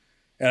something,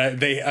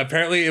 and they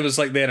apparently it was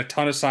like they had a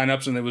ton of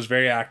signups and it was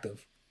very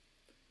active.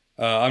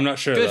 I'm not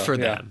sure. Good for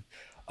them.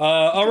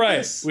 All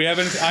right, we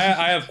haven't.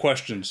 I have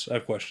questions.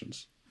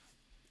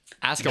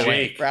 Ask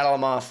away. Rattle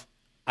them off.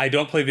 I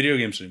don't play video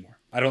games anymore.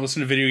 I don't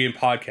listen to video game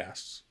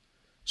podcasts.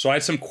 So I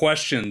had some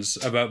questions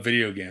about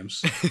video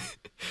games.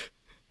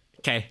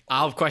 Okay,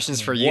 I'll have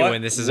questions for you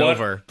when this is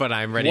over, but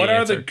I'm ready to answer.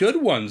 What are the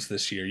good ones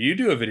this year? You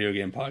do a video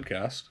game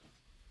podcast.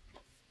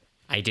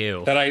 I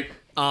do. What are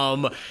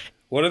the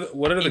good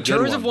ones? In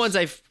terms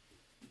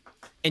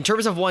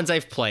of ones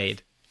I've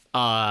played,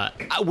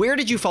 where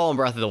did you fall in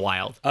Breath of the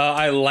Wild?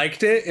 I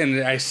liked it,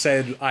 and I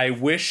said I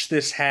wish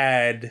this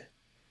had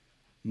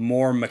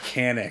more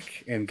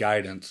mechanic and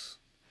guidance.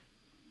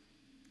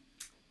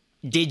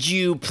 Did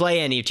you play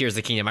any of Tears of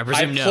the Kingdom? I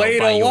presume no. I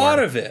played a lot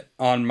of it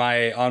on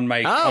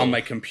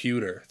my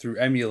computer through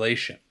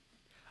emulation.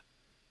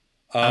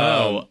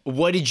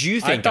 What did you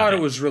think? I thought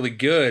it was really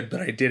good, but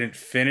I didn't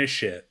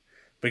finish it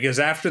because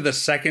after the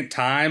second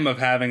time of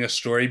having a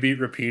story beat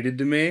repeated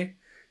to me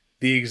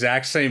the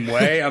exact same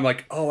way, I'm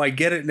like, oh, I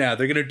get it now.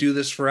 They're gonna do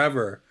this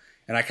forever,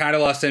 and I kind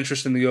of lost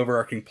interest in the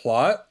overarching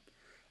plot.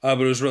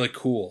 But it was really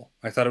cool.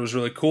 I thought it was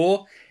really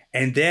cool.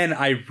 And then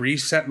I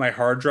reset my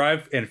hard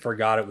drive and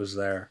forgot it was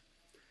there.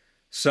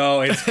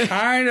 So it's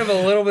kind of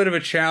a little bit of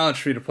a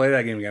challenge for me to play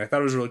that game again. I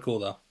thought it was really cool,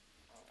 though.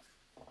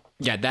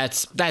 Yeah,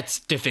 that's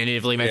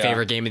definitively my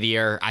favorite game of the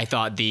year. I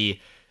thought the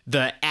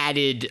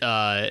added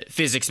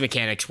physics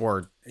mechanics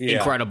were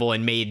incredible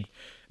and made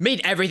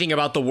everything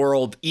about the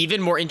world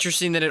even more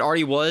interesting than it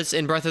already was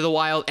in Breath of the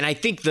Wild. And I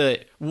think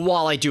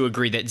while I do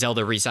agree that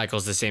Zelda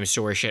recycles the same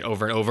story shit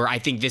over and over, I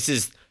think this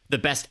is the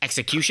best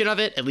execution of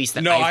it, at least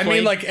that I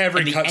mean like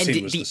every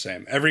cutscene was the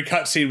same. Every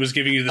cutscene was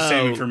giving you the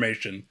same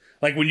information.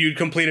 Like when you'd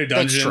complete a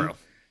dungeon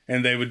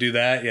and they would do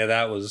that. Yeah,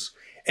 that was.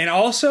 And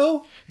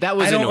also, that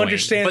was I don't annoying.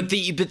 understand. But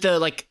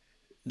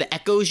the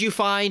echoes you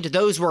find,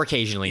 those were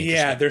occasionally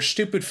interesting. Yeah, they're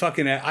stupid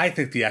fucking. I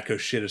think the echo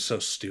shit is so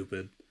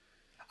stupid.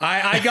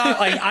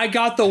 I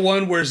got the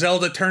one where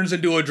Zelda turns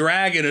into a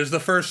dragon as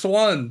the first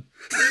one.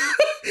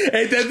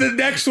 And then the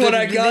next one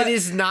I got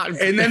is not.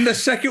 And then the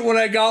second one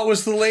I got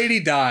was the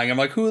lady dying. I'm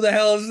like, who the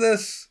hell is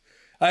this?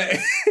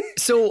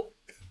 So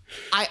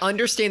I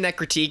understand that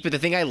critique, but the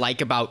thing I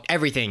like about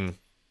everything,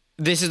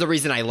 this is the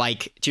reason I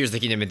like Tears of the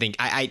Kingdom and think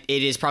it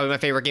is probably my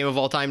favorite game of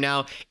all time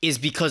now, is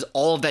because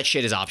all of that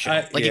shit is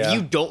optional. If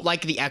you don't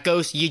like the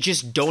echoes, you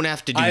just don't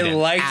have to do them. I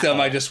like them.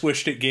 I just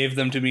wished it gave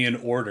them to me in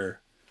order.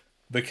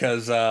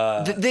 Because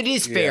that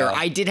is fair.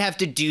 I did have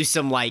to do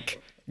some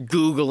like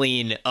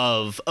Googling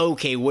of,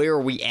 okay, where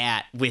are we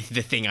at with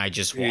the thing I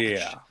just watched?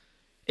 Yeah.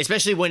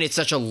 Especially when it's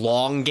such a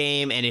long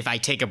game, and if I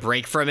take a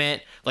break from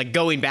it, like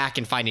going back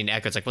and finding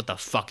echoes, like what the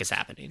fuck is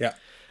happening?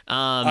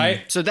 Yeah.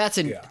 So that's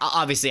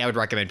obviously I would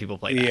recommend people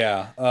play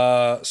that.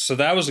 Yeah. So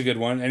that was a good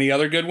one. Any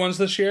other good ones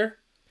this year?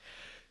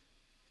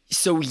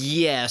 So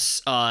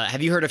yes.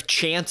 Have you heard of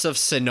Chants of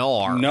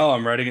Sennaar? No,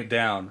 I'm writing it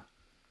down.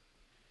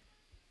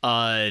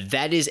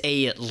 That is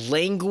a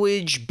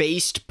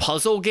language-based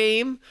puzzle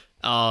game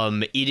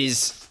It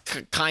is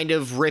kind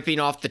of ripping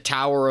off the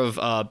Tower of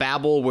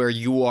Babel, where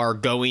you are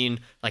going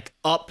like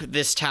up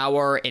this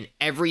tower, and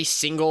every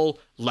single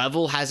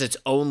level has its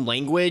own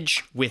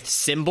language with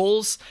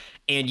symbols,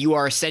 and you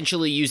are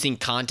essentially using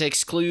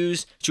context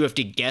clues to have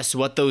to guess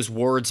what those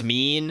words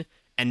mean,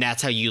 and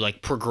that's how you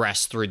like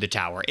progress through the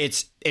tower.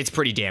 It's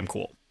pretty damn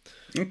cool.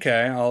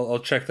 Okay, I'll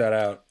check that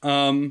out.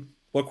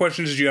 What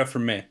questions did you have for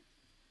me?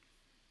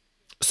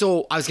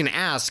 So I was going to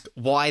ask,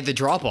 why the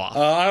drop off?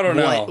 I don't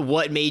know.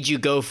 What made you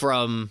go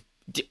from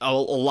a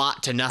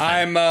lot to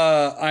nothing?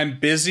 I'm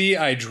busy.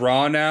 I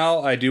draw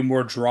now. I do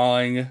more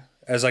drawing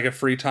as like a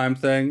free time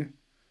thing.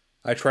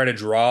 I try to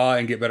draw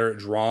and get better at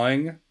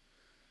drawing.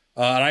 And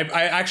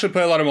I actually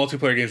play a lot of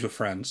multiplayer games with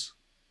friends.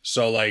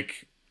 So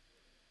like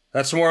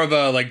that's more of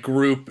a like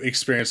group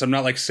experience. I'm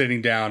not like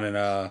sitting down and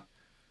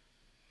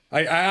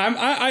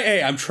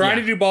I'm trying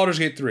to do Baldur's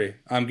Gate 3.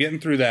 I'm getting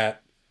through that.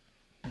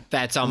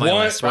 That's on my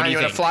list. Ryan, you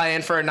want to fly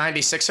in for a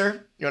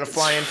 96er? You want to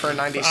fly in for a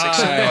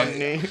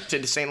 96er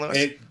to St.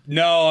 Louis?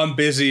 No, I'm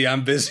busy.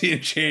 I'm busy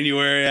in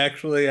January,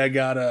 actually. I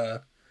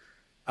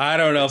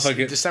don't know if I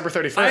could. December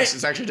 31st.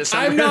 It's actually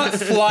December. I'm not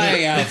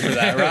flying out for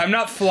that, right? I'm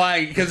not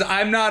flying because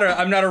I'm not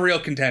a real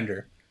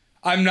contender.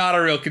 I'm not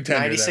a real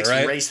contender 96 there,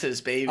 right?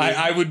 races, baby.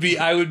 I would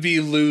be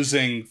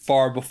losing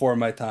far before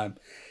my time.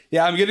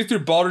 Yeah, I'm getting through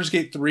Baldur's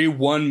Gate 3,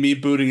 me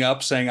booting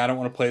up saying I don't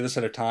want to play this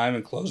at a time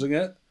and closing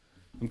it.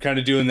 I'm kind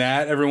of doing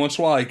that every once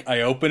in a while.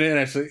 I open it and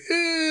I say,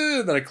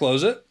 then I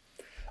close it.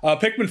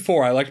 Pikmin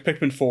 4. I liked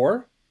Pikmin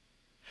 4.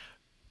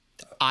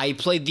 I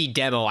played the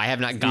demo. I have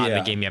not gotten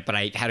the game yet, but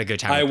I had a good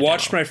time. I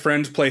watched my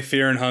friends play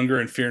Fear and Hunger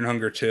and Fear and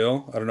Hunger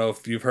 2. I don't know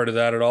if you've heard of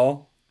that at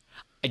all.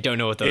 I don't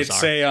know what those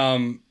are.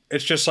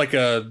 It's just like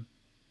a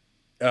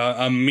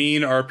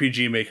mean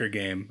RPG Maker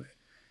game,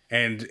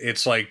 and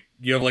it's like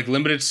you have like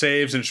limited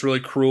saves, and it's really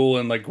cruel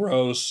and like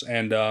gross,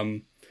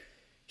 and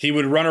he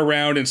would run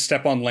around and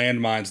step on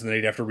landmines, and then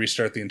he'd have to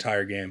restart the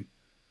entire game.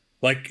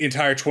 Like,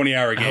 entire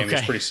 20-hour game. Okay. It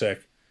was pretty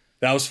sick.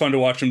 That was fun to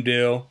watch him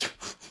do.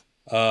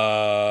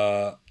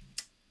 Update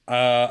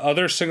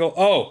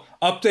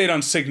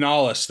on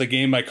Signalis, the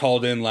game I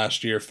called in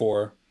last year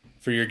for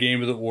your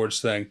Game of the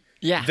Awards thing.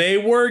 Yeah. They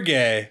were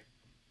gay.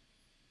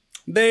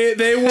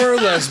 They were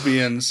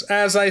lesbians.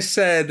 As I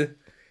said,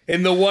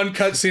 in the one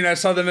cutscene I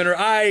saw them in,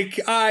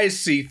 I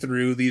see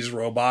through these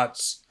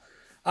robots.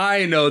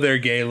 I know they're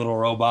gay little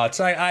robots.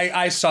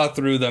 I saw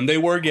through them. They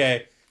were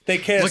gay. They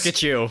kissed. Look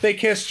at you. They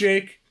kissed,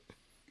 Jake.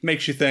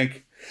 Makes you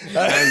think. I'm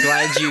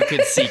glad you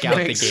could seek out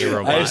the gay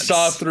robots. I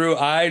saw through.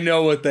 I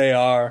know what they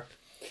are.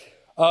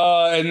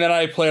 And then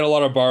I played a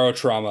lot of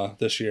Barotrauma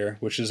this year,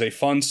 which is a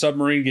fun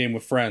submarine game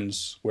with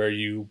friends where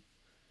you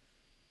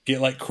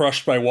get like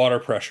crushed by water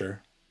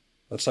pressure.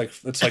 It's like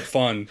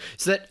fun.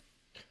 So that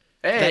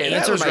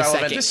that was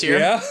relevant this year.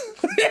 Yeah.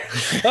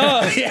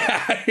 Oh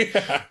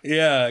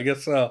yeah. I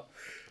guess so.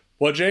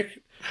 What,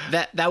 Jake?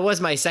 That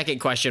was my second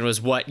question, was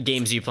what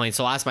games are you playing?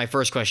 So I'll ask my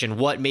first question.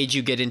 What made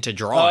you get into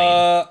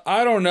drawing?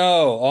 I don't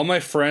know. All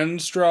my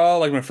friends draw,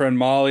 like my friend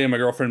Molly and my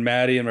girlfriend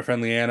Maddie and my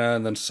friend Leanna,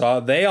 and then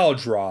they all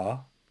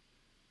draw.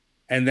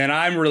 And then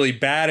I'm really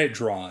bad at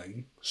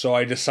drawing. So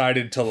I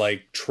decided to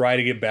like try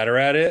to get better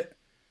at it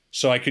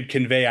so I could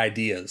convey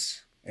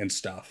ideas and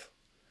stuff.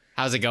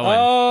 How's it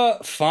going?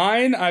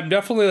 Fine. I'm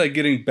definitely like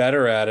getting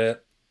better at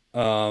it.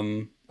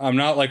 I'm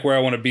not like where I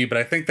want to be, but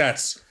I think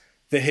that's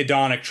the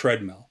hedonic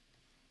treadmill.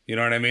 You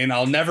know what I mean?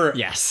 I'll never.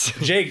 Yes.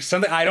 Jake,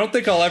 something I don't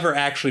think I'll ever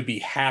actually be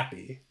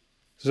happy.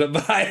 So,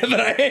 but I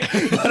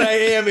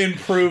am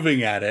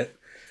improving at it.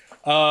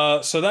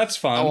 So that's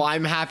fun. Oh,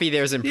 I'm happy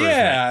there's improvement.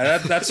 Yeah,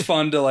 that's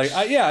fun to like.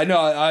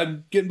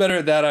 I'm getting better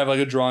at that. I have like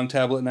a drawing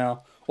tablet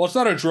now. Well, it's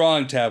not a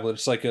drawing tablet.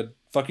 It's like a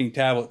fucking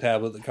tablet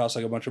that costs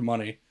like a bunch of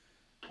money.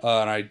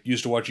 And I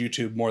used to watch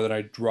YouTube more than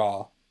I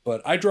draw.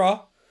 But I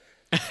draw.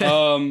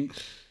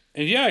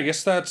 And yeah, I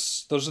guess I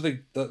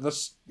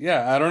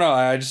don't know.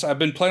 I've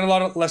been playing a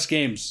lot less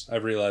games,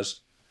 I've realized.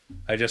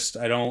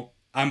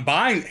 I'm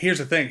buying, here's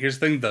the thing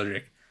though,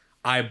 Jake.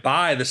 I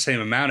buy the same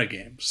amount of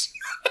games.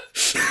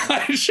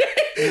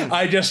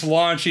 I just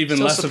launch even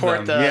less of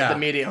them. Support the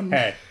medium.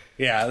 Hey,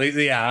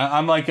 yeah,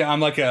 I'm like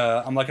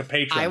a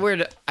patron. I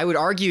would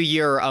argue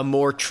you're a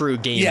more true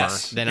gamer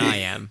than I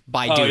am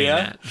by doing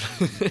that.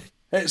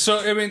 Hey, so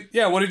I mean,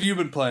 yeah, what have you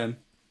been playing?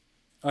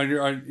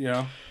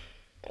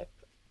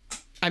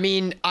 I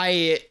mean,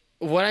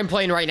 what I'm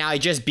playing right now, I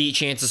just beat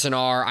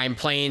Chancellor. I'm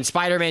playing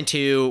Spider-Man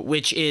 2,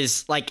 which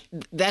is like,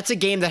 that's a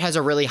game that has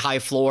a really high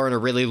floor and a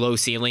really low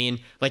ceiling.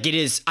 Like it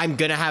is, I'm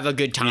going to have a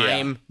good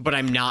time, but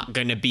I'm not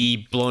going to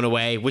be blown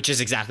away, which is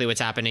exactly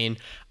what's happening.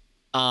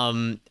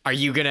 Are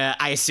you going to,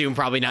 I assume,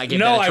 probably not give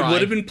that a try? No, I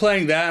would have been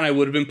playing that, and I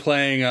would have been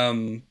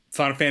playing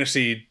Final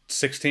Fantasy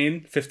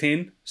 16.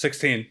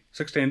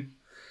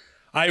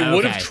 I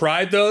would have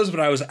tried those, but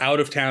I was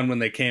out of town when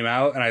they came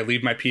out, and I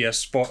leave my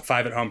PS5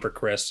 at home for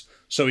Chris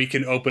so he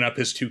can open up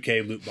his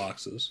 2K loot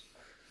boxes.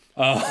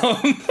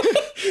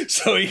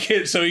 So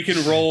he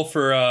can roll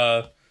for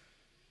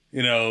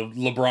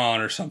LeBron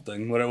or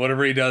something,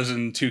 whatever he does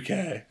in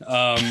 2K.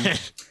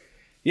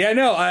 Yeah,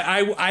 no,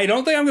 I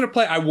don't think I'm gonna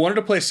play. I wanted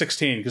to play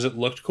 16 because it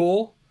looked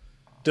cool,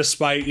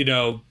 despite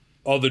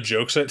all the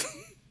jokes that.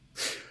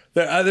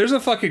 There's a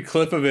fucking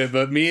clip of it,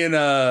 but me and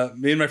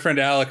my friend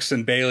Alex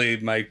and Bailey,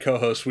 my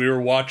co-host, we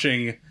were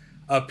watching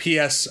a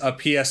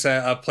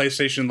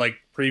PlayStation like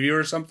preview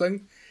or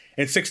something,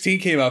 and 16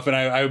 came up, and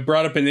I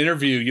brought up an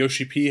interview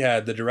Yoshi P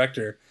had, the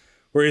director,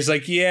 where he's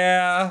like,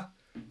 "Yeah,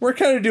 we're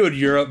kind of doing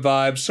Europe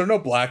vibes, so no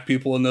black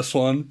people in this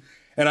one."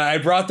 And I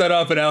brought that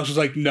up, and Alex was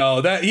like,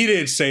 "No, that he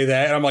didn't say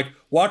that." And I'm like,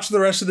 "Watch the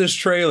rest of this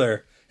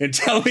trailer and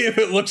tell me if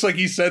it looks like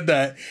he said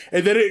that."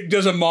 And then it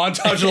does a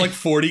montage of like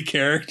 40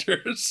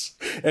 characters,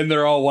 and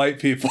they're all white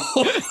people.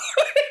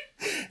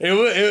 It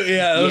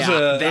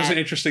was an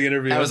interesting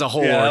interview. That was a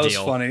whole ordeal. That was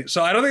funny.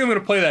 So I don't think I'm going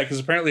to play that because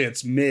apparently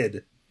it's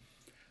mid.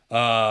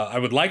 I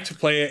would like to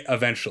play it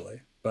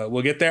eventually, but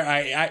we'll get there.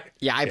 I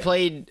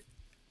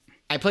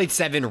played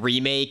 7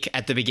 Remake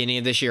at the beginning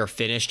of this year,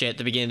 finished it at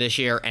the beginning of this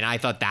year, and I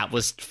thought that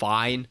was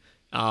fine.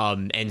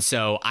 And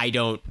so I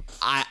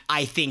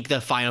think the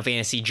Final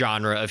Fantasy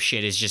genre of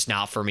shit is just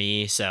not for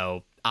me,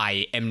 so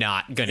I am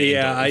not gonna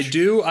indulge.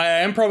 I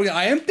am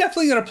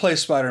definitely gonna play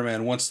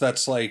Spider-Man once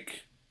that's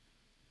like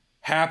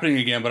happening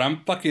again, but I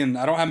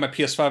don't have my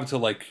PS5 until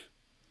like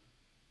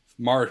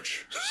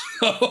March.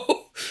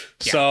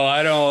 So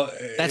I don't.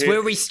 That's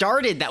where we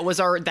started. That was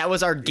our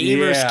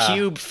Gamers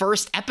Cube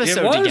first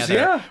episode together.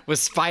 Yeah.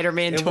 Was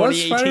Spider-Man 2018. It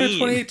was Spider-Man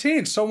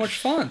 2018. So much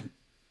fun.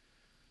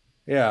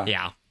 Yeah.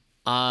 Yeah.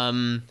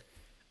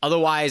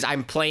 Otherwise,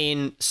 I'm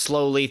playing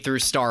slowly through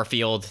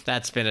Starfield.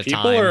 That's been a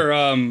time. People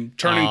are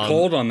turning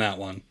cold on that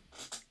one.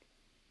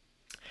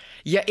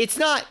 Yeah, it's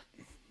not.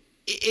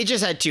 It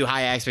just had too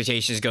high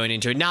expectations going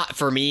into it. Not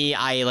for me.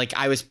 I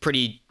was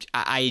pretty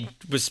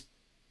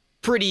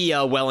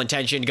well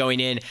intentioned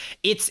going in.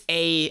 It's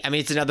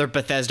another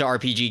Bethesda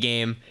RPG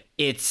game.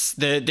 It's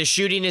the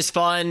shooting is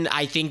fun.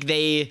 I think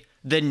the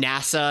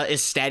NASA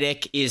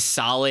aesthetic is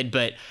solid,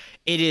 but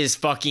it is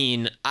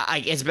fucking,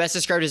 it's best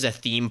described as a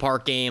theme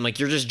park game. Like,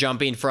 you're just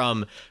jumping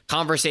from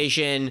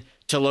conversation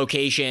to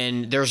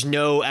location. There's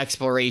no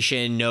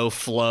exploration, no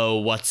flow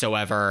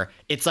whatsoever.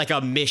 It's like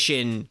a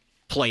mission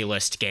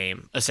playlist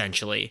game,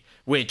 essentially,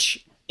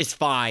 which is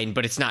fine,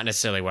 but it's not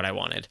necessarily what I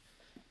wanted.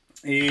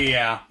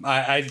 Yeah,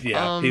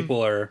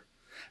 people are.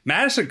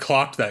 Madison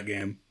clocked that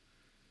game.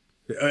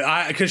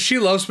 Because she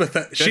loves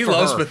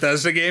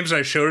Bethesda games, and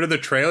I showed her the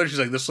trailer. She's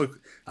like,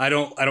 I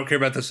don't care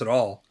about this at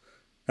all.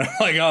 And I'm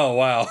like, oh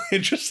wow,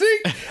 interesting.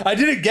 I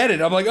didn't get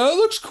it. I'm like, oh, it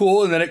looks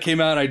cool, and then it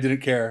came out, and I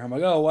didn't care. I'm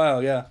like, oh wow,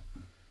 yeah.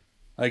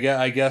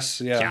 I guess,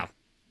 yeah.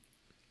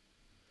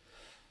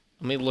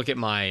 Let me look at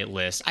my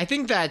list. I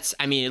think that's,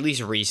 at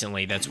least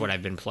recently, that's what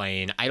I've been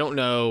playing. I don't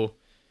know.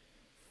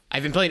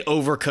 I've been playing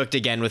Overcooked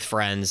again with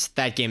friends.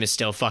 That game is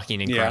still fucking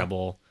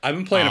incredible. Yeah. I've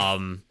been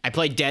playing. I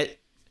played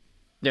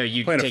No,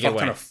 you playing take it away.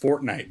 Kind of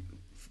Fortnite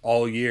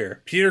all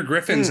year. Peter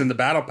Griffin's in the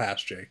Battle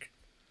Pass, Jake.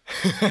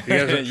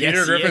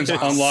 Peter Griffin's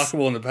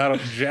unlockable in the Battle.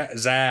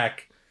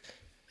 Zach.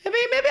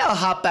 Maybe I'll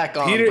hop back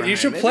on. Peter, Brian. you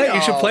should play.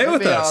 You should play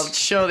with us. I'll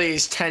show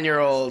these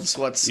 10-year-olds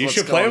what's. You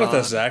should play with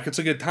us, Zach. It's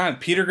a good time.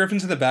 Peter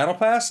Griffin's in the Battle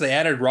Pass. They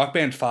added Rock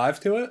Band 5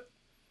 to it.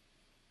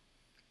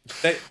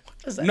 What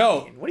does that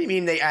mean? What do you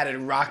mean they added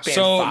Rock Band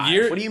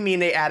 5? What do you mean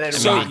they added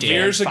Rock Band 5?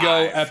 Years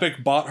ago,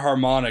 Epic bought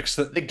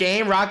Harmonix. The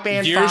game Rock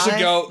Band 5? Years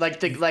ago, like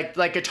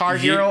Guitar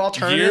Hero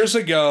alternative? Years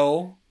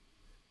ago,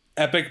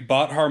 Epic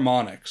bought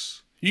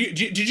Harmonix.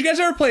 Did you guys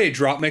ever play a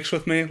Drop Mix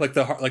with me? Like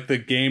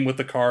the game with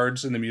the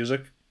cards and the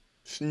music?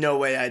 No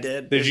way I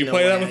did. Did you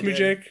play that with me,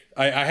 Jake?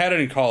 I had it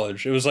in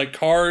college. It was like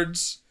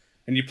cards,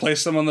 and you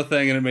placed them on the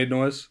thing, and it made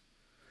noise.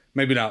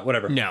 Maybe not.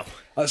 Whatever. No.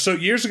 So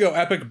years ago,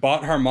 Epic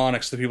bought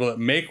Harmonix, the people that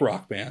make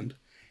Rock Band,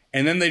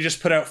 and then they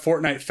just put out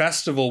Fortnite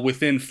Festival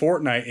within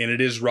Fortnite, and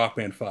it is Rock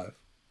Band 5.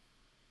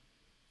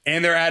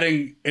 And they're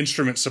adding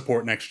instrument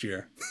support next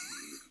year.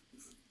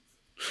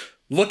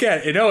 Look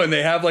at it. And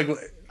they have like...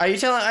 Are you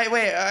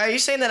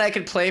saying that I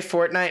could play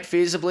Fortnite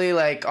feasibly,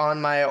 like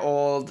on my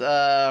old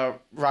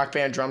Rock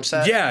Band drum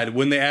set? Yeah,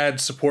 when they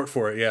add support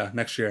for it, yeah,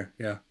 next year,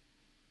 yeah.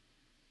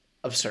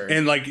 Absurd.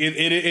 And like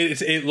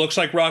it looks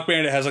like Rock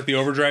Band. It has like the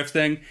overdrive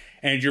thing,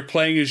 and you're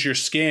playing as your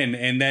skin.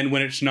 And then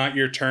when it's not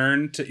your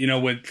turn to,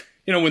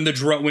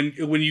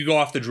 when you go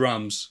off the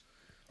drums,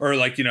 or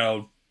like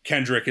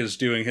Kendrick is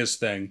doing his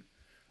thing,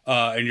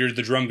 and you're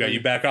the drum guy,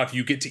 you back off.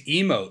 You get to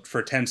emote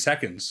for 10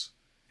 seconds,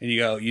 and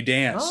you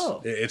dance.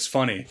 Oh. It's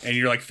funny, and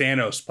you're like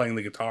Thanos playing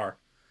the guitar.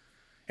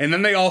 And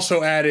then they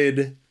also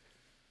added.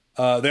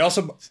 They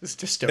also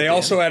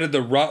added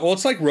the well,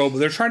 it's like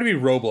they're trying to be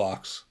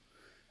Roblox.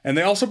 And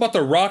they also bought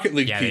the Rocket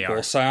League people,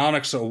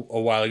 Psyonix, a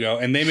while ago,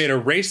 and they made a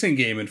racing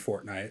game in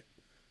Fortnite.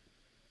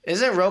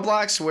 Isn't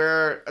Roblox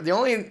where the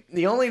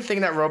only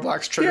thing that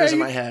Roblox triggers in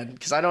my head,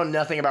 because I know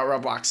nothing about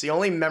Roblox, the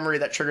only memory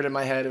that triggered in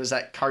my head was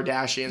that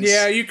Kardashians.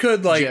 Yeah, you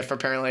could like GIF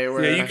apparently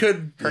where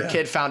her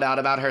kid found out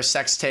about her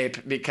sex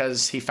tape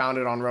because he found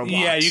it on Roblox.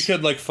 Yeah,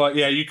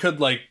 you could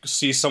like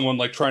see someone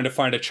like trying to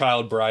find a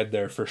child bride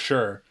there for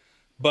sure.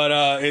 But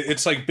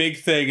it's like big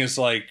thing is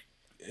like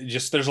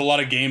just there's a lot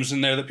of games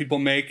in there that people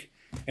make.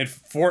 And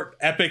Fort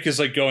Epic is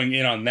like going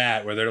in on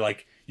that, where they're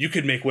like, you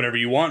could make whatever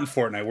you want in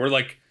Fortnite. We're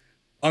like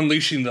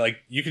unleashing the, like,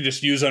 you can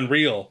just use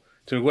Unreal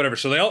to make whatever.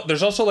 So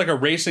there's also like a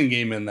racing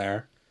game in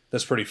there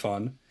that's pretty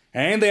fun.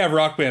 And they have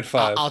Rock Band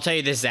 5. I'll tell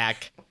you this,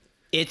 Zach.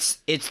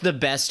 It's the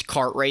best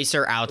kart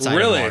racer outside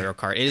Really? of Mario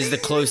Kart. It is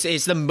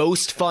it's the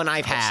most fun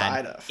I've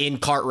had in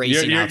kart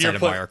racing outside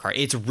of Mario Kart.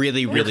 It's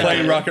really, really You're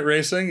playing good. Rocket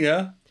Racing,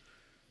 yeah?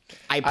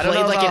 I I don't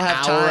played know like if an I'll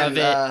have hour time of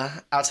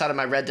it. outside of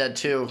my Red Dead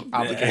 2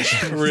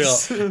 obligations.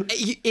 Real.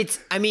 It's,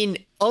 I mean,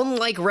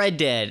 unlike Red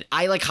Dead,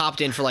 I like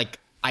hopped in for like,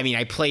 I mean,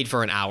 I played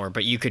for an hour,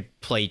 but you could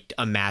play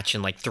a match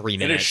in like 3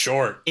 minutes. It is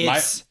short.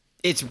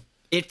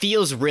 It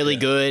feels really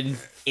good,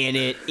 and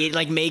it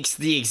like makes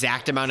the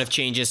exact amount of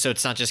changes, so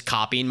it's not just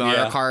copying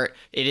Mario Kart.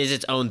 It is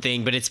its own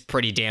thing, but it's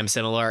pretty damn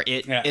similar.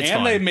 It's and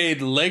fun. they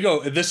made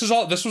Lego. This was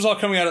all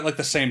coming out at like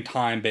the same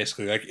time,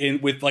 basically.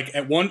 Like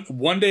at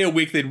one day a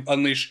week, they'd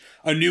unleash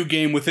a new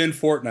game within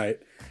Fortnite.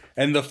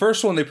 And the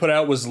first one they put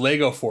out was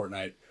Lego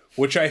Fortnite,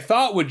 which I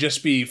thought would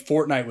just be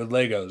Fortnite with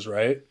Legos,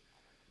 right?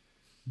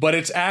 But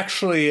it's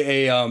actually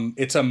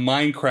it's a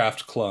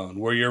Minecraft clone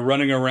where you're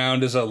running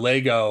around as a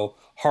Lego,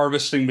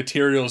 harvesting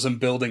materials and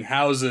building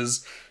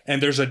houses,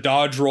 and there's a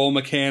dodge roll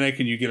mechanic,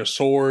 and you get a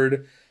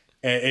sword,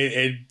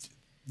 and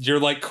you're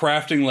like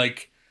crafting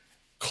like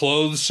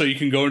clothes so you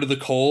can go into the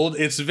cold.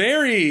 It's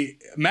very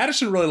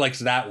Madison really likes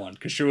that one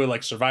because she really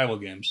likes survival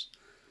games,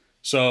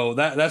 so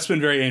that's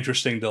been very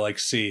interesting to like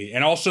see.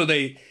 And also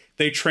they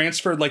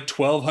transferred like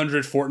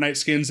 1,200 Fortnite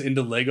skins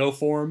into Lego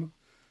form,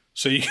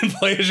 so you can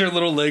play as your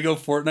little Lego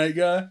Fortnite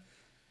guy.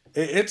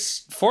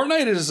 It's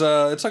Fortnite is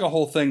it's like a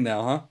whole thing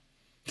now, huh?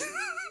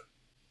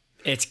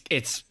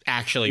 It's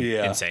actually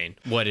insane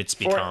what it's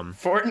become.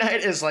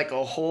 Fortnite is like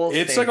a whole thing.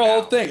 It's like a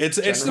whole now. thing. It's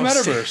the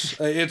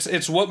metaverse.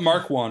 It's what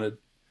Mark wanted.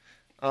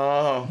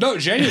 Oh. No,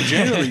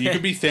 genuinely, you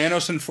could be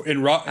Thanos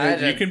in Rock.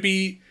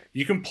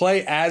 You can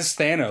play as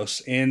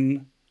Thanos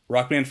in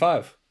Rock Band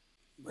 5.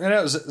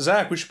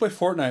 Zach, we should play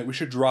Fortnite. We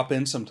should drop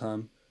in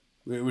sometime.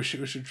 We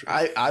should.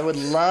 I would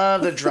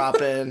love to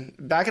drop in.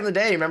 Back in the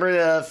day, remember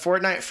the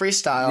Fortnite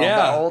freestyle?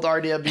 Yeah. The old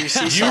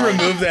RWC You song.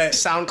 removed that.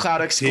 SoundCloud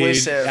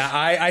exclusive. Dude,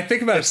 I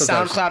think about it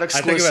sometimes. SoundCloud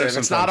exclusive.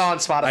 It's not on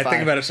Spotify. I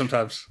think about it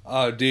sometimes.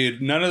 Oh,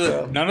 dude, none of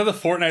the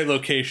Fortnite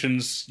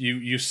locations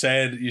you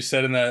said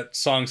in that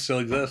song still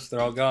exist. They're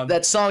all gone.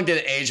 That song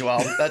didn't age well.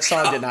 That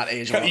song did not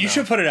age well. You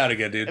should put it out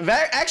again, dude.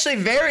 Actually,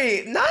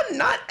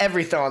 not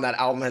everything on that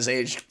album has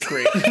aged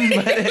great,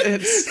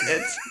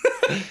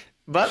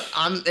 but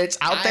it's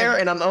out there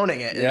and I'm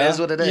owning it. It is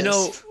what it is. You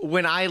know,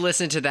 when I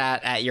listened to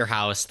that at your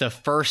house, the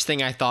first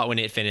thing I thought when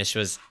it finished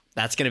was,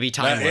 that's going to be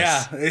timeless.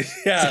 Yeah.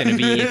 It's going to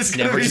be, it's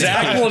never going to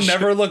Zach will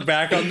never look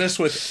back on this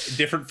with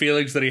different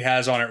feelings that he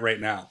has on it right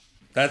now.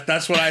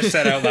 That's what I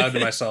said out loud to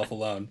myself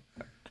alone.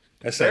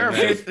 I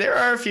said, there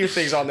are a few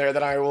things on there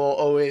that I will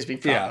always be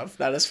proud of.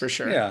 That is for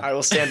sure. Yeah. I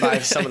will stand by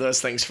some of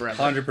those things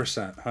forever.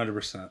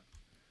 100%.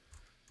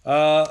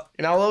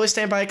 And I'll always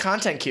stand by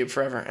Content Cube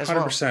forever as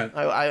 100%.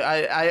 well.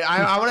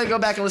 I want to go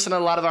back and listen to a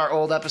lot of our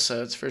old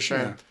episodes for sure.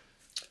 Yeah.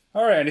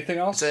 All right. Anything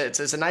else?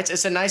 It's a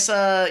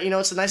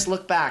nice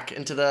look back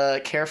into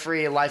the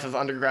carefree life of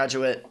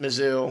undergraduate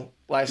Mizzou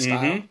lifestyle.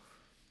 Mm-hmm.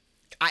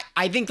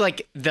 I think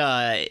like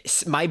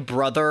my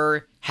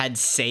brother had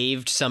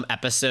saved some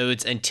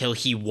episodes until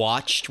he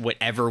watched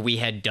whatever we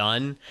had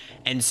done,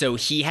 and so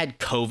he had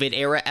COVID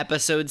era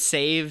episodes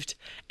saved,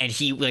 and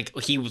he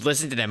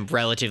listened to them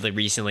relatively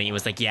recently and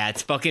was like, yeah,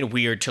 it's fucking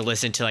weird to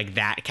listen to like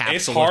that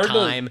capsule of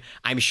time.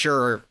 I'm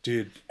sure,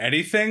 dude,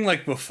 anything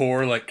like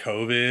before like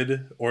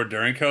COVID or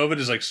during COVID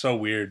is like so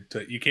weird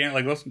you can't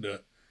like listen to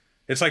it.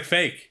 It's like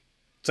fake.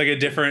 It's like a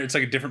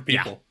different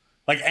people. Yeah.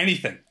 Like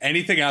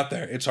anything out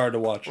there, it's hard to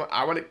watch. Well,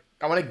 I want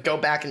to go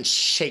back and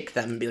shake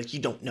them and be like, you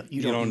don't know.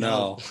 You don't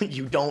know.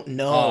 You don't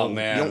know. Oh,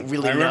 man. You don't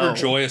really know. I remember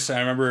joyous. I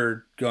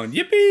remember going,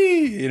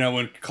 yippee,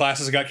 when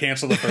classes got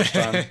canceled the first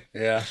time.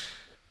 Yeah.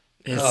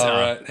 All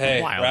right. Hey,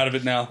 wild. We're out of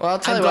it now. Well, I'll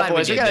tell you what,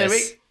 boys. We got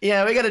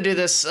to do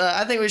this.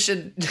 I think we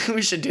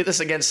should do this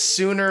again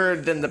sooner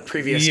than the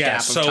previous gap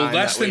of time. So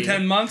less than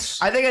 10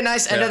 months? I think a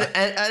nice end of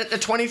the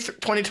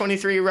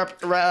 2023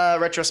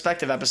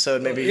 retrospective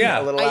episode, maybe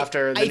a little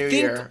after the new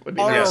year would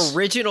be nice. Our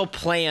original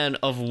plan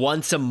of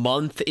once a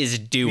month is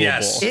doable.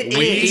 Yes. It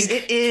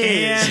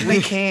is.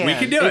 We can. We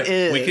can do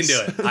it. We can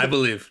do it. I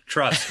believe.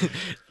 Trust.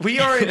 We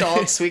are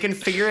adults. We can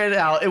figure it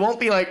out. It won't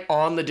be like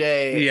on the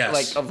day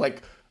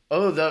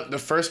the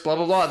first blah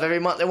blah blah of every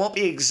month. It won't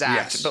be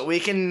exact, but we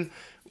can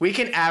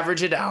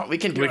average it out. We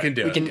can do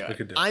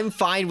it. I'm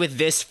fine with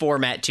this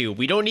format too.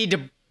 We don't need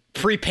to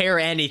prepare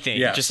anything.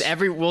 Yes.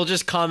 We'll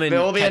just come and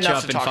catch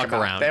up and fuck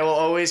around. There will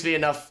always be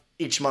enough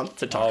each month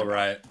to talk about. All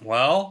right.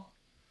 Well,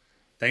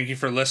 thank you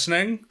for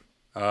listening.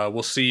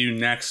 We'll see you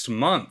next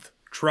month.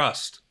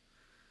 Trust.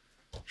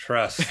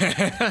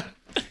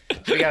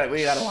 We got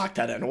to lock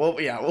that in.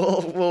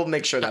 We'll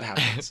make sure that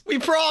happens. We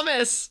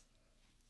promise.